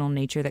confrontational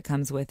nature that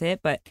comes with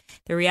it. But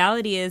the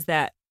reality is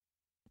that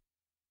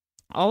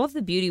all of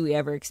the beauty we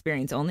ever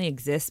experience only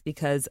exists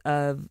because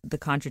of the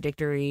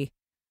contradictory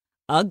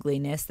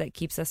ugliness that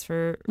keeps us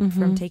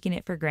from taking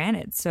it for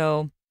granted.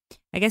 So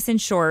I guess in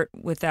short,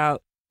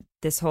 without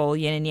this whole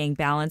yin and yang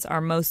balance,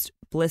 our most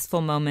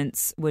blissful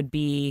moments would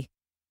be,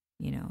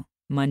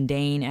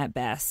 mundane at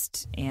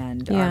best,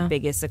 and our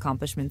biggest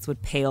accomplishments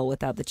would pale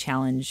without the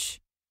challenge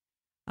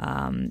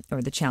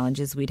or the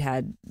challenges we'd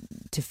had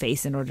to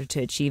face in order to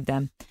achieve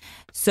them.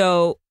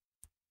 So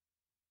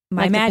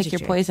my magic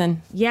pick your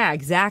poison. Yeah,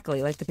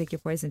 exactly. Like to pick your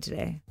poison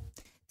today.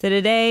 So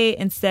today,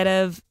 instead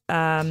of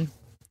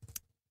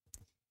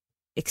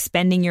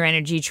expending your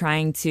energy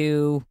trying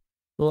to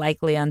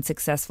likely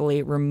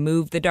unsuccessfully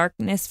remove the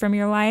darkness from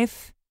your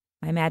life,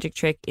 my magic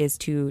trick is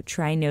to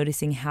try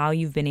noticing how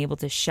you've been able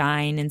to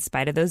shine in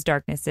spite of those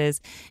darknesses.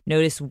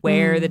 Notice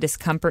where the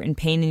discomfort and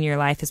pain in your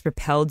life has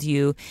propelled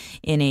you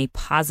in a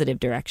positive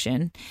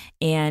direction,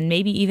 and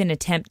maybe even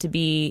attempt to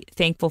be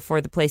thankful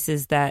for the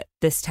places that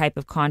this type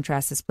of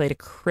contrast has played a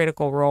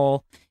critical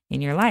role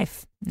in your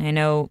life. I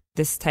know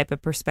this type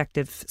of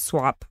perspective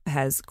swap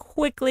has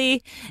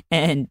quickly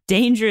and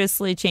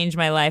dangerously changed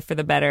my life for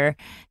the better.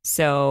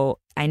 So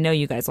I know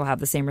you guys will have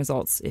the same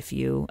results if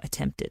you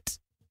attempt it.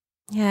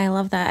 Yeah, I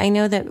love that. I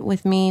know that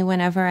with me,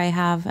 whenever I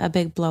have a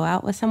big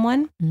blowout with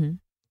someone,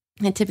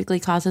 it typically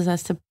causes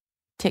us to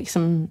take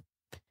some,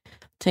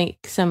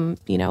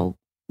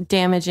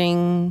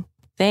 damaging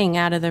thing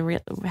out of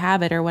the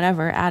habit or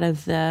whatever, out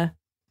of the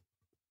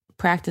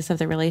practice of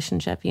the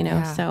relationship,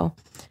 so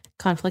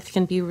conflict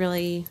can be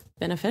really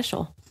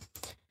beneficial.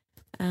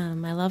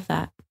 I love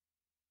that.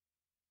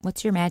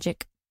 What's your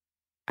magic?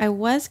 I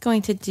was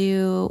going to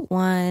do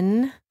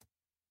one,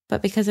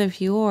 but because of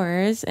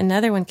yours,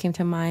 another one came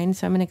to mind.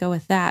 So I'm going to go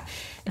with that.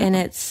 And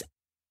it's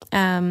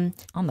On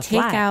the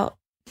take fly. out,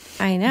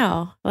 I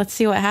know, let's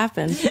see what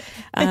happens.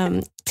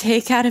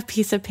 Take out a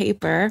piece of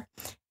paper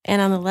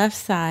and on the left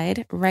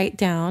side, write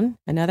down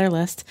another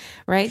list,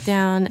 write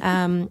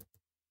down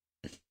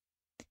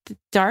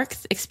dark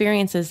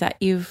experiences that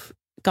you've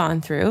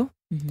gone through,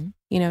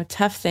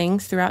 tough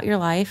things throughout your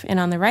life. And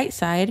on the right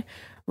side,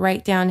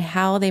 write down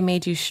how they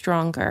made you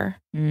stronger.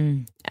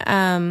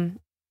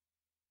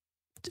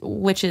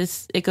 Which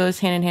is, it goes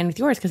hand in hand with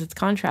yours because it's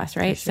contrast,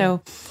 right?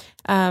 Sure.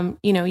 So,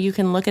 you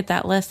can look at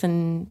that list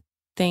and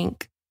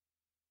think,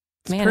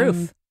 man,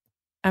 proof.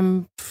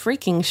 I'm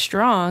freaking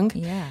strong.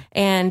 Yeah.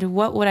 And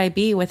what would I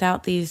be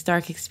without these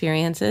dark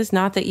experiences?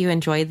 Not that you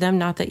enjoyed them,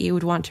 not that you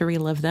would want to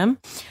relive them,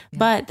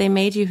 but they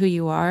made you who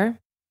you are.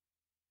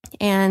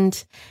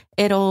 And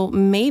it'll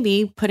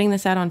maybe putting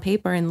this out on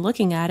paper and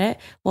looking at it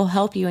will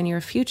help you in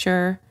your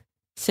future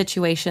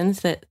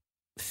situations that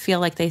feel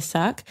like they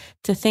suck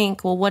to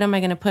think, well, what am I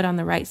going to put on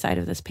the right side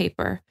of this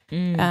paper?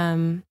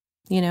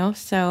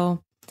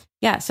 So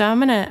yeah, so I'm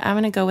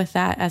going to go with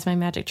that as my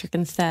magic trick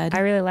instead.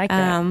 I really like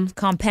that.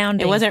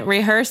 Compounding. It wasn't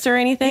rehearsed or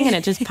anything and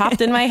it just popped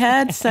in my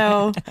head.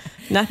 So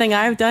nothing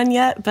I've done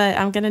yet, but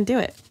I'm going to do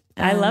it.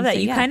 I love that.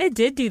 You kind of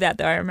did do that,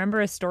 though. I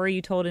remember a story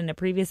you told in a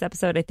previous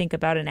episode, I think,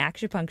 about an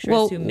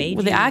acupuncturist who made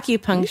you. The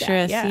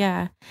acupuncturist,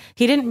 yeah.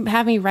 He didn't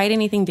have me write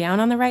anything down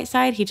on the right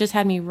side. He just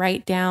had me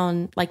write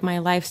down like my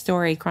life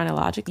story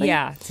chronologically.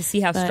 Yeah, to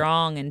see how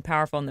strong and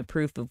powerful and the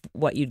proof of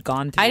what you'd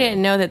gone through. I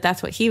didn't know that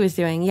that's what he was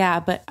doing. Yeah,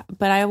 but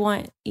I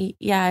want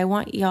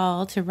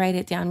y'all to write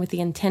it down with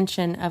the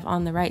intention of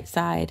on the right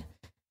side.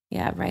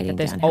 Yeah, writing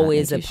there's down. There's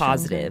always a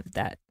positive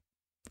that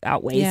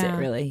outweighs it,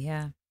 really.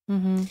 Yeah.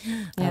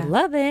 I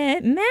love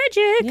it.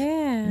 Magic.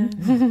 Yeah.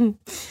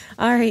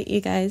 All right, you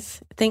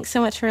guys. Thanks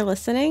so much for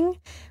listening.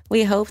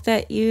 We hope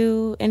that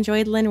you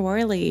enjoyed Len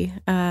Worley.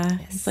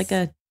 It's like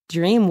a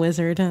dream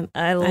wizard.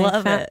 I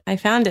love it. I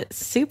found it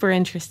super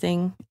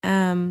interesting.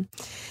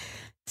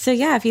 So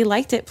yeah, if you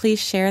liked it, please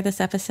share this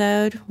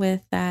episode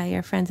with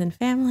your friends and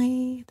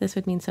family. This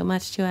would mean so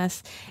much to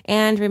us.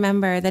 And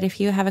remember that if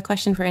you have a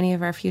question for any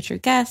of our future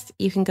guests,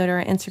 you can go to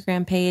our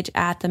Instagram page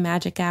at The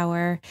Magic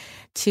Hour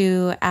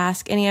to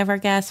ask any of our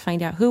guests,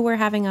 find out who we're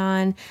having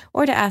on,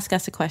 or to ask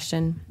us a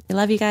question. We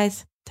love you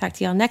guys. Talk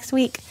to y'all next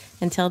week.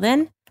 Until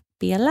then,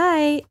 be a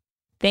light.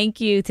 Thank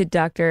you to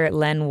Dr.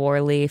 Len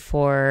Worley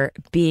for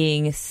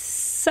being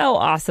so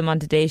awesome on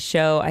today's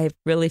show. I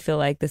really feel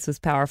like this was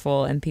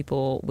powerful and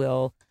people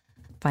will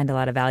find a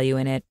lot of value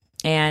in it.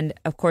 And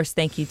of course,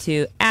 thank you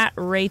to at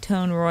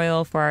Raytone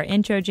Royal for our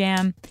intro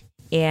jam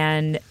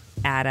and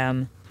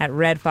Adam at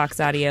Red Fox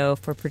Audio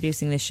for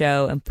producing the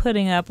show and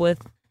putting up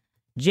with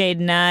Jade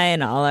and I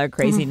and all our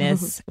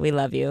craziness. We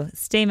love you.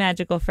 Stay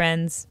magical,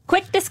 friends.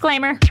 Quick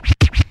disclaimer.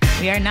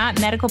 We are not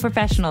medical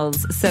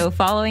professionals, so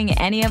following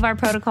any of our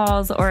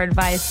protocols or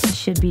advice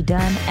should be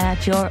done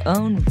at your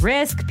own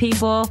risk,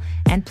 people.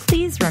 And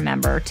please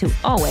remember to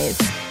always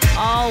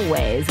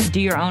do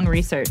your own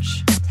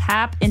research.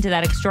 Tap into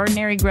that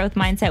extraordinary growth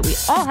mindset we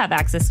all have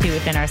access to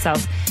within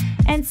ourselves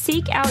and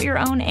seek out your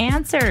own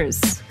answers.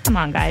 Come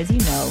on, guys, you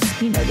know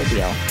the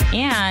deal.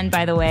 And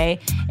by the way,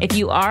 if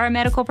you are a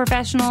medical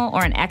professional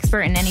or an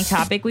expert in any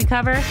topic we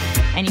cover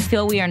and you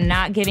feel we are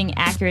not giving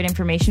accurate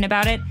information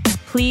about it,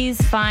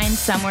 please find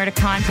somewhere to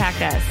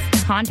contact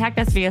us. Contact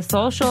us via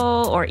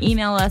social or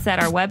email us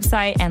at our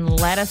website and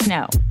let us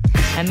know.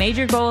 A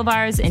major goal of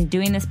ours in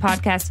doing this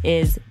podcast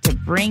is to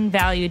bring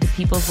value to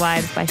people's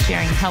lives by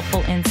sharing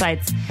helpful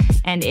insights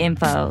and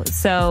info.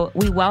 So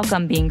we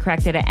welcome being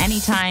corrected at any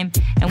time,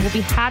 and we'll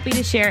be happy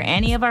to share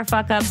any of our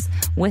fuck-ups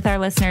with our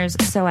listeners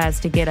so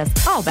as to get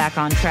us all back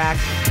on track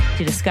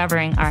to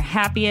discovering our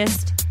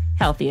happiest,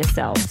 healthiest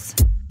selves.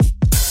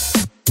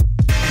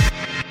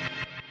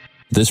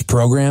 This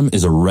program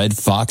is a Red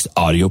Fox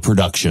audio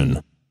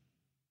production.